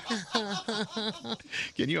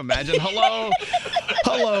 Can you imagine? Hello,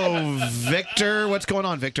 Victor. What's going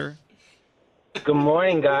on, Victor? Good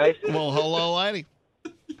morning, guys. Well, hello, Eddie.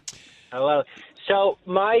 Hello. So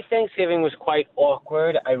my Thanksgiving was quite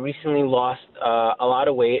awkward. I recently lost a lot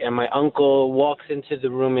of weight, and my uncle walks into the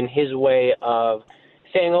room in his way of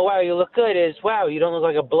saying, "Oh, wow, you look good," is, "Wow, you don't look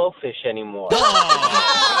like a blowfish anymore."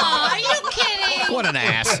 Are you kidding? What an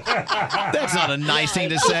ass. That's not a nice thing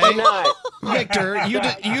to say. Victor,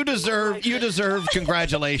 you deserve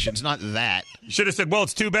congratulations, not that. You should have said, well,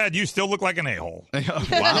 it's too bad you still look like an a-hole.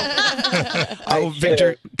 Oh,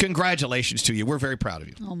 Victor, congratulations to you. We're very proud of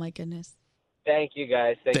you. Oh, my goodness. Thank you,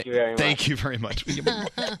 guys. Thank you very much. Thank you very much.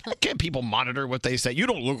 Can't people monitor what they say? You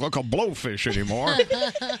don't look like a blowfish anymore.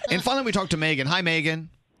 And finally, we talked to Megan. Hi, Megan.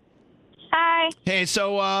 Hi. Hey,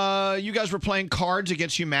 so you guys were playing Cards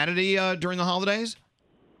Against Humanity during the holidays?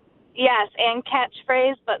 Yes, and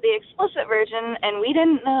catchphrase, but the explicit version, and we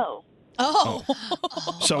didn't know. Oh.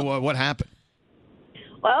 So what happened?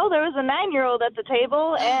 Well, there was a 9-year-old at the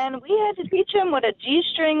table, and we had to teach him what a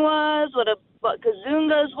G-string was, what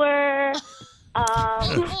kazungas were.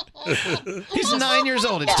 He's 9 years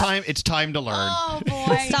old. It's time to learn. Oh,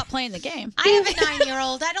 boy. Stop playing the game. I have a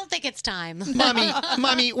 9-year-old. I don't think it's time.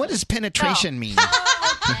 Mommy, what does penetration mean?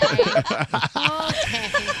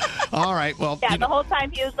 All right. Well, Yeah, the whole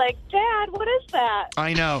time he was like, "Dad, what is that?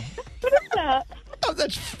 I know. What is that?"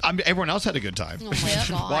 Everyone else had a good time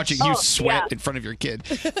gosh. watching you Oh, sweat yeah. in front of your kid.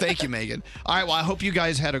 Thank you, Megan. All right. Well, I hope you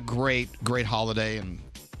guys had a great holiday and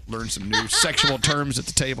learned some new sexual terms at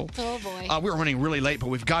the table. Oh, boy. We're running really late, but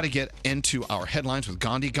we've got to get into our headlines with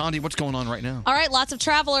Gandhi. Gandhi, what's going on right now? All right, lots of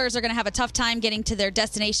travelers are going to have a tough time getting to their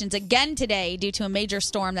destinations again today due to a major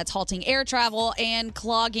storm that's halting air travel and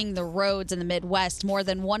clogging the roads in the Midwest. More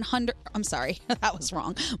than 1,000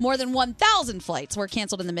 flights were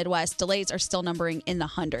canceled in the Midwest. Delays are still numbering in the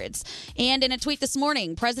hundreds. And in a tweet this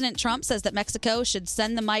morning, President Trump says that Mexico should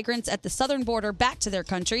send the migrants at the southern border back to their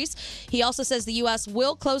countries. He also says the U.S.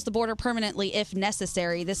 will close the border permanently if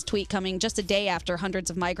necessary. This tweet coming just a day after hundreds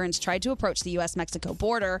of migrants tried to approach the U.S.-Mexico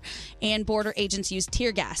border, and border agents used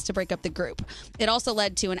tear gas to break up the group. It also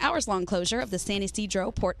led to an hours-long closure of the San Ysidro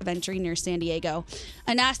port of entry near San Diego.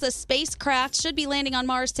 A NASA spacecraft should be landing on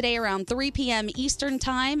Mars today around 3 p.m. Eastern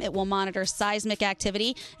Time. It will monitor seismic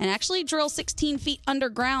activity and actually drill 16 feet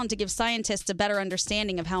underground to give scientists a better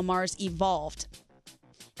understanding of how Mars evolved.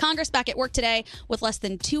 Congress back at work today with less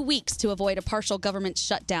than 2 weeks to avoid a partial government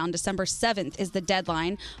shutdown. December 7th is the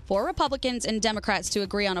deadline for Republicans and Democrats to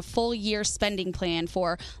agree on a full year spending plan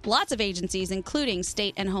for lots of agencies, including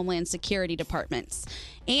state and homeland security departments.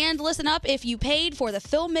 And listen up, if you paid for the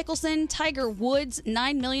Phil Mickelson Tiger Woods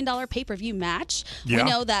 $9 million pay-per-view match, Yeah. we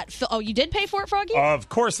know that you did pay for it, Froggy? Of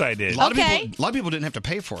course I did. A lot of people didn't have to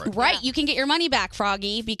pay for it. Right, you can get your money back,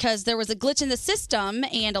 Froggy, because there was a glitch in the system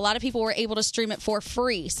and a lot of people were able to stream it for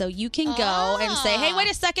free. So you can go and say, "Hey, wait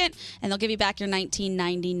a second," and they'll give you back your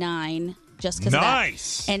 $19.99 just because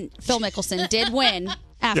Nice. of that. And Phil Mickelson did win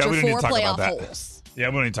after we don't need to 4 talk about playoff that. holes. Yeah,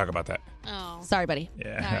 we don't need to talk about that. Oh. Sorry, buddy.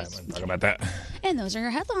 Yeah, I don't talk about that. And those are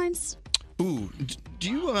your headlines. Ooh, do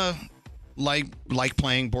you like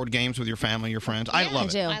playing board games with your family, your friends? I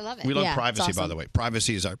love it. I love it. We love Yeah, Privacy, it's by awesome. the way.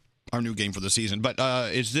 Privacy is our new game for the season. But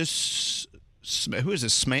is this who is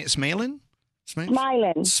this? Smalin?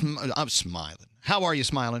 Smiling. I'm smiling. How are you,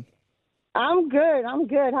 Smiling? I'm good. I'm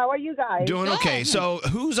good. How are you guys? Doing okay. So,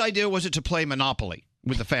 whose idea was it to play Monopoly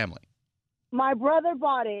with the family? My brother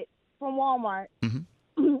bought it from Walmart,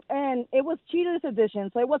 and it was Cheaters Edition,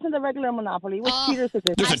 so it wasn't the regular Monopoly. It was Cheaters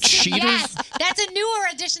Edition. There's a Cheaters? Yes, that's a newer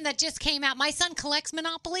edition that just came out. My son collects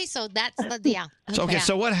Monopoly, so that's yeah. So, okay,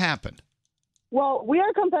 so what happened? Well, we are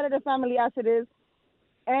a competitive family as it is,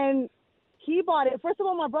 and he bought it. First of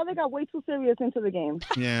all, my brother got way too serious into the game.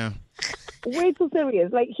 Yeah. Way too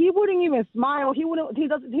serious. Like, he wouldn't even smile. He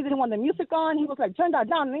didn't want the music on. He was like, "Turn that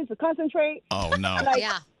down. I need to concentrate." Oh no.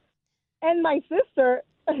 Yeah. And my sister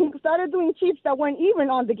started doing cheats that weren't even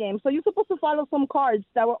on the game. So you're supposed to follow some cards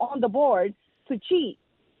that were on the board to cheat.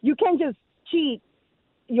 You can't just cheat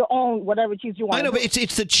your own whatever cheats you want. I know, but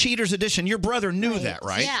it's the Cheaters Edition. Your brother knew that,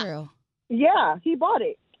 right? Yeah. True. Yeah, he bought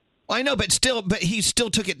it. I know, but he still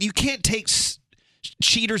took it. You can't take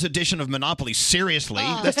Cheaters Edition of Monopoly seriously.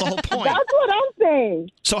 That's the whole point. That's what I'm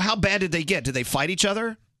saying. So how bad did they get? Did they fight each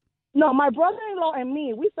other? No, my brother-in-law and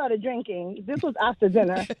me, we started drinking. This was after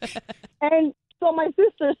dinner. And so my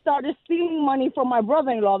sister started stealing money from my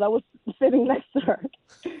brother-in-law that was sitting next to her.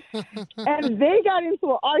 And they got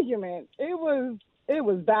into an argument. It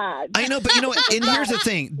was bad. I know, but and here's the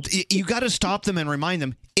thing: you got to stop them and remind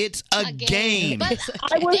them it's a game.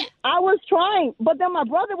 I was trying, but then my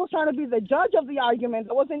brother was trying to be the judge of the argument.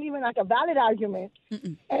 It wasn't even like a valid argument,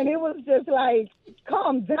 and it was just like,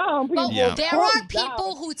 calm down, people. But there calm are down.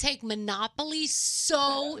 people who take Monopoly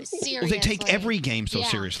so seriously. Well, they take every game so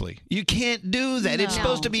seriously. You can't do that. It's No.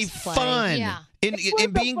 supposed to be Just play. fun. Yeah. And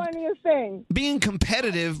being the funniest thing. Being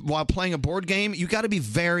competitive while playing a board game, you got to be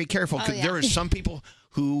very careful. 'Cause there are some people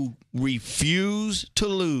who refuse to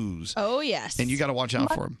lose. Oh, yes. And you got to watch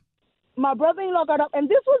out for them. My brother-in-law got up, and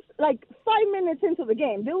this was like 5 minutes into the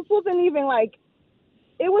game. This wasn't even like,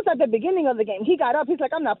 it was at the beginning of the game. He got up. He's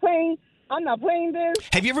like, I'm not playing this.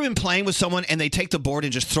 Have you ever been playing with someone and they take the board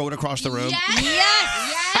and just throw it across the room? Yes.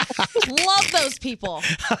 Love those people.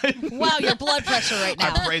 Wow, your blood pressure right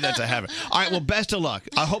now. I pray that's a habit. All right, well, best of luck.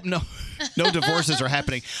 I hope no divorces are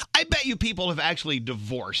happening. I bet you people have actually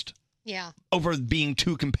divorced Yeah. over being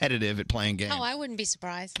too competitive at playing games. Oh, I wouldn't be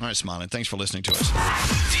surprised. All right, Smiling, thanks for listening to us.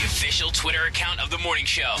 The official Twitter account of the morning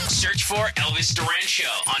show. Search for Elvis Duran Show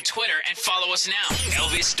on Twitter and follow us now.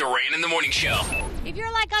 Elvis Duran in the Morning Show. If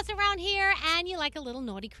you're like us around here and you like a little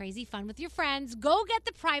naughty, crazy fun with your friends, go get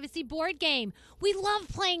the Privacy board game. We love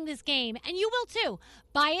playing this game, and you will too.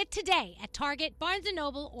 Buy it today at Target, Barnes &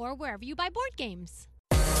 Noble, or wherever you buy board games.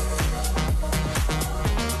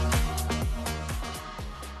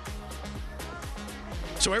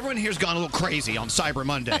 So everyone here's gone a little crazy on Cyber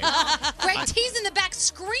Monday. Greg T's in the back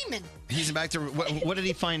screaming. He's back to what did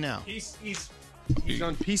he find now? He's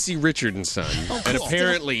on PC Richard and Son, and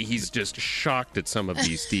apparently he's just shocked at some of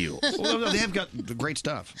these deals. Well, no, they have got great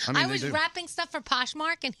stuff. I mean, I they was do. wrapping stuff for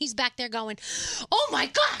Poshmark, and he's back there going, "Oh my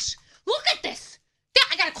gosh, look at this! Yeah,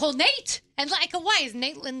 I gotta call Nate." And like, why is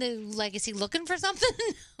Nate in the like? Is he looking for something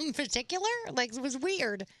in particular? Like, it was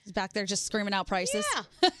weird. He's back there just screaming out prices.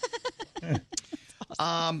 Yeah.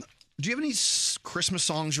 Do you have any Christmas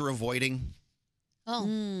songs you're avoiding Oh.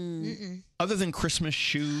 Mm-mm. other than Christmas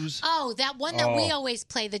shoes? Oh, that one that we always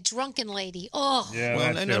play, the drunken lady. Oh.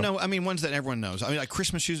 Well, no. I mean, ones that everyone knows. I mean, like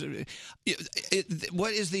Christmas shoes.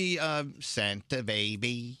 What is the Santa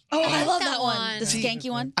baby? Oh, I love that one. one. The skanky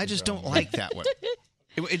one. I just don't like that one.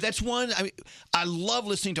 That's one. I mean, I love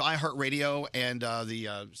listening to iHeartRadio and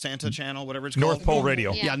the Santa channel, whatever it's called. North Pole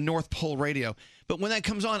Radio. Yeah, North Pole Radio. But when that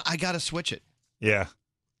comes on, I gotta switch it. Yeah.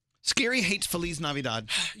 Scary hates Feliz Navidad.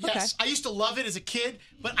 Yes, I used to love it as a kid,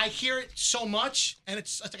 but I hear it so much, and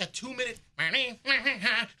it's like a 2-minute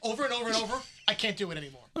over and over and over. I can't do it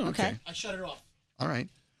anymore. Okay. I shut it off. All right.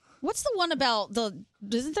 What's the one about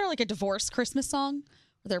isn't there like a divorce Christmas song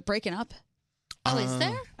where they're breaking up? Oh, is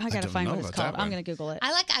there? I gotta don't find know what it's about that called. I'm one. gonna Google it.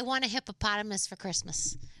 I want a hippopotamus for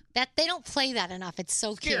Christmas. That they don't play that enough. It's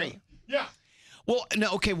so cute. Yeah. Well,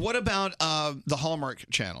 no. Okay. What about the Hallmark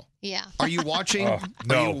Channel? Yeah. Are you watching?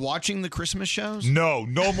 no. Are you watching the Christmas shows? No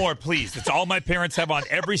more, please. That's all my parents have on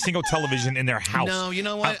every single television in their house. No, you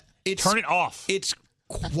know what? Turn it off. It's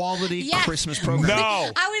quality Yes. Christmas program.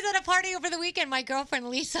 No. I was at a party over the weekend. My girlfriend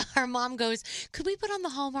Lisa, her mom goes, "Could we put on the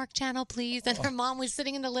Hallmark Channel, please?" And her mom was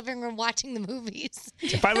sitting in the living room watching the movies.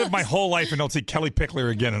 If I live my whole life and don't see Kelly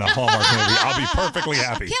Pickler again in a Hallmark movie, I'll be perfectly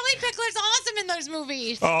happy. Kelly Pickler's awesome in those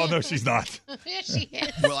movies. Oh, no, she's not. Yes, she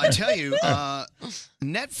is. Well, I tell you,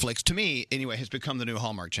 Netflix, to me, anyway, has become the new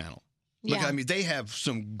Hallmark Channel. Look, Yeah. I mean, they have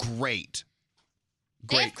some great.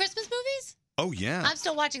 They have Christmas movies? Oh, yeah. I'm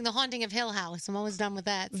still watching The Haunting of Hill House. I'm almost done with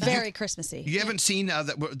that. so. Very Christmassy. You haven't seen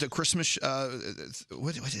the Christmas.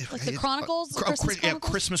 What is it? Like the Chronicles? The Christmas Yeah,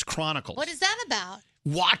 Chronicles? Christmas Chronicles. What is that about?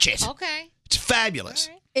 Watch it. Okay. It's fabulous.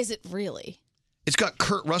 Is it really? It's got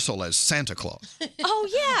Kurt Russell as Santa Claus. Oh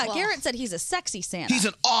yeah, Well. Garrett said he's a sexy Santa. He's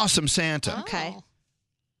an awesome Santa. Okay.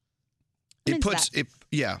 It into puts that. it.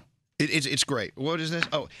 Yeah. It's great. What is this?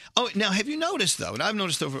 Oh. Now have you noticed though, and I've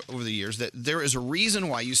noticed over the years that there is a reason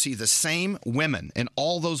why you see the same women in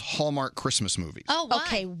all those Hallmark Christmas movies. Oh, why?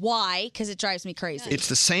 Okay, why? Because it drives me crazy. It's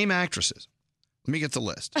the same actresses. Let me get the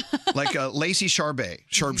list. Like Lacey Charbet.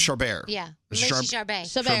 Charbert. Yeah. Char- Lacey Charbet.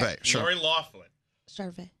 Charbet. Lori Loughlin.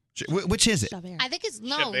 Charvet. Which is it? Chabert. I think it's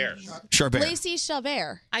no. Charbert. Lacey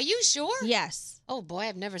Chabert. Are you sure? Yes. Oh boy,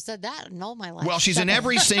 I've never said that in all my life. Well, she's in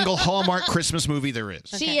every single Hallmark Christmas movie there is.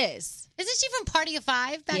 She is. Isn't she from Party of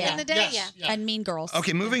Five back Yeah. in the day? Yes. Yeah. And Mean Girls.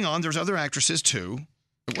 Okay, moving on. There's other actresses too.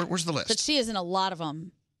 Where's the list? But she is in a lot of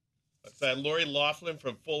them. Lori Loughlin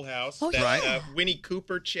from Full House. Oh, that, right. Winnie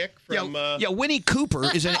Cooper chick from. Yeah, Winnie Cooper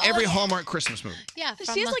is in every Hallmark Christmas movie. Yeah,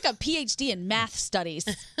 She has like a PhD in math studies.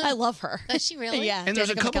 I love her. Does she really? Yeah. And there's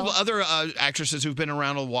a Danica couple of McKellar. other actresses who've been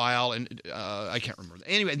around a while, and I can't remember.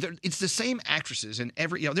 Anyway, it's the same actresses in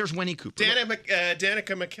every. There's Winnie Cooper.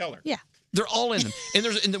 Danica McKellar. Yeah. They're all in them.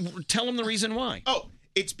 And tell them the reason why. Oh,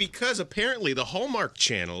 it's because apparently the Hallmark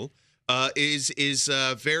Channel is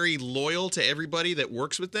very loyal to everybody that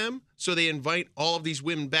works with them. So they invite all of these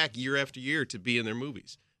women back year after year to be in their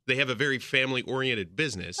movies. They have a very family-oriented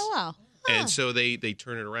business. Oh, wow. And so they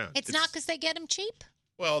turn it around. It's not because they get them cheap?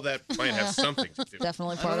 Well, that might have something to do.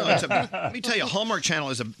 Definitely I don't know. Let me tell you, Hallmark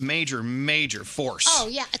Channel is a major, major force. Oh,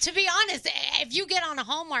 yeah. To be honest, if you get on a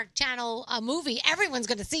Hallmark Channel movie, everyone's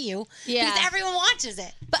going to see you. Yeah. Because everyone watches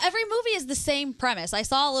it. But every movie is the same premise. I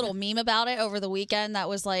saw a little meme about it over the weekend that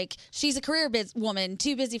was like, she's a career woman,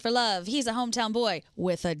 too busy for love. He's a hometown boy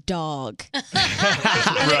with a dog.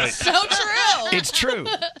 Right. It's so true. It's true.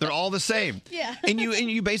 They're all the same. Yeah. And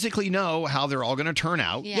you basically know how they're all going to turn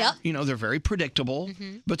out. Yeah. Yep. You know, they're very predictable,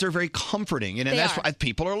 but they're very comforting. And They that's are. why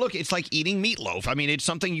people are looking. It's like eating meatloaf. I mean, it's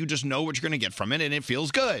something you just know what you're going to get from it, and it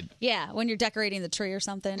feels good. Yeah, when you're decorating the tree or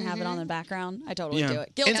something, have it on the background. I totally do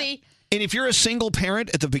it. Guilty. And if you're a single parent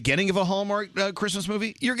at the beginning of a Hallmark Christmas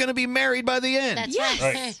movie, you're going to be married by the end. That's Yes.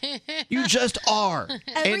 right. You just are.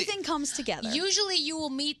 Everything comes together. Usually you will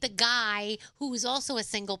meet the guy who is also a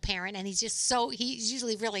single parent, and he's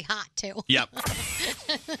usually really hot, too. Yep.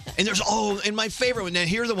 And there's and my favorite one. Now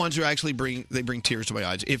here are the ones who actually bring tears to my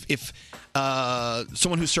eyes. If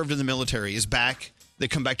someone who served in the military is back, they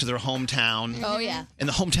come back to their hometown. Oh, yeah. And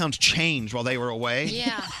the hometowns changed while they were away.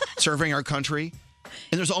 Yeah. Serving our country.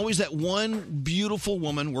 And there's always that one beautiful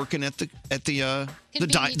woman working at the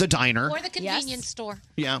diner. Or the convenience store.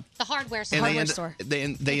 Yeah. The hardware store.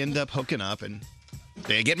 And they end up hooking up and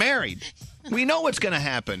they get married. We know what's going to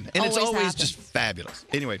happen, and it's Always always happens. just fabulous.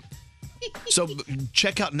 Anyway, so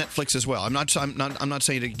check out Netflix as well. I'm not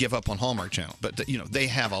saying to give up on Hallmark Channel, but they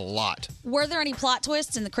have a lot. Were there any plot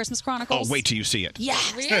twists in the Christmas Chronicles? Oh, wait till you see it. Yeah.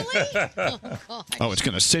 Really? Oh, it's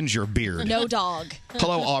going to singe your beard. No dog.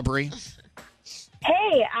 Hello, Aubrey.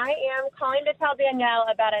 Hey, I am calling to tell Danielle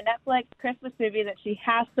about a Netflix Christmas movie that she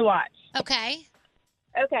has to watch. Okay.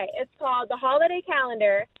 Okay, it's called The Holiday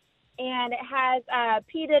Calendar, and it has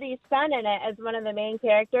P. Diddy's son in it as one of the main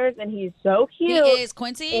characters, and he's so cute. He is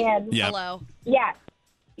Quincy? And Yeah. Hello. Yes,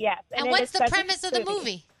 yes. And it what's is the such a premise of the cute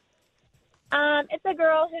movie? It's a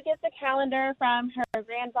girl who gets a calendar from her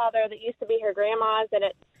grandfather that used to be her grandma's, and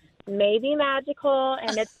it's maybe magical,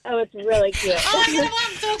 and it's really cute.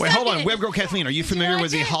 Wait, hold on. Web Girl Kathleen, are you familiar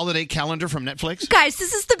with the holiday calendar from Netflix? Guys,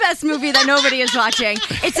 this is the best movie that nobody is watching.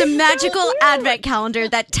 It's a magical advent calendar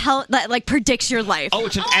that predicts your life. Oh,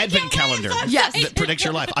 it's an advent calendar. Yes. That predicts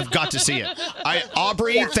your life. I've got to see it.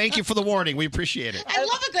 Aubrey, thank you for the warning. We appreciate it. I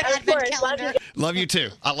love a good advent calendar. Love you too.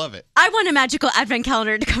 I love it. I want a magical advent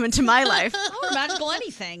calendar to come into my life. Or magical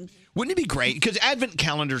anything. Wouldn't it be great? Because advent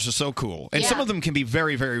calendars are so cool. And some of them can be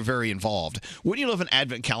very, very, very involved. Wouldn't you love an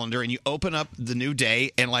advent calendar and you open up the new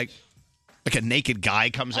day and like a naked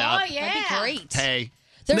guy comes out? Oh, yeah. That'd be great. Hey.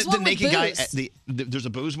 There's the one with naked guy. booze. There's a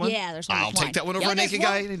booze one? Yeah, there's one I'll with take wine. that one over Yep. a naked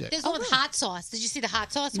guy any day. There's one with hot sauce. Did you see the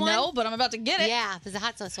hot sauce one? No, but I'm about to get it. Yeah, there's a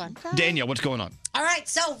hot sauce one. Danielle, what's going on? All right,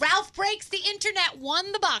 so Ralph Breaks the Internet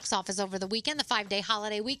won the box office over the weekend, the 5-day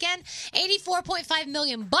holiday weekend. $84.5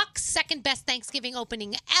 million, second best Thanksgiving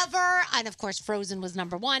opening ever. And of course, Frozen was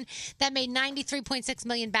number one. That made $93.6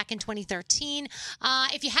 million back in 2013.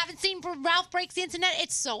 If you haven't seen Ralph Breaks the Internet,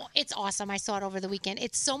 it's awesome. I saw it over the weekend.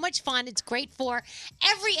 It's so much fun. It's great for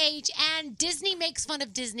every age, and Disney makes fun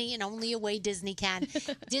of Disney in only a way Disney can.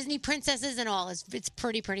 Disney princesses and all. It's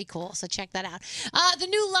pretty cool. So check that out. The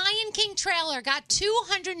new Lion King trailer got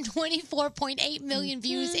 224.8 million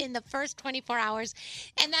views in the first 24 hours.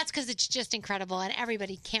 And that's because it's just incredible. And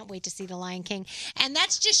everybody can't wait to see The Lion King. And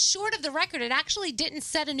that's just short of the record. It actually didn't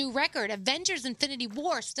set a new record. Avengers Infinity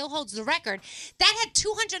War still holds the record. That had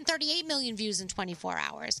 238 million views in 24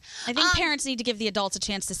 hours. I think parents need to give the adults a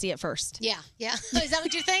chance to see it first. Yeah. Is that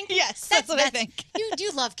what you think? Yes, that's what I think.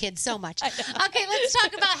 You love kids so much. Okay, let's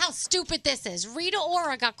talk about how stupid this is. Rita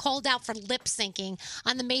Ora got called out for lip syncing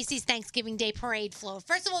on the Macy's Thanksgiving Day Parade float.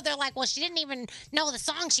 First of all, they're like, well, she didn't even know the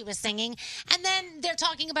song she was singing. And then they're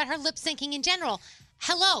talking about her lip syncing in general.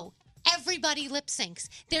 Hello. Everybody lip syncs.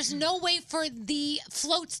 There's no way for the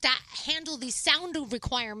floats to handle these sound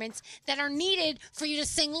requirements that are needed for you to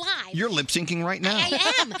sing live. You're lip syncing right now.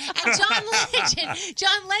 I am. And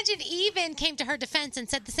John Legend even came to her defense and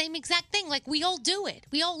said the same exact thing. Like, we all do it.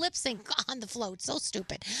 We all lip sync on the float. So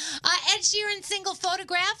stupid. Ed Sheeran's single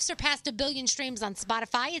Photograph surpassed 1 billion streams on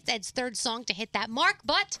Spotify. It's Ed's third song to hit that mark,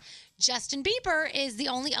 but Justin Bieber is the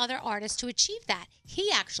only other artist to achieve that. He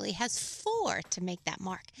actually has 4 to make that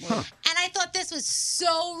mark. Huh. And I thought this was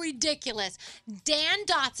so ridiculous. Dan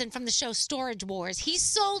Dotson from the show Storage Wars, he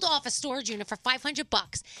sold off a storage unit for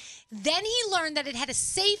 $500. Then he learned that it had a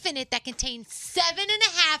safe in it that contained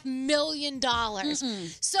 $7.5 million.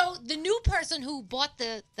 So the new person who bought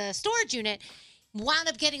the storage unit wound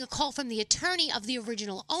up getting a call from the attorney of the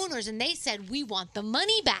original owners, and they said, we want the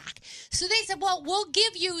money back. So they said, well, we'll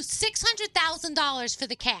give you $600,000 for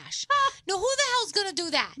the cash. Now, who the hell's going to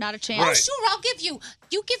do that? Not a chance. Oh, Right. sure, I'll give you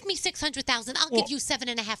give me $600,000. I'll give you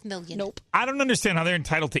 $7.5 million. Nope. I don't understand how they're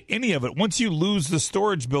entitled to any of it. Once you lose the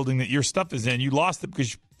storage building that your stuff is in, you lost it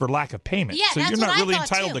because for lack of payment. Yeah, so that's you're what not I really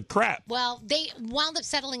thought, entitled too. to crap. Well, they wound up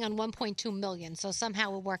settling on $1.2 million, so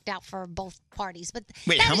somehow it worked out for both parties. But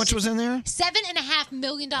Wait, that how is much was in there? $7.5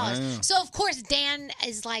 million. Wow. So of course Dan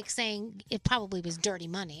is like saying it probably was dirty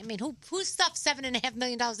money. I mean, who stuffs $7.5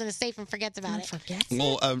 million in a safe and forgets about it?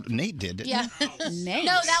 Well, Nate did, didn't Yeah. he?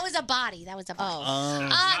 No, that was a body. That was a body.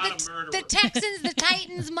 The Texans, the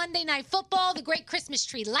Titans, Monday Night Football, the Great Christmas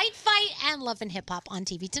Tree Light Fight, and Love and Hip Hop on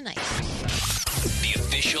TV tonight. The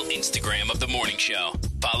official Instagram of the morning show.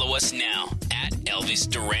 Follow us now at Elvis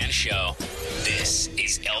Duran Show. This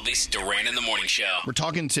is Elvis Duran in the Morning Show. We're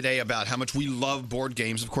talking today about how much we love board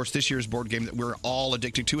games. Of course, this year's board game that we're all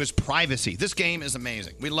addicted to is Privacy. This game is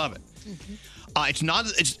amazing. We love it. It's not.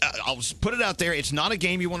 I'll just put it out there. It's not a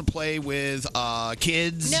game you want to play with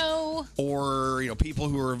kids. No. Or people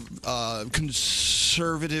who are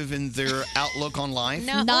conservative in their outlook on life.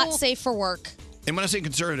 No. Not safe for work. And when I say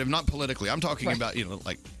conservative, not politically, I'm talking about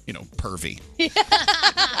pervy.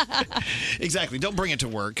 Exactly. Don't bring it to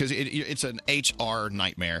work because it's an HR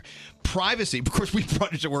nightmare. Privacy, of course, we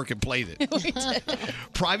brought it to work and played it.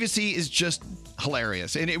 Privacy is just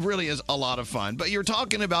hilarious, and it really is a lot of fun. But you're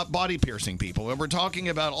talking about body piercing people, and we're talking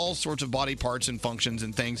about all sorts of body parts and functions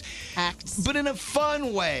and things. Acts. But in a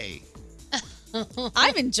fun way.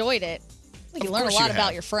 I've enjoyed it. You Of learn a course you lot about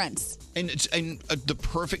have. your friends. And the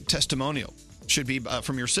perfect testimonial should be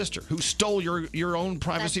from your sister who stole your own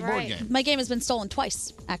privacy board game. My game has been stolen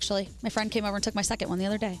twice, actually. My friend came over and took my second one the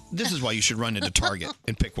other day. This is why you should run into Target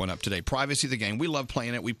and pick one up today. Privacy the game. We love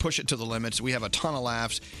playing it. We push it to the limits. We have a ton of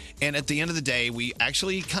laughs. And at the end of the day, we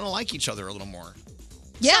actually kind of like each other a little more.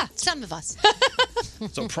 Yeah, some of us.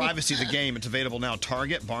 So Privacy the game. It's available now at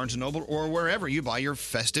Target, Barnes & Noble, or wherever you buy your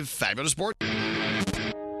festive, fabulous board.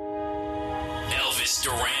 Elvis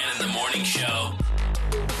Duran in the Morning Show.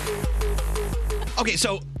 Okay,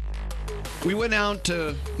 so we went out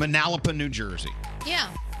to Manalapan, New Jersey. Yeah.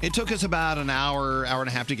 It took us about an hour and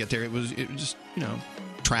a half to get there. It was just,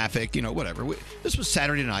 traffic, whatever. This was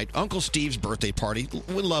Saturday night. Uncle Steve's birthday party.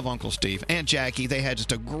 We love Uncle Steve. Aunt Jackie, they had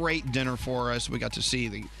just a great dinner for us. We got to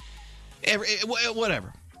see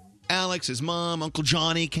whatever. Alex, his mom, Uncle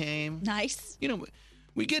Johnny came. Nice.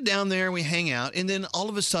 We get down there, we hang out, and then all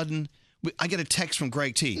of a sudden, I get a text from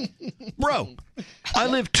Greg T. Bro, I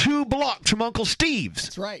live 2 blocks from Uncle Steve's.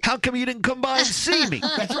 That's right. How come you didn't come by and see me?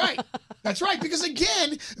 That's right. That's right. Because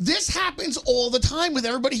again, this happens all the time with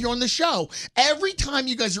everybody here on the show. Every time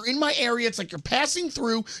you guys are in my area, it's like you're passing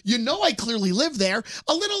through. I clearly live there.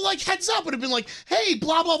 A little heads up would have been like, hey,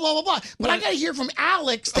 blah, blah, blah, blah, blah. But I got to hear from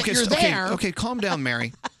Alex that you're there. Okay, calm down,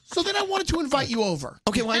 Mary. So then I wanted to invite you over.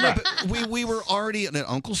 Okay, well, I know, but we were already at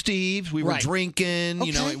Uncle Steve's. We were Right. drinking.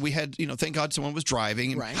 Okay. We had, thank God someone was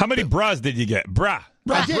driving. Right. How many bras did you get? Bra.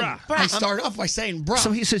 I did. Bra. I started off by saying, bro.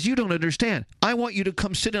 So he says, you don't understand. I want you to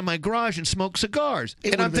come sit in my garage and smoke cigars.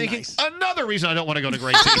 It And I'm would've been thinking, nice. another reason I don't want to go to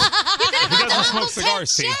Great Tea. He doesn't smoke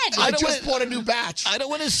cigars, Steve. I just bought a new batch. I don't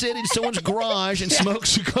want to sit in someone's garage and smoke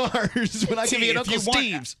cigars when I can be at Uncle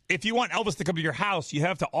Steve's. If you want Elvis to come to your house, you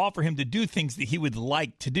have to offer him to do things that he would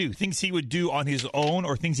like to do, things he would do on his own,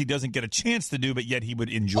 or things he doesn't get a chance to do, but yet he would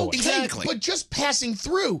enjoy. Exactly. But just passing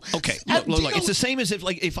through. Okay, Do you look, know- it's the same as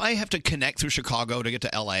if I have to connect through Chicago to get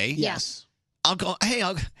to L.A. Yes. I'll go,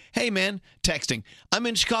 hey, man, texting. I'm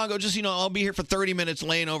in Chicago. Just, I'll be here for 30 minutes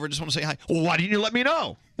laying over. Just want to say hi. Well, why didn't you let me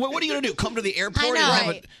know? Well, what are you going to do? Come to the airport and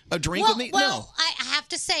have a drink with me? Well, I have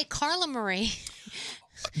to say, Carla Marie.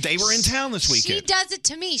 They were in town this She weekend. does it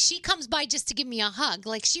to me. She comes by just to give me a hug.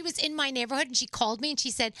 Like, she was in my neighborhood and she called me and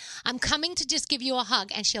she said, I'm coming to just give you a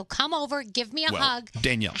hug. And she'll come over, give me a Well, hug,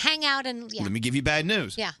 Danielle, hang out, and let me give you bad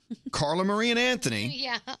news. Yeah. Carla Marie and Anthony,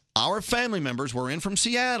 Yeah. our family members, were in from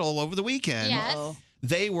Seattle over the weekend. Yes. Uh-oh.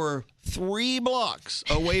 They were 3 blocks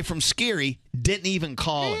away from Scary, didn't even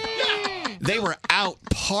call him. They were out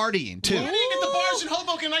partying, too. I didn't get the bars in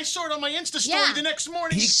Hoboken. I saw it on my Insta story the next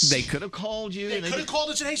morning. They could have called you. They and could have called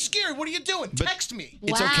and said, hey, Scary, what are you doing? But Text me.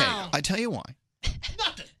 It's okay. I tell you why.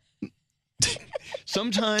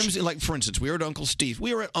 Sometimes, like, for instance, we were at Uncle Steve's.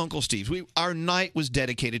 We were at Uncle Steve's. Our night was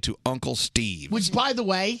dedicated to Uncle Steve. Which, by the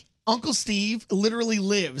way, Uncle Steve literally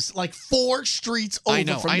lives like 4 streets over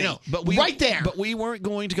from me. But right there. But we weren't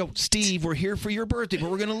going to go, Steve, we're here for your birthday, but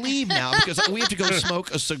we're going to leave now because we have to go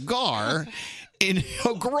smoke a cigar in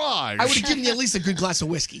a garage. I would have given you at least a good glass of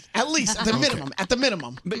whiskey. At least, at the minimum. At the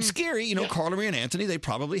minimum. But Scary, Carla Marie and Anthony, they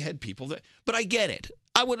probably had people that. But I get it.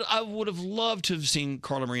 I would have loved to have seen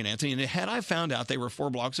Carla Marie and Anthony, and had I found out they were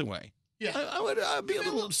 4 blocks away, I would be a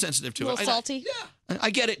little sensitive to A little it. salty? I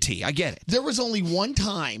get it, T. I get it. There was only one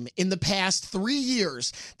time in the past 3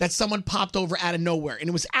 years that someone popped over out of nowhere, and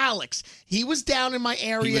it was Alex. He was down in my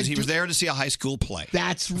area. He was there to see a high school play.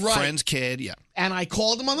 That's right. Friend's kid, yeah. And I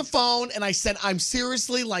called him on the phone, and I said, I'm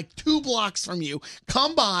seriously like 2 blocks from you.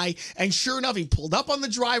 Come by. And sure enough, he pulled up on the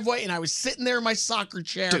driveway, and I was sitting there in my soccer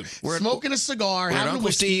chair, Dude, we're smoking a cigar, We're at having a Uncle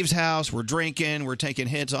whiskey. Steve's house. We're drinking. We're taking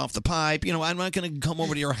hits off the pipe. I'm not going to come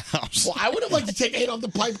over to your house. Well, I would have liked to take a hit on the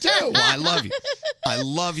pipe, too. Well, I love you. I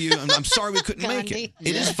love you. I'm sorry we couldn't make it.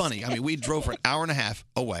 It is funny. I mean, we drove for an hour and a half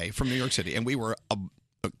away from New York City, and we were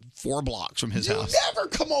 4 blocks from his house. Never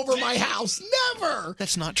come over my house. Never.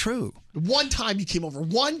 That's not true. One time you came over.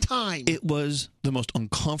 One time. It was the most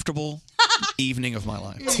uncomfortable evening of my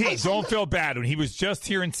life. T, don't feel bad. When he was just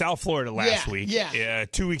here in South Florida last week,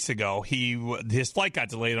 2 weeks ago, his flight got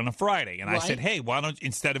delayed on a Friday. And I said, hey, why don't,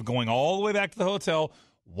 instead of going all the way back to the hotel,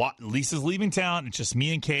 Lisa's leaving town. It's just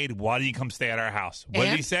me and Kate. Why do you come stay at our house? What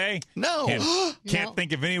did he say? No. Can't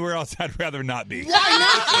think of anywhere else I'd rather not be. Why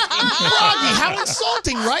not? Froggy, how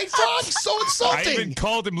insulting, right, Frog? So insulting. I even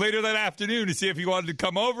called him later that afternoon to see if he wanted to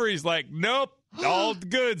come over. He's like, nope. All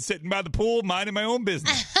good, sitting by the pool, minding my own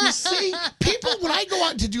business. You see, people, when I go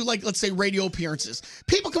out to do, like, let's say, radio appearances,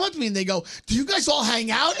 people come up to me and they go, do you guys all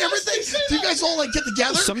hang out and everything? Do you guys all, like, get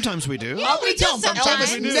together? Sometimes we do. I'm going to tell them,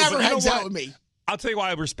 Elvis never hangs out with me. I'll tell you why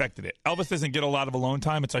I respected it. Elvis doesn't get a lot of alone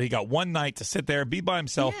time, and so he got one night to sit there, be by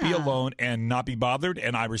himself, be alone, and not be bothered,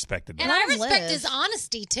 and I respected that. And I respect his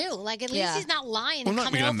honesty, too. Like, at least he's not lying and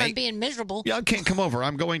coming over and being miserable. Yeah, I can't come over.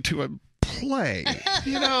 I'm going to a play.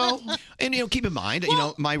 And keep in mind,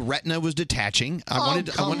 my retina was detaching. I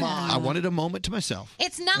wanted a moment to myself.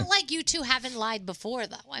 It's not like you two haven't lied before,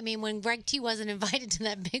 though. I mean, when Greg T wasn't invited to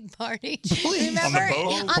that big party, remember?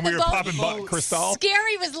 On the boat? When we were popping Cristal?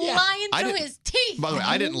 Scary was lying through his teeth. By the way,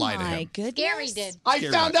 I didn't lie to him. Scary did. I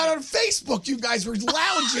found out on Facebook you guys were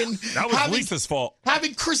lounging. That was Lisa's fault.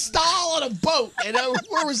 Having Cristal on a boat. And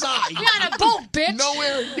where was I? You're on a boat, bitch.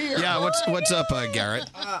 Nowhere near. Yeah, what's up, Garrett?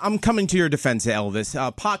 I'm coming to your defense,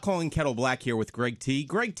 Elvis. Pot calling kettle black here with Greg T.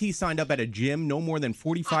 Greg T signed up at a gym no more than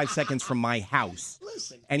 45 seconds from my house.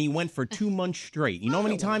 And he went for 2 months straight. You know how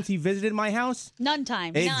many times he visited my house? None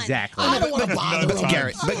time. Exactly. I don't want to bother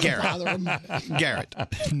him. Garrett,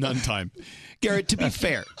 none time. Garrett, to be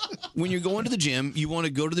fair, when you're going to the gym, you want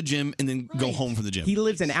to go to the gym and then go home from the gym. He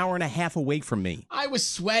lives an hour and a half away from me. I was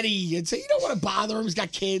sweaty and say, you don't want to bother him. He's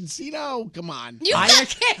got kids. Come on. I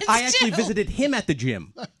actually visited him at the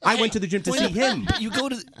gym. I went to the gym to see him.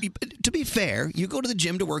 But to be fair, you go to the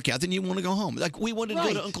gym to work out, then you want to go home. Like, we wanted to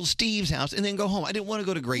go to Uncle Steve's house and then go home. I didn't want to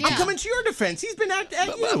go to Greg. I'm coming to your defense. He's been at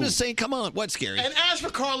you. But I'm just saying, come on. What's scary? And as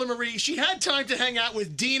for Carla Marie, she had time to hang out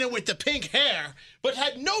with Dina with the pink hair, but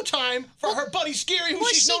had no time for her buddy Scary, who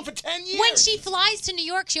she's known for 10 years. When she flies to New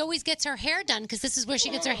York, she always gets her hair done because this is where she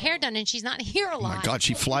gets her hair done, and she's not here a Oh lot. my God,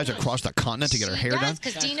 she flies across the continent to get her hair done.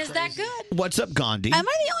 because Dina's that good. What's up, Gandhi? Am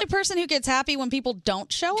I the only person who gets happy when people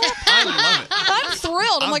don't show up? I love it. I'm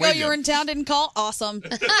thrilled. I'm I'm like, with you were in town, didn't call? Awesome.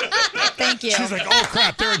 Thank you. She's like, oh,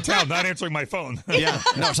 crap, they're in town, not answering my phone. Yeah,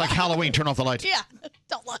 no, it's like Halloween. Turn off the lights. Yeah,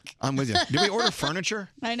 don't look. I'm with you. Did we order furniture?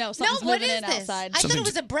 I know. No, Something's what moving is in this? outside. I thought it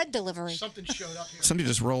was a bread delivery. Something showed up here. Somebody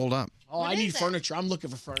just rolled up. Oh, I need furniture. I'm looking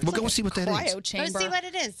for furniture. Well, go see what that is. Cryo Go chamber. see what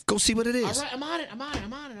it is. Go see what it is. All right, I'm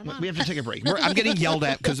on it. We have to take a break. I'm getting yelled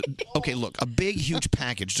at because, okay, look, a big, huge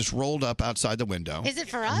package just rolled up outside the window. Is it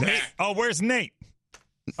for us? Nate. Oh, where's Nate?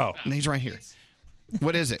 Oh, Nate's right here.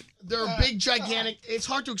 What is it? They're big, gigantic. It's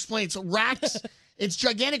hard to explain. So racks. It's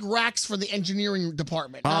gigantic racks for the engineering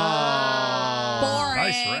department. Boring.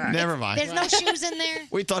 Nice rack. Never mind. There's no shoes in there.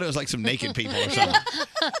 We thought it was like some naked people or something.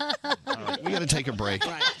 All right, we got to take a break.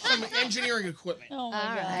 Right. Some engineering equipment. Oh, my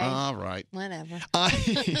God. All right. Whatever.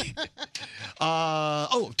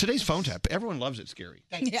 Today's phone tap. Everyone loves it, Scary.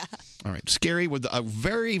 Yeah. All right. Scary with a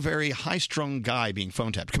very, very high-strung guy being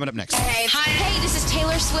phone tapped. Coming up next. Hey, this is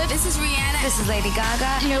Taylor Swift. This is Rihanna. This is Lady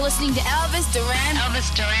Gaga. And you're listening to Elvis Duran.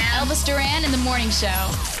 Elvis Duran in the Morning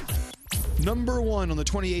Show. Number 1 on the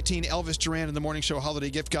 2018 Elvis Duran in the Morning Show Holiday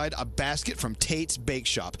Gift Guide, a basket from Tate's Bake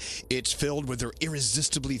Shop. It's filled with their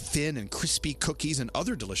irresistibly thin and crispy cookies and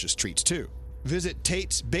other delicious treats, too. Visit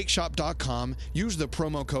Tate'sBakeShop.com, use the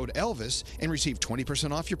promo code Elvis, and receive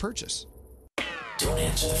 20% off your purchase. Don't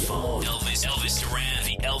answer the phone. Elvis Duran,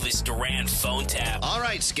 the Elvis Duran phone tap. All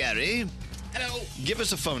right, Scary. Hello. Give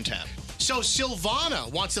us a phone tap. So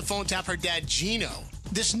Silvana wants to phone tap her dad, Gino.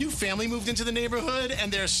 This new family moved into the neighborhood,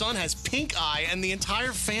 and their son has pink eye, and the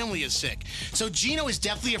entire family is sick. So Gino is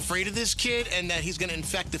definitely afraid of this kid and that he's going to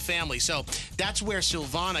infect the family. So that's where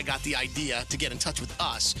Silvana got the idea to get in touch with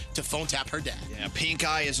us to phone tap her dad. Yeah, pink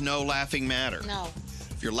eye is no laughing matter. No.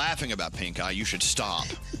 If you're laughing about pink eye, you should stop.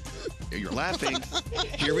 You're laughing.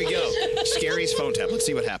 Here we go. Scary's phone tap. Let's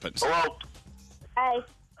see what happens. Hello. Hi,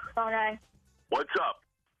 what's going on? What's up?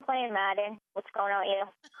 Playing Madden. What's going on with you?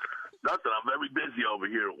 Nothing. I'm very busy over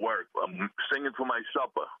here at work. I'm singing for my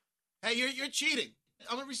supper. Hey, you're cheating.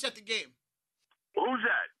 I'm going to reset the game. Who's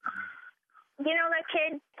that? You know that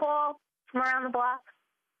kid, Paul, from around the block?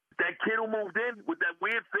 That kid who moved in with that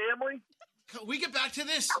weird family? Can we get back to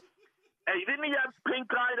this? Hey, didn't he have pink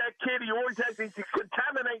eye, that kid? He always has he's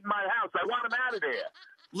contaminating my house. I want him out of there.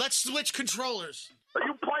 Let's switch controllers. Are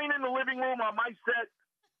you playing in the living room on my set?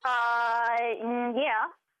 Yeah.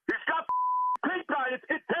 He's got pink eye. It's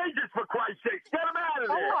contagious, for Christ's sake. Get him out of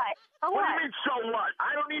So there. what? So What do what? you mean, so what?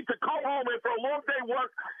 I don't need to go home after a long day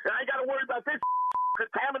work, and I got to worry about this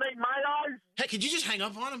contaminating my eyes? Hey, could you just hang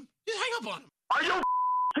up on him? Just hang up on him. Are you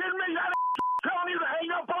kidding me? That telling you to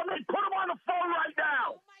hang up on me? Put him on the phone right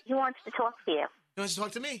now. He wants to talk to you. He wants to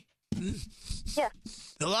talk to me. Yeah.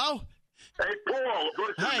 Hello? Hey, Paul,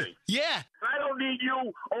 listen to me. Yeah. I don't need you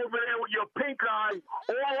over there with your pink eye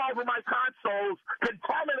all over my consoles,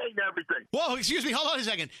 contaminating everything. Whoa, excuse me. Hold on a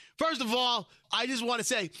second. First of all, I just want to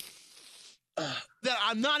say that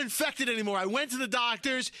I'm not infected anymore. I went to the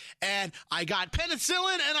doctors, and I got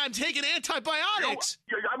penicillin, and I'm taking antibiotics.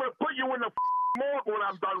 I'm going to put you in the morgue when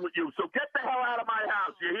I'm done with you, so get the hell out of my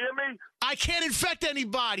house. You hear me? I can't infect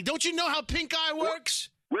anybody. Don't you know how pink eye works?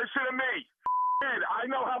 Listen to me. I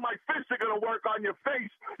know how my fists are going to work on your face.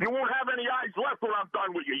 You won't have any eyes left when I'm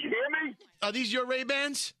done with you. You hear me? Are these your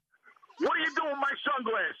Ray-Bans? What are you doing with my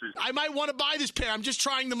sunglasses? I might want to buy this pair. I'm just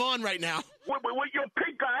trying them on right now. With your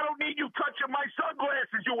pink eye, I don't need you touching my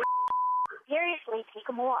sunglasses, you Seriously, take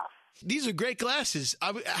them off. These are great glasses.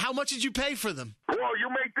 How much did you pay for them? Well, you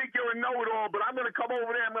may think you're a know-it-all, but I'm going to come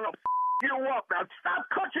over there. I'm going to you up. Now, stop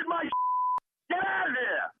touching my Get out of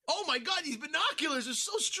there! Oh, my God, these binoculars are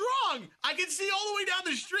so strong. I can see all the way down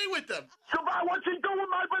the street with them. So, what's he doing with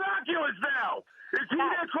my binoculars now? Is he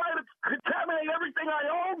there trying to contaminate everything I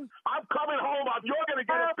own? I'm coming home. You're going to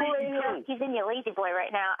get a beating, too. He's in your lazy boy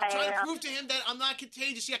right now. I'm trying to prove to him that I'm not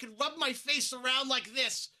contagious. See, I can rub my face around like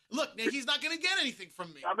this. Look, now he's not going to get anything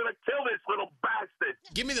from me. I'm going to kill this little bastard.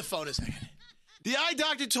 Give me the phone a second. The eye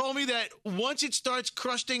doctor told me that once it starts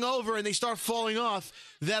crusting over and they start falling off,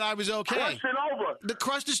 that I was okay. Crusting over? The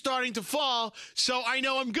crust is starting to fall, so I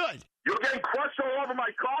know I'm good. You're getting crushed all over my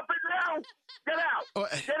carpet now? Get out.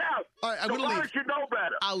 Get out. All right, I'm going to leave. Why don't you know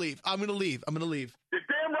better? I'll leave. I'm going to leave. I'm going to leave. You're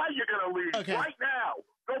damn right you're going to leave. Okay. Right now.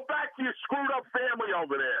 Go back to your screwed up family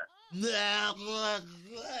over there.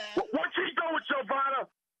 What's he doing, Silvana?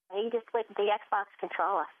 He just with the Xbox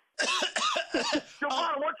controller.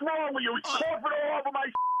 Silvana, what's wrong with you? He's coughing all over my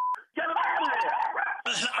Get him out of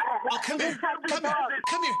there. Come here.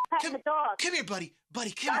 Come here, buddy.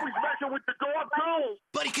 Buddy, come here. Now he's messing with the dog, too.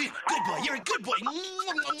 Buddy, come here. Good boy. You're a good boy. I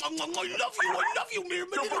love you, Miriam.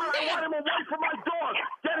 I want him away from my dog.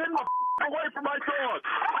 Get him away from my dog.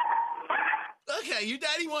 Okay, your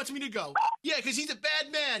daddy wants me to go. Yeah, because he's a bad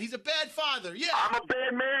man. He's a bad father. Yeah. I'm a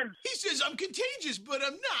bad man. He says I'm contagious, but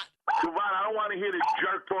I'm not. Silvana, I don't want to hear this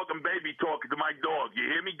jerk talking baby talking to my dog. You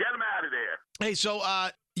hear me? Get him out of there. Hey, so,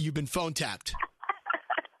 you've been phone tapped.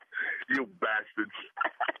 You bastards.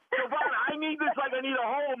 Silvana, I need this like I need a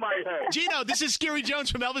hole in my head. Gino, this is Scary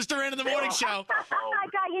Jones from Elvis Duran in the Morning Show. I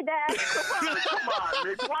got you, Dad. Come on,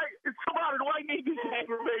 man. Silvana, do I need this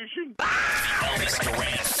information? Elvis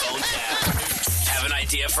Duran phone tap. Have an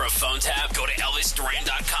idea for a phone tap? Go to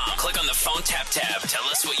ElvisDuran.com. Click on the phone tap tab. Tell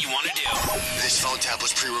us what you want to do. This phone tap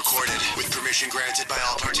was pre-recorded with permission granted by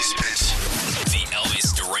all participants. The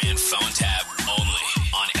Elvis Duran phone tap only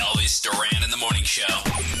on Elvis Duran in the Morning Show.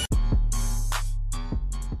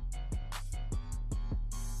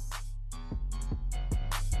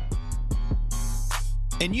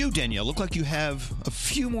 And you, Danielle, look like you have a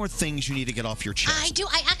few more things you need to get off your chest. I do.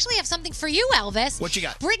 I actually have something for you, Elvis. What you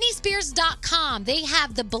got? BritneySpears.com. They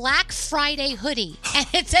have the Black Friday hoodie, and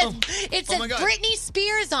it says my God. Britney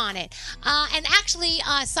Spears on it. And actually,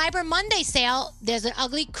 Cyber Monday sale. There's an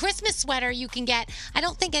ugly Christmas sweater you can get. I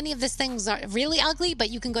don't think any of these things are really ugly,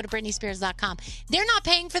 but you can go to BritneySpears.com. They're not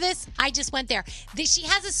paying for this. I just went there. She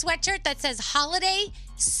has a sweatshirt that says Holiday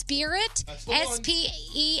Spirit, SPEAR-IT.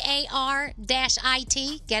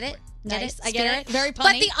 Get it? Nice. It? I get Spirit? it. Very But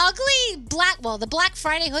punny. the ugly the Black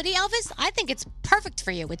Friday hoodie, Elvis, I think it's perfect for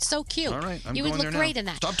you. It's so cute. All right, I'm you would going look there great now. in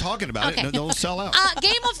that. Stop talking about Okay. it. They'll sell out.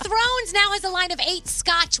 Game of Thrones now has a line of 8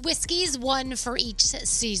 Scotch whiskeys, one for each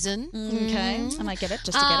season. Okay. Mhm. I might get it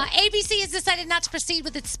just to get it. ABC has decided not to proceed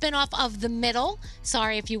with its spinoff of The Middle.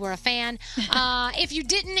 Sorry if you were a fan. If you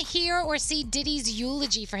didn't hear or see Diddy's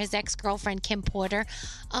eulogy for his ex-girlfriend, Kim Porter,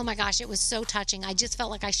 oh my gosh, it was so touching. I just felt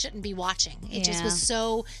like I shouldn't be watching. It just Yeah. was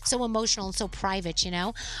so emotional and so private, you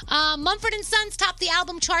know? Mumford & Sons topped the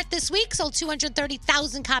album chart this week, sold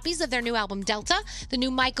 230,000 copies of their new album, Delta. The new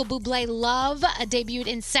Michael Bublé, Love, debuted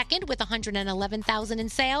in second with 111,000 in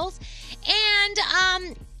sales.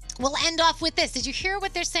 And we'll end off with this. Did you hear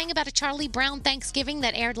what they're saying about a Charlie Brown Thanksgiving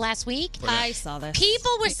that aired last week? I saw this.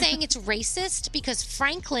 People were saying it's racist because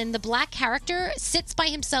Franklin, the black character, sits by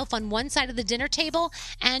himself on one side of the dinner table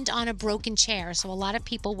and on a broken chair. So a lot of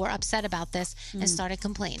people were upset about this and started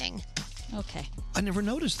complaining. Okay. I never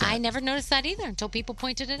noticed that. I never noticed that either until people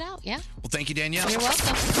pointed it out. Yeah. Well, thank you, Danielle. You're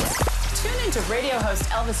welcome. Tune into radio host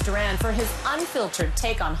Elvis Duran for his unfiltered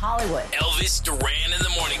take on Hollywood. Elvis Duran in the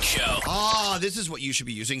Morning Show. Oh, this is what you should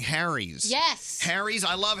be using. Harry's. Yes. Harry's.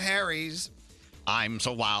 I love Harry's. I'm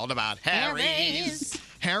so wild about Harry's.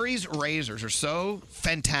 Harry's razors are so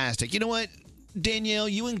fantastic. You know what? Danielle,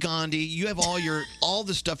 you and Gandhi, you have all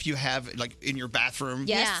the stuff you have like in your bathroom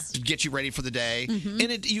Yes. to get you ready for the day. Mhm.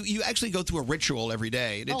 And you actually go through a ritual every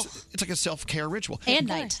day. It's like a self-care ritual. And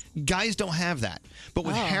night. Guys don't have that. But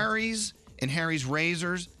with Oh. Harry's and Harry's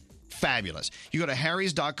razors, fabulous. You go to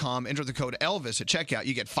harrys.com, enter the code Elvis at checkout,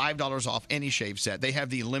 you get $5 off any shave set. They have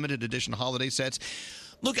the limited edition holiday sets.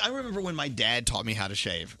 Look, I remember when my dad taught me how to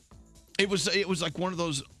shave. It was like one of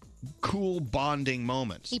those cool bonding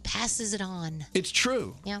moments. He passes it on. It's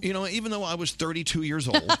true. Yeah. You know, even though I was 32 years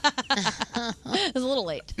old, It was a little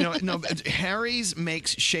late. no, Harry's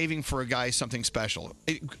makes shaving for a guy something special.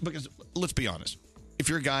 Because let's be honest, if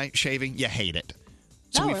you're a guy shaving, you hate it.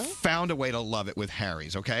 So we found a way to love it with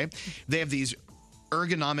Harry's. Okay, they have these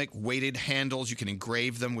ergonomic weighted handles. You can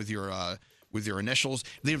engrave them with your initials.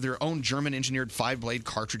 They have their own German-engineered 5-blade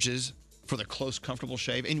cartridges for the close, comfortable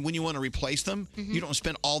shave. And when you want to replace them, you don't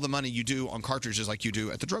spend all the money you do on cartridges like you do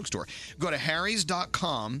at the drugstore. Go to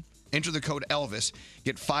harrys.com, enter the code Elvis,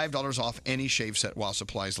 get $5 off any shave set while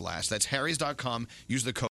supplies last. That's harrys.com. Use the code